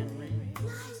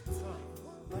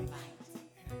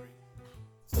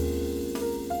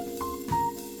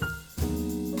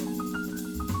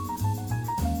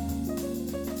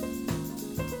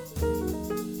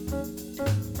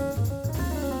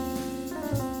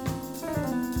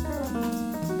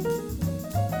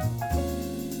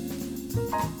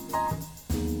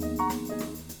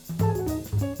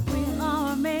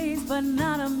 But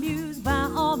not amused by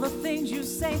all the things you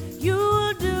say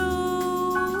you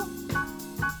do.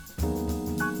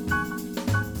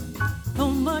 So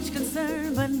much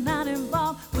concerned but not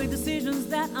involved with decisions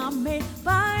that are made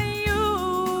by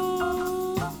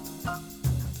you.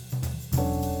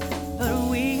 But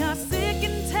we are sick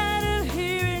and tired of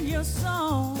hearing your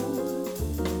song,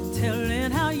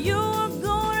 telling how you are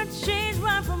gonna change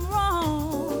right from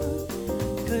wrong.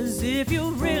 'Cause if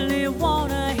you really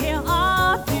wanna hear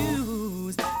our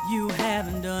views, you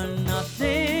haven't done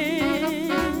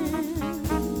nothing.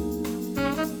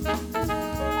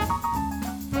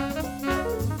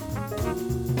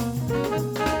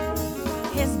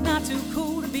 It's not too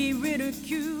cool to be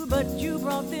ridiculed, but you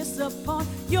brought this upon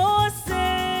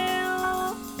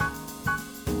yourself.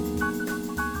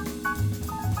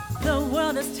 The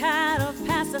world is tired of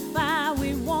pacify.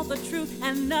 We want the truth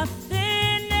and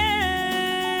nothing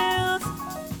else.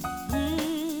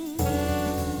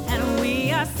 And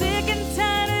we are sick and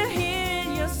tired of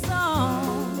hearing your song,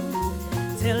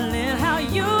 telling how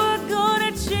you're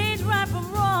gonna change right from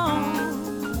wrong.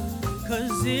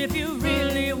 'Cause if you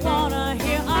really wanna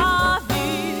hear our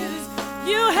views,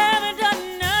 you haven't done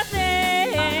nothing.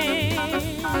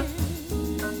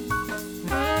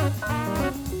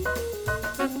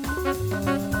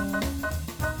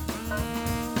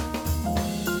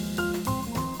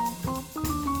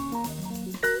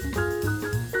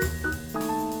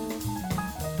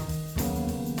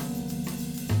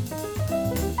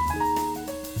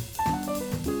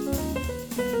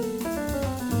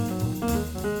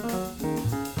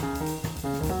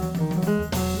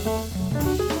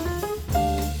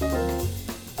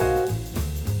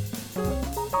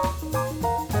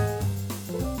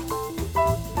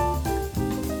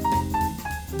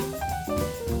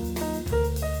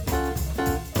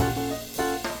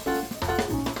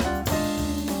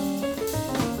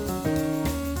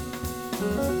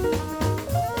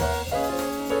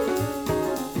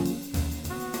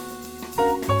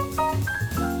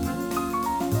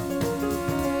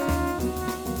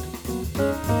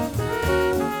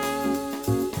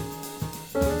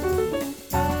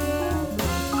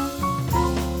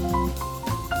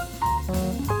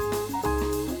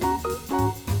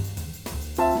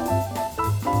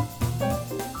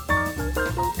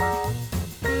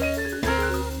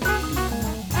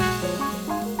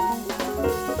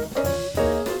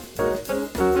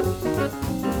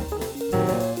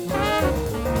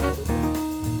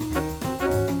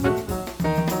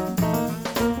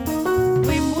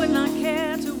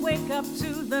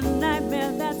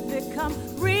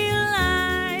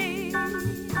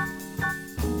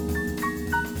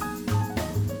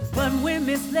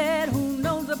 Misled, who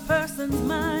knows a person's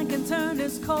mind can turn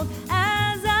as cold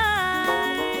as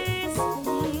ice.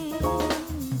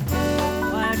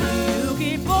 Why do you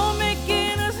keep on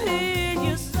making us hear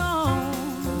your song,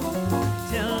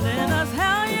 telling us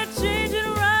how you're changing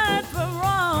right from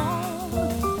wrong?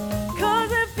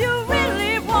 'Cause if you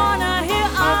really wanna hear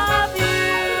our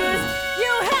views,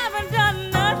 you haven't done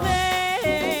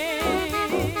nothing.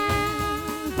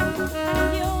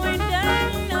 You ain't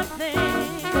done nothing.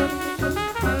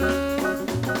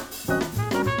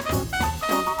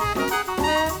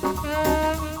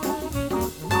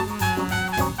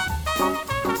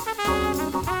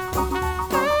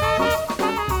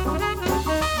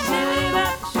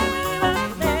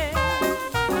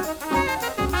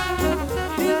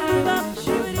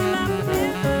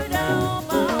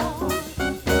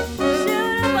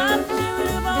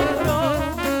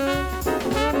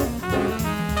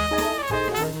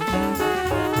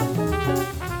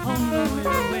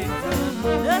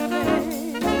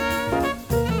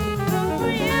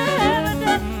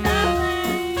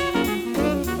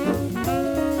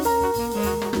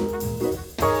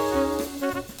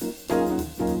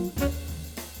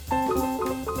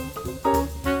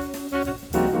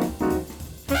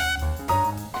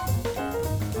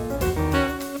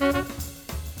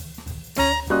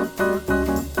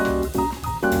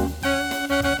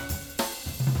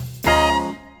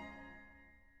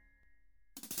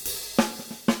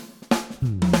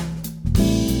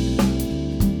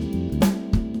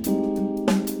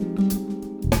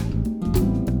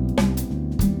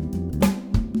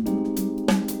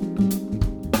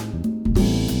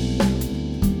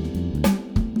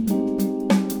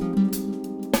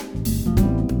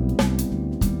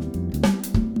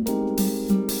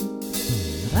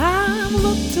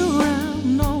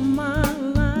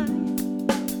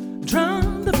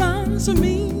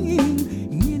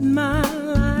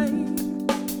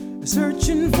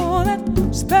 searching for that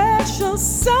special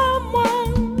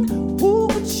someone who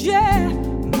could share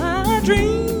my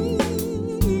dreams.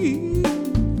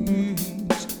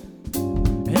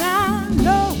 And I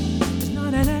know it's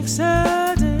not an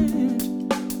accident.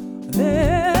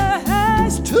 There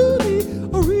has to be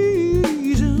a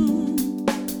reason.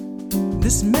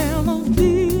 This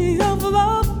melody of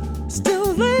love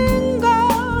still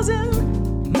lingers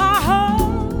in my heart.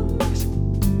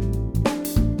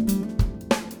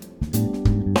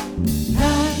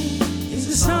 Life is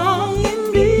a song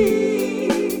in me.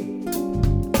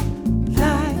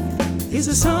 Life is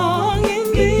a song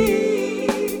in me.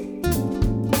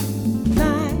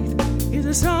 Life is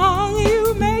a song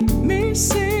you make me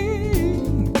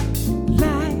sing.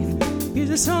 Life is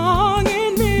a song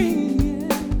in me.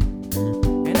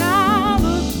 And I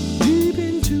look deep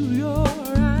into your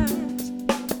eyes.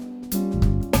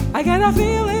 I get a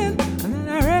feeling that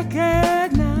I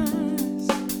recognize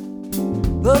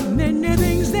the many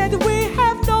things that we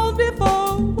have known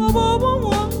before. Whoa, whoa, whoa,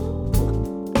 whoa.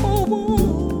 Whoa,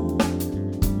 whoa.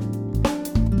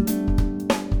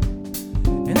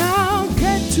 And I'll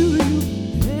get to you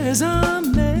as a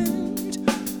mate.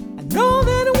 I know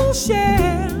that we'll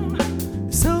share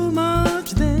so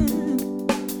much then.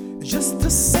 Just the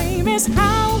same as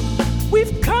how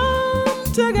we've come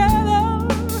together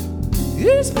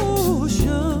is for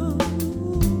sure.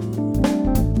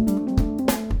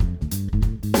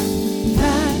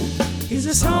 Life is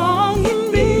a song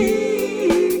in me.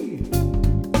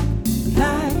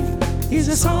 Life is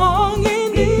a song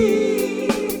in me.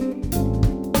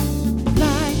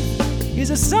 Life is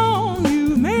a song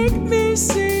you make me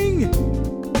sing.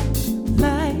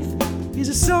 Life is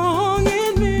a song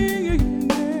in me.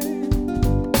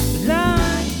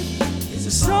 Life is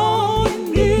a song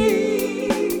in me.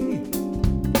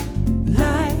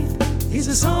 Life is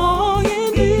a song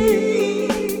in me.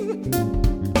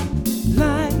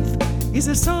 Life is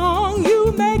a song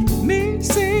you make me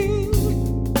sing.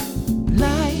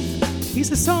 Life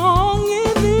is a song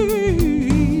in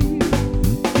me.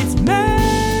 It's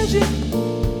magic,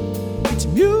 it's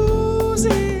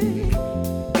music,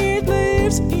 it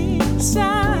lives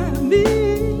inside me.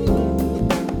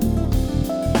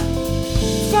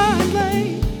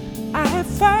 Finally, I have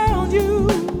found you,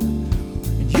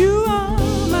 and you are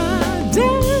my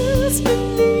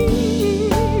destiny.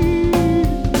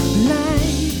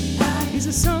 Life is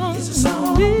a song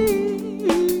in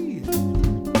me.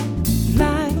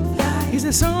 Life is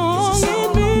a song in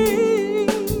me.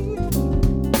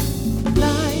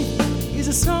 Life is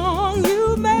a song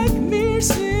you make me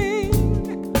sing.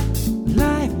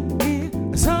 Life is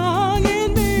a song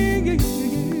in me.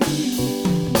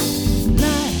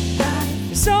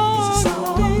 Life is a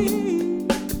song in me.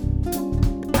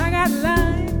 I got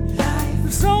life,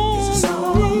 a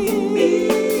song in me.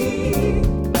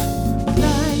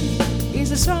 Life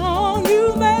is a song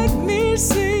you make me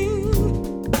sing.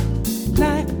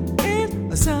 Life is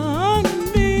a song in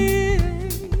me.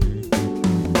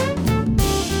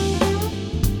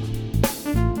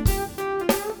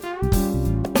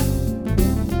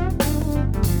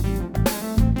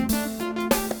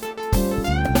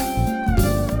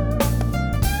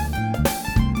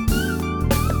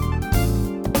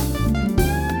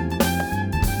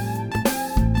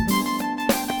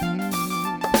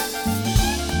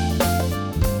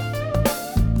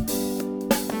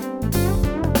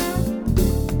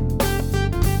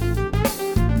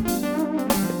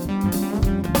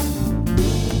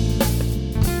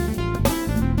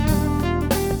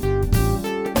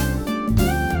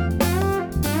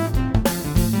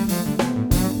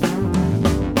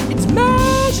 It's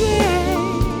magic,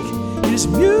 it's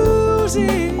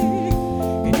music,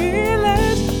 and it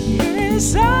lives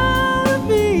inside of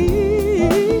me.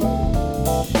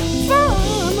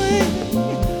 Finally,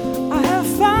 I have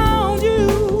found you,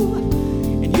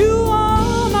 and you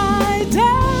are my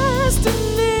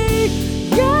destiny.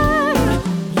 Yeah,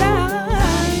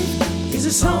 life is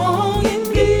a song in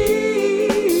me.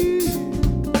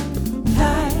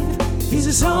 Life is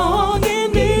a song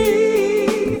in me.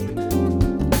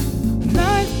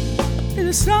 Life is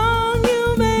a song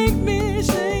you make me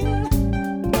sing.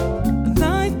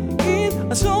 Life is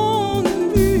a song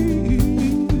in me.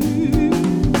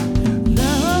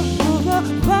 Love, love,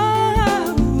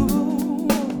 love.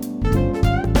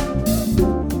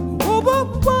 Whoa, whoa,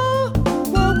 whoa,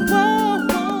 whoa, whoa,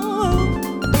 whoa.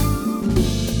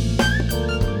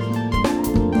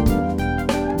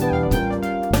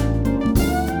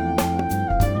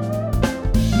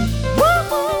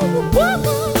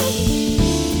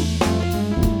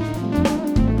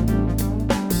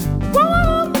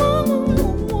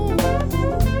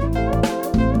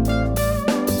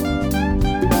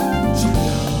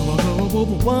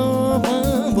 whoa,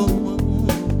 whoa, whoa.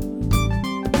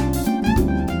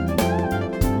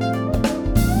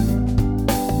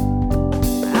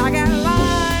 I got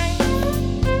life,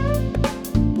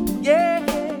 yeah,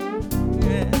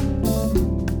 yeah.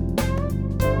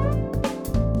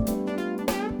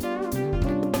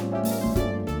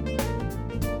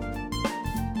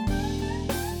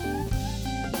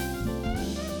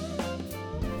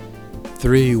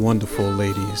 Three wonderful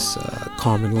ladies,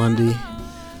 Carmen Lundy,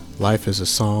 Life is a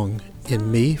Song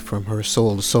in Me from her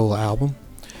Soul to Soul album,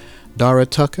 Dara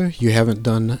Tucker, You Haven't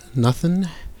Done Nothing,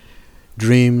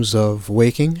 Dreams of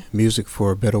Waking, Music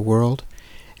for a Better World,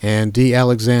 and Dee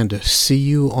Alexander, See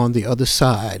You on the Other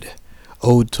Side,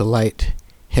 Ode to Light,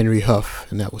 Henry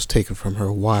Huff, and that was taken from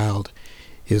her Wild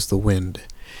is the Wind.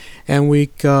 And we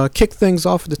kick things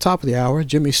off at the top of the hour,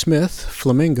 Jimmy Smith,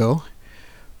 Flamingo,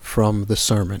 from The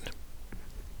Sermon.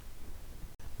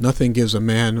 Nothing gives a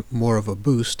man more of a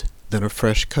boost than a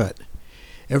fresh cut.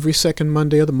 Every second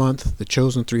Monday of the month, the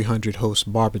Chosen 300 hosts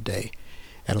Barber Day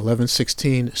at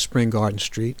 1116 Spring Garden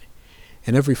Street,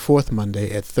 and every fourth Monday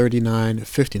at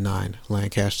 3959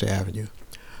 Lancaster Avenue.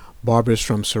 Barbers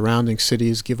from surrounding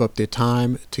cities give up their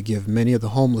time to give many of the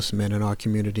homeless men in our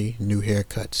community new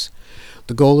haircuts.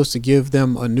 The goal is to give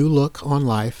them a new look on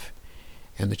life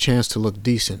and the chance to look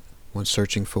decent when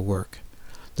searching for work.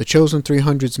 The Chosen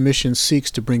 300's mission seeks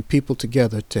to bring people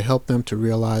together to help them to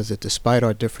realize that despite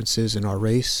our differences in our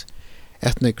race,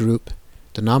 ethnic group,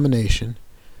 denomination,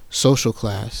 social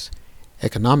class,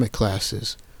 economic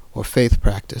classes, or faith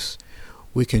practice,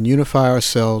 we can unify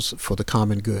ourselves for the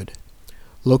common good.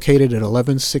 Located at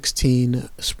 1116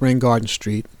 Spring Garden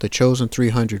Street, the Chosen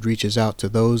 300 reaches out to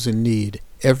those in need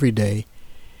every day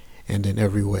and in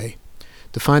every way.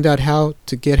 To find out how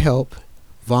to get help,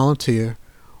 volunteer,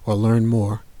 or learn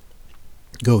more,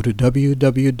 go to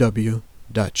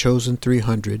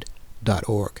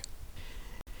www.chosen300.org.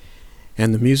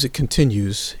 And the music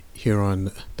continues here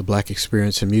on The Black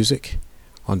Experience in Music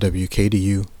on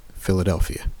WKDU,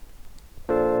 Philadelphia.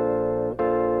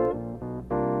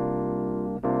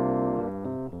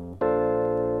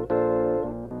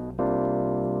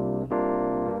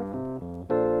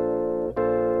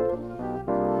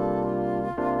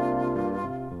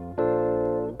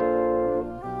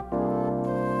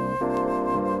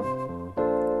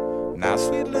 Now,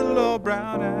 sweet little old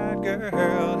brown-eyed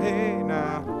girl, hey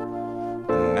now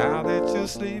that you're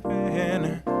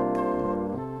sleeping,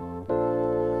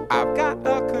 I've got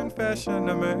a confession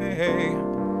to make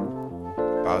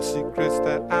about secrets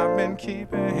that I've been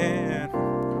keeping.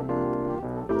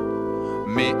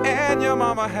 Me and your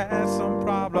mama had some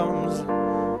problems,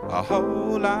 a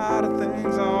whole lot of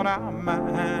things on our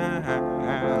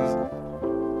minds.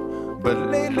 But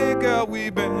lately, girl,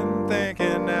 we've been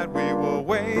thinking that we were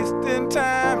wasting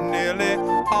time nearly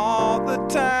all the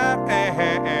time.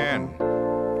 And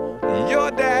your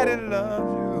daddy loves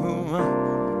you.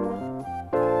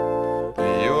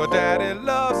 Your daddy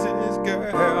loves his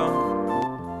girl.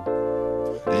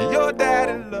 Your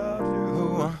daddy loves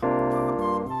you.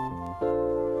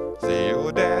 See,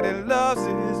 your daddy loves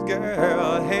his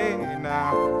girl. Hey,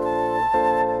 now.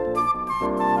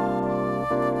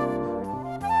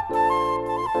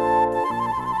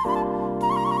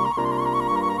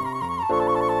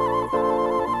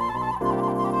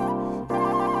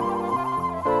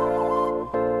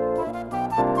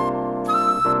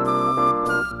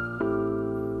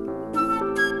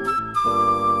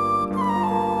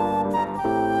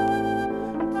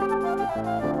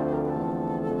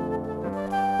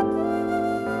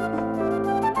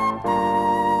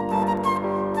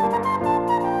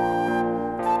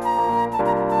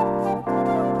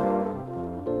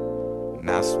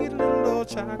 Now, sweet little old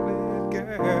chocolate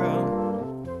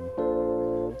girl,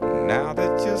 now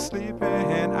that you're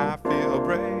sleeping, I feel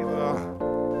braver.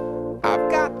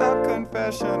 I've got a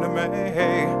confession to make.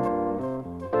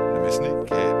 Let me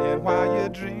sneak it in while you're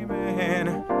dreaming.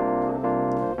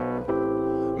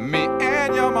 Me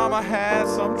and your mama had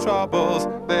some troubles.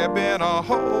 There've been a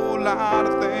whole lot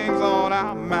of things on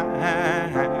our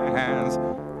minds.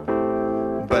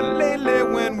 But lately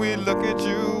when we look at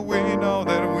you, we know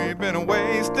that we've been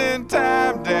wasting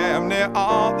time damn near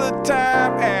all the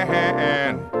time.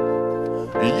 And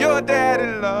your daddy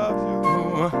loves you.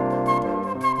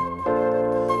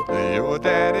 Your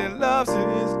daddy loves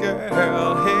his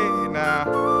girl. Hey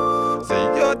now, say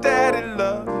your daddy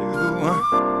loves you.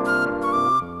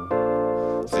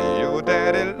 Say your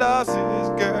daddy loves his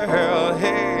girl.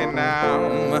 Hey now,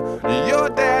 your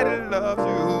daddy loves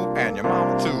you and your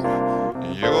mama too.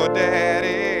 Your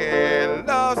daddy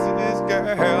loves his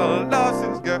girl, loves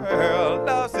his girl,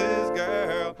 loves his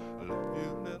girl. Love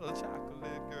you, little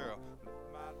chocolate girl.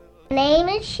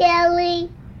 is Shelley.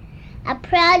 I'm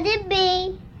proud to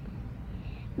be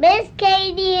Miss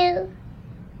KDU.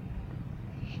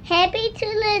 Happy to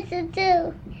listen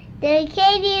to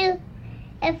WKDU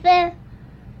FM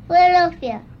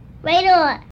Philadelphia. Right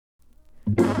on.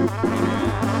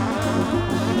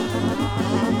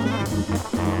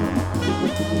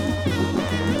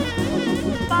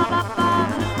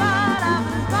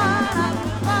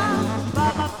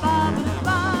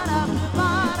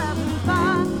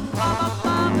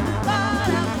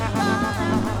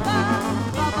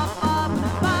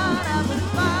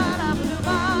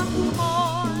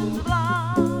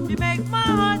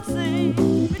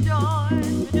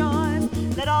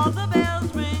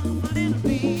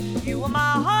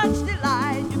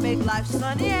 Life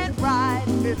sunny and bright,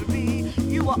 little bee,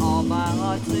 you were all my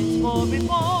heart sings for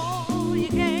before you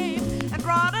came and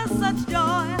brought us such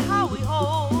joy. How we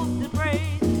hoped and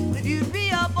prayed that you'd be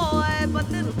a boy, but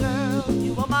little girl,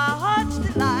 you were my heart's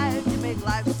delight. You make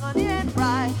life sunny and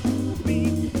bright, little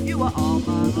bee, you were all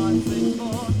my heart sings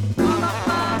for.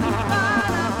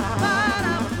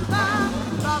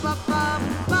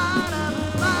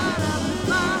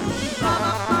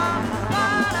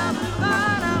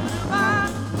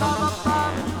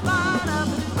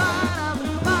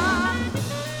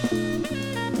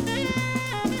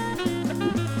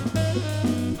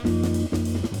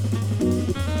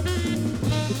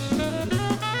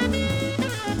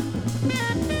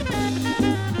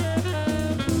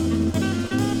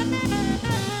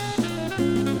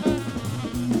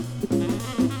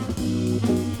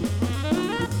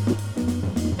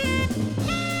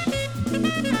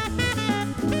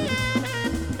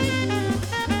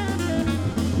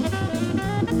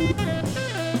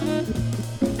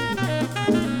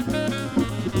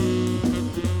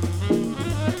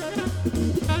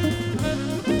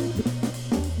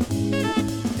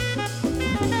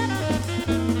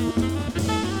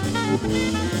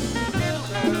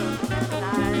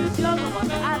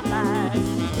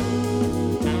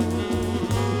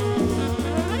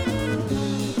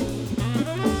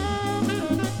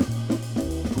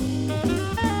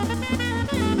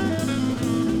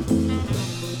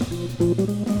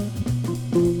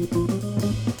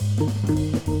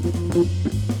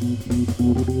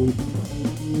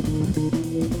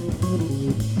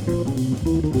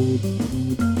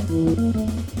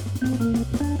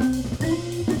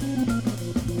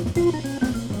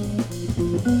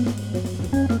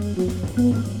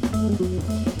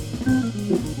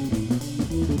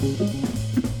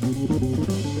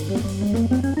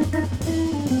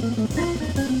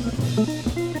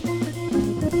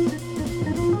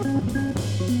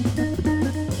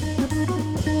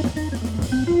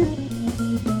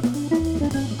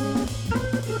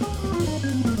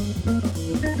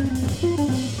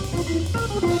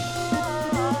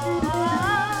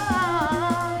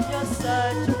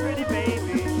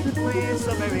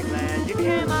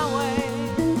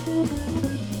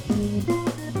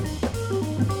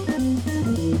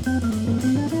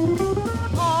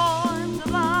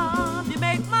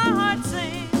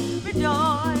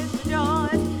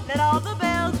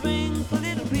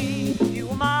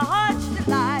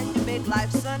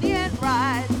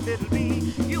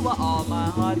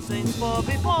 Sings for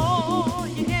before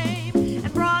you came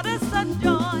and brought us such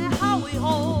joy. How we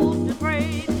hoped and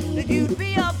prayed that you'd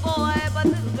be a boy, but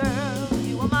little girl,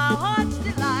 you were my heart's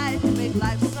delight. You make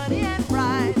life sunny and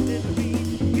bright, little bee,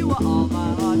 you were all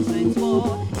my heart sings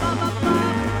for.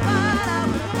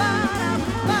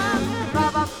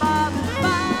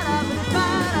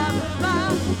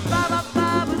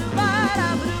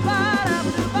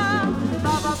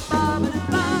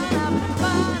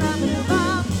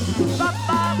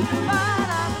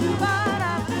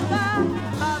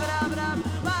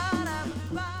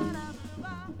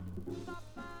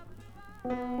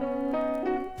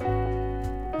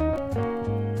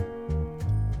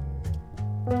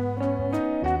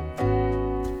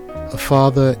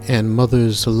 Father and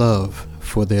mother's love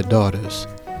for their daughters.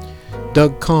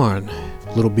 Doug Carn,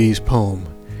 Little Bee's poem,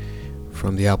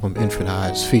 from the album Infant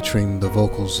Eyes, featuring the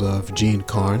vocals of Gene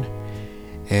Carn,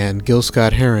 and Gil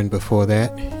Scott-Heron before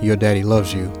that, Your Daddy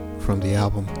Loves You, from the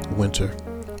album Winter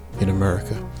in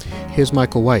America. Here's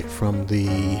Michael White from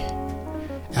the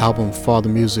album Father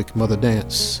Music, Mother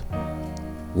Dance,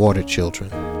 Water Children.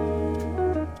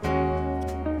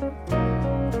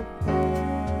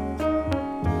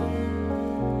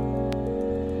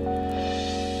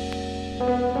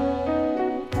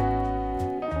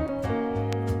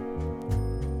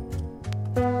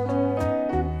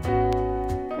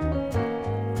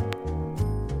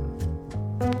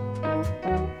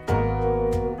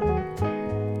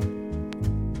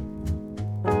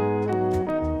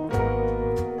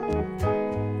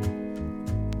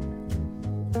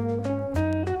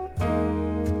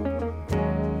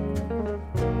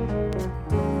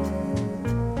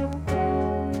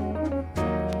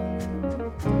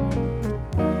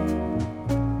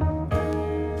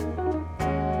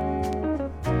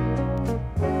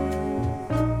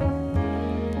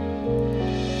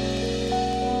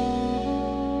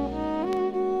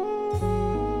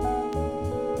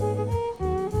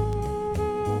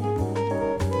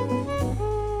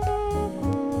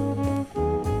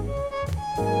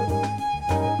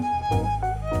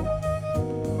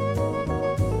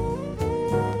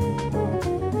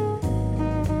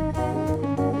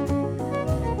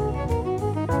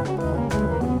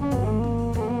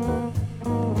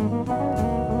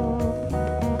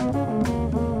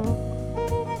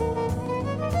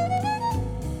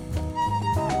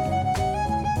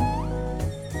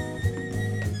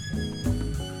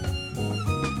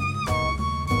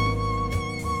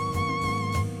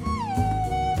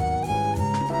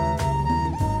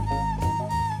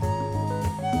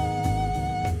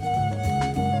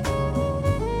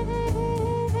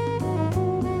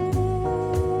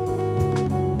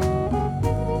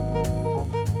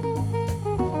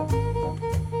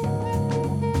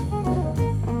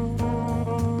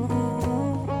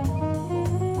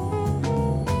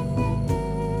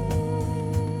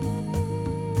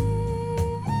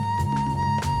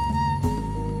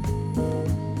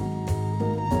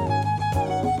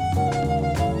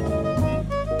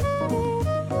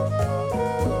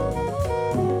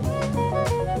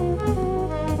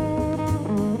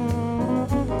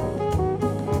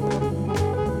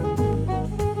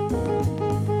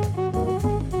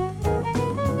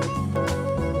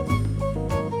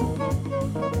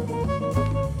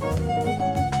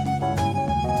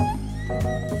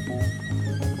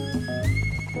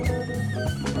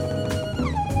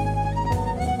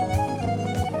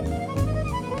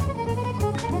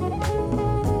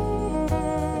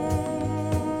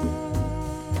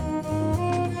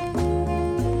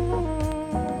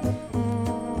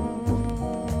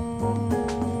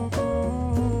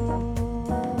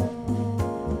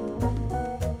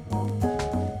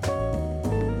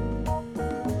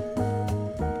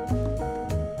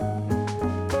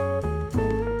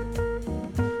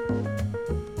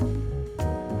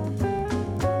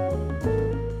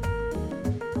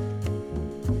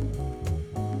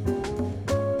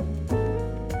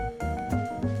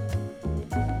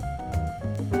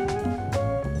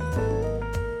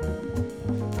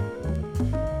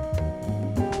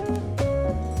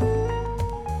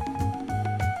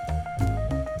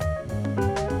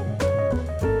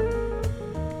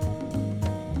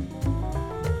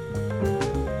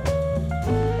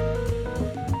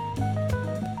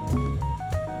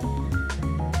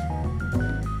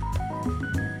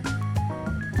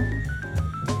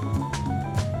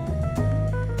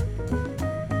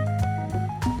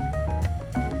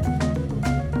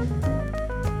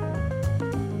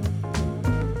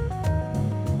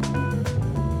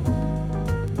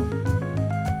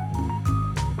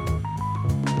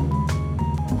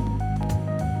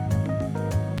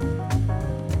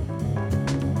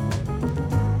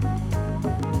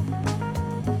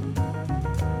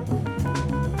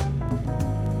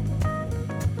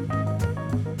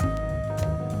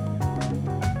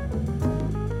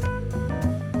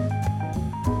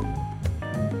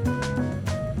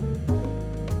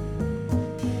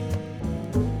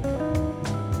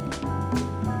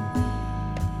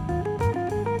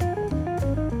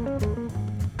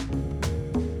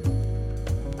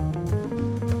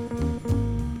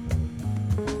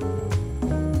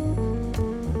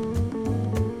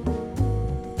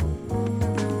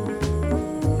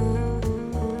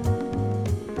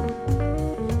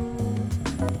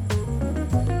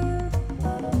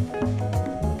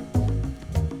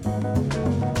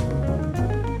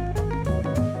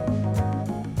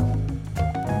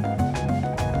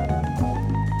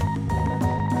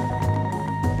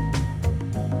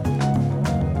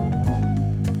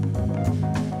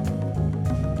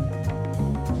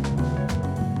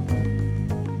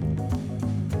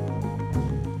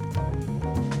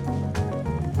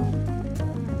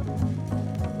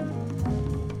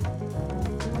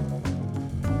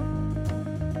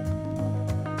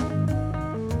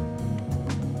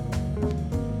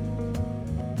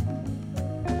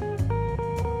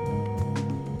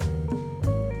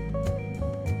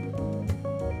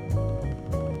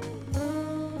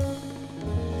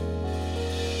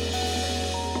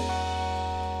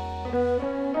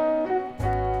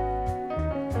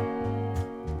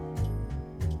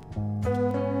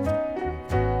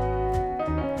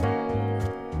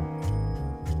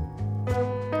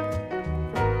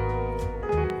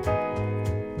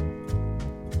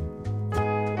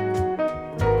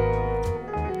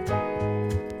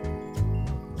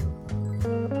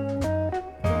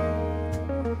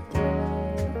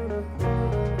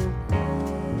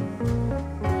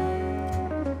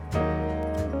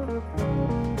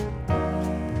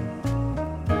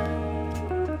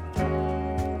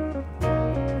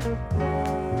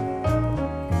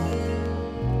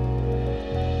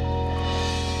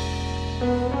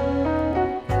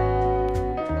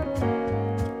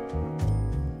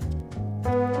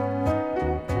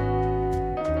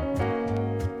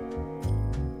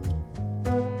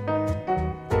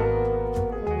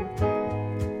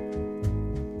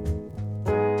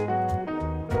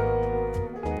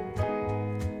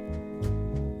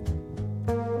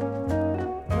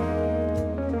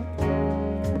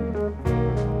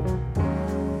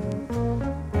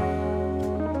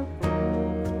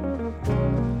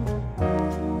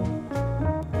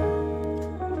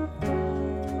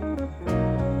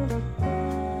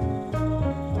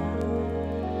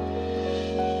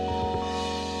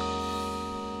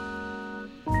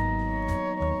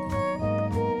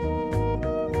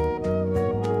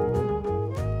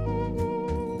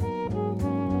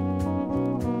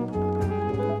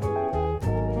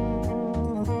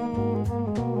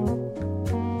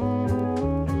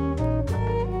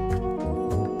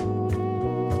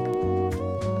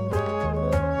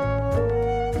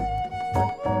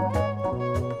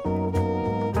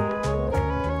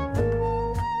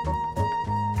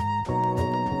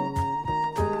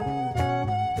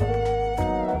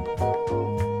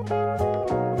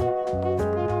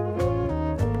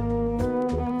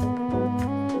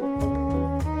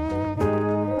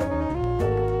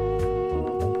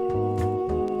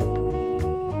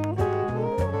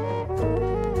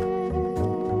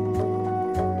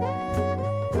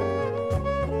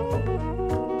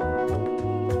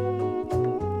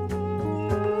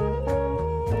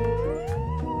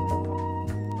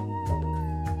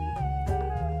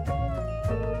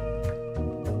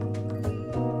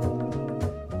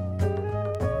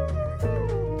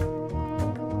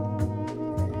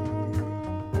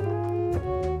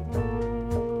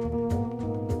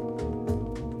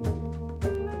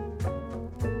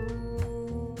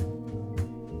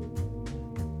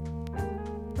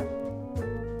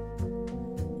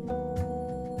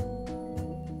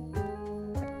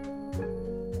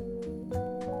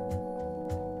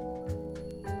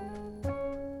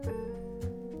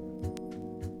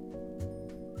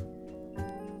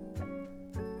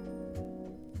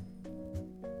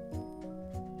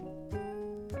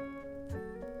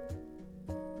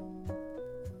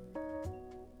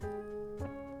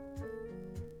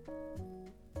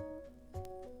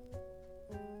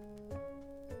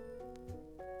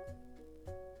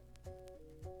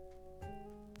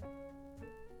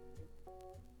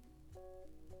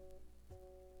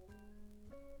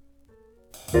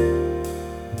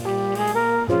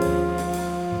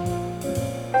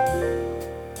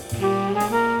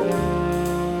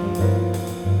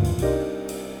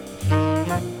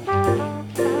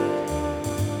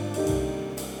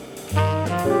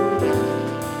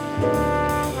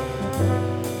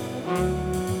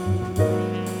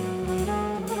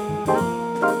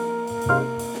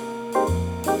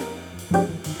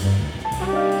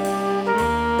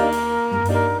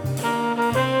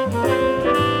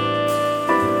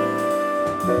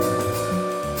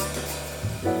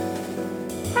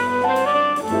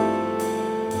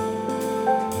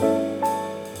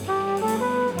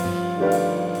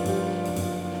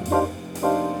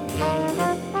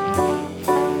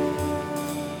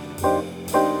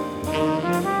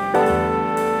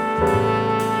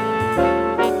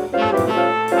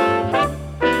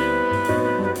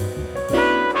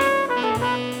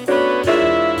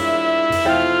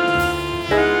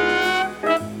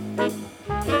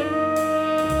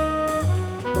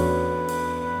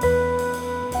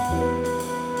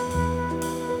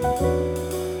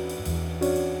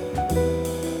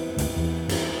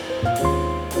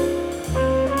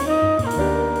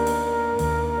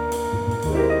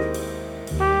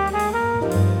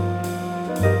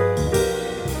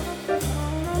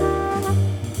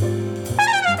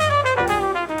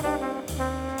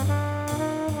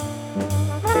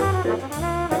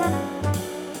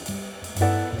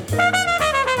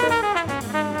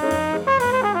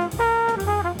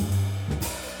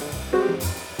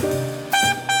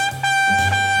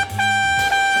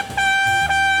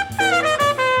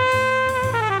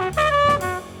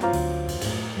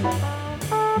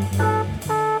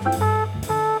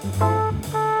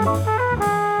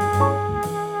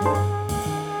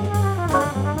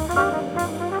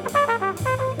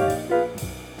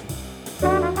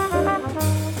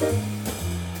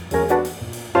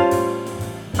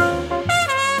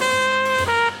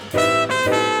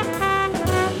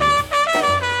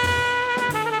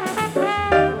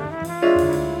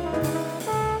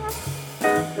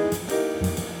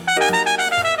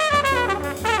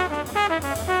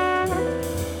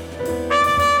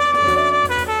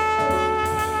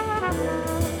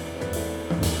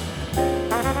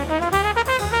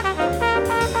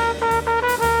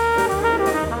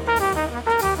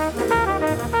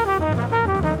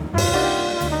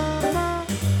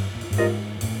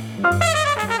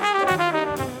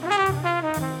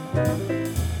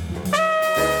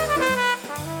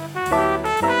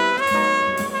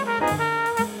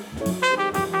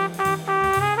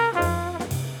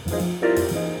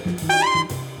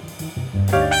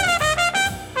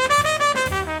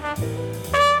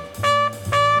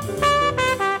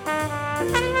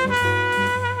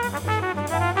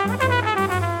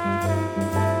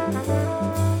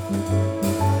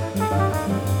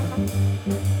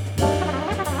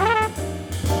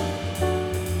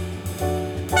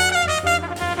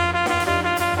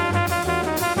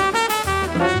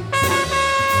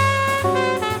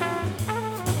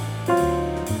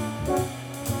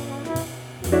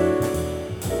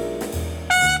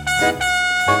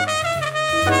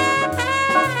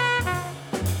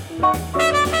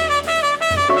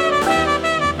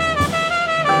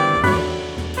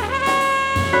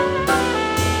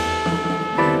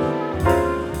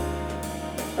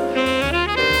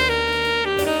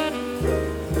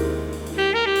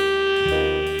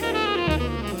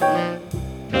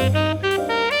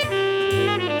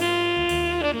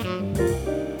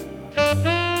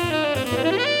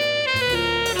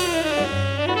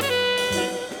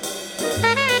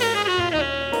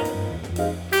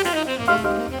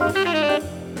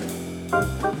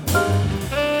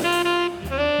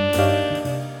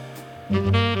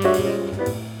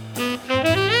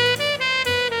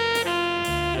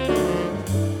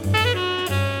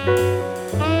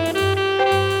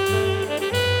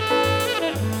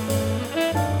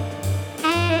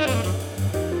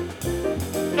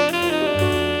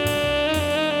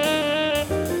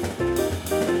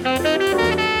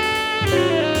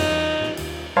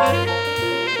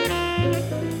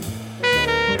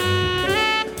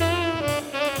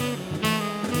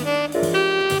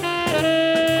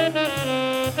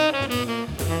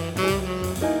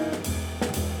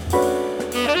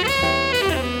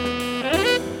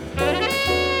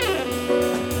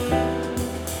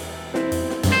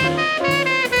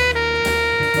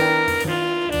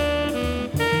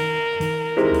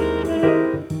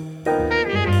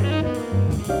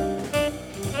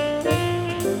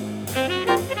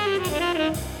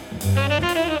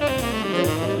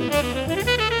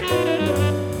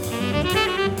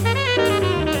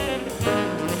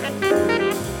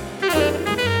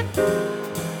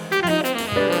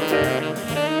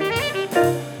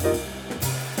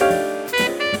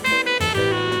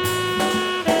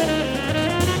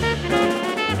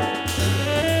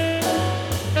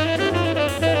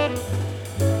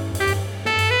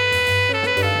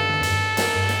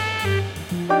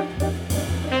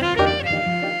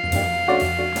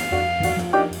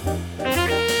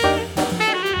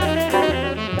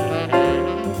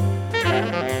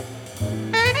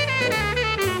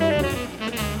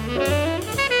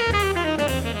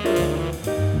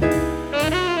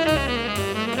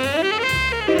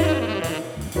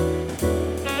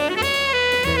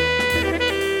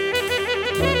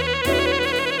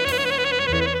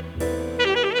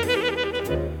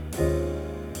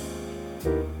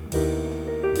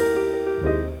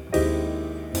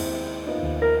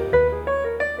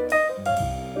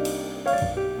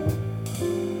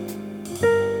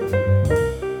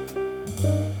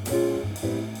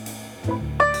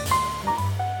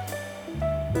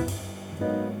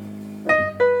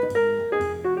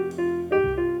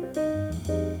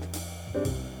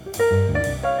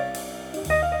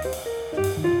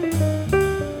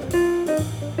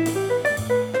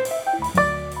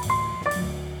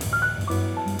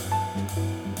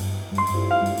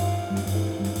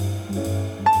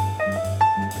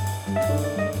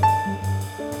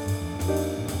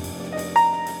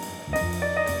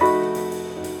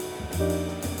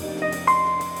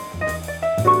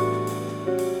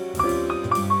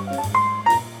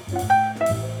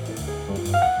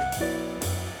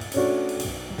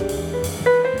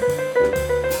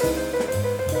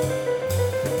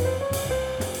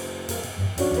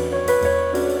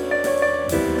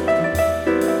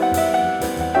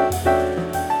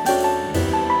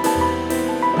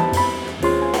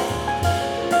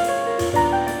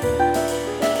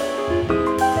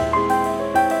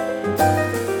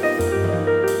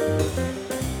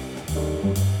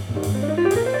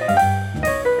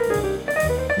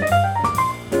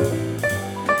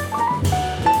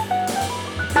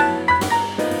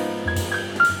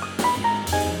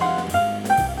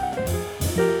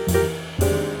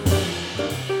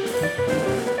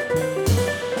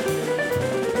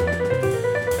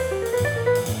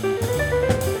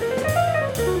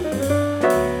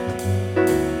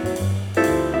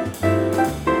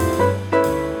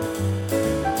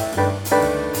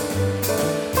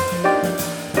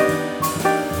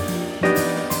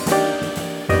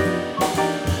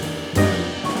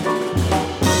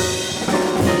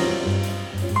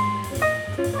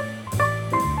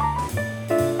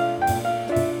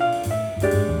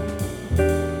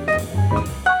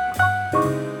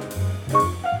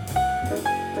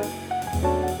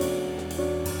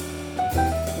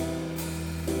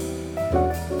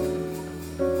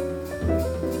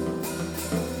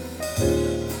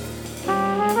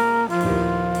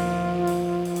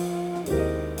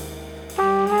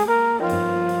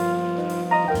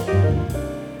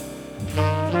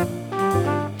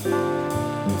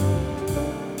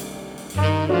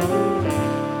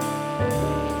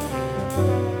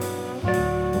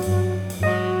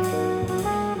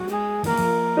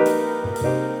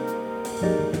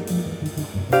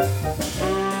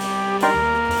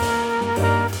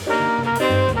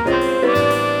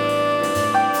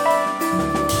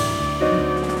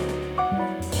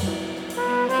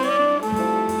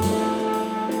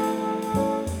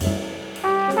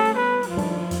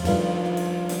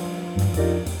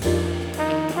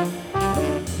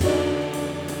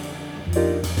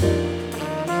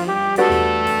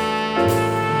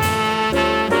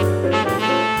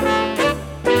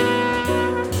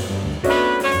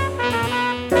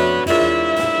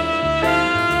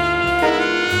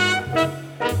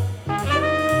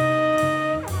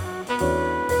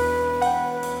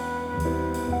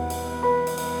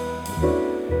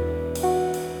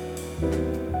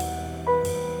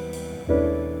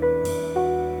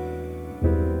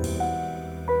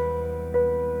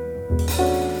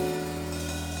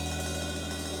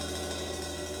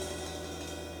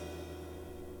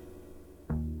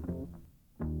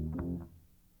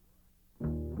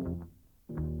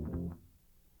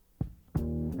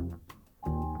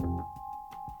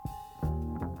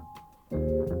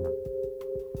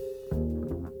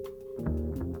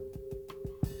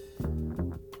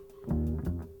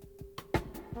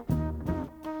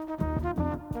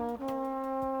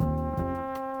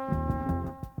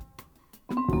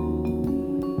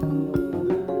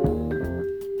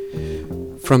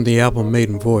 From the album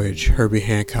Maiden Voyage, Herbie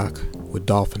Hancock with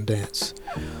Dolphin Dance.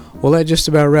 Well, that just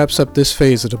about wraps up this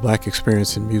phase of the Black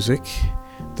Experience in Music.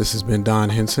 This has been Don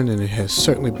Hinson, and it has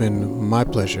certainly been my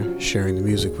pleasure sharing the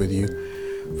music with you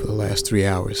for the last 3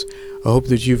 hours. I hope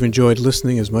that you've enjoyed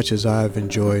listening as much as I've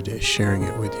enjoyed sharing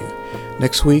it with you.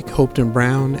 Next week, Hopeton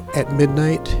Brown at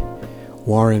midnight,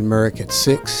 Warren Merrick at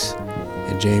 6,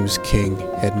 and James King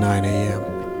at 9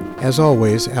 a.m. As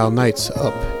always, Al Knight's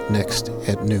up next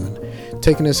at noon.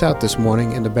 Taking us out this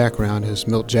morning in the background is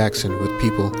Milt Jackson with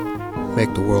People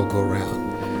Make the World Go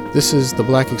Round. This is the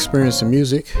Black Experience in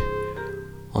Music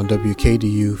on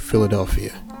WKDU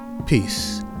Philadelphia.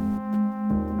 Peace.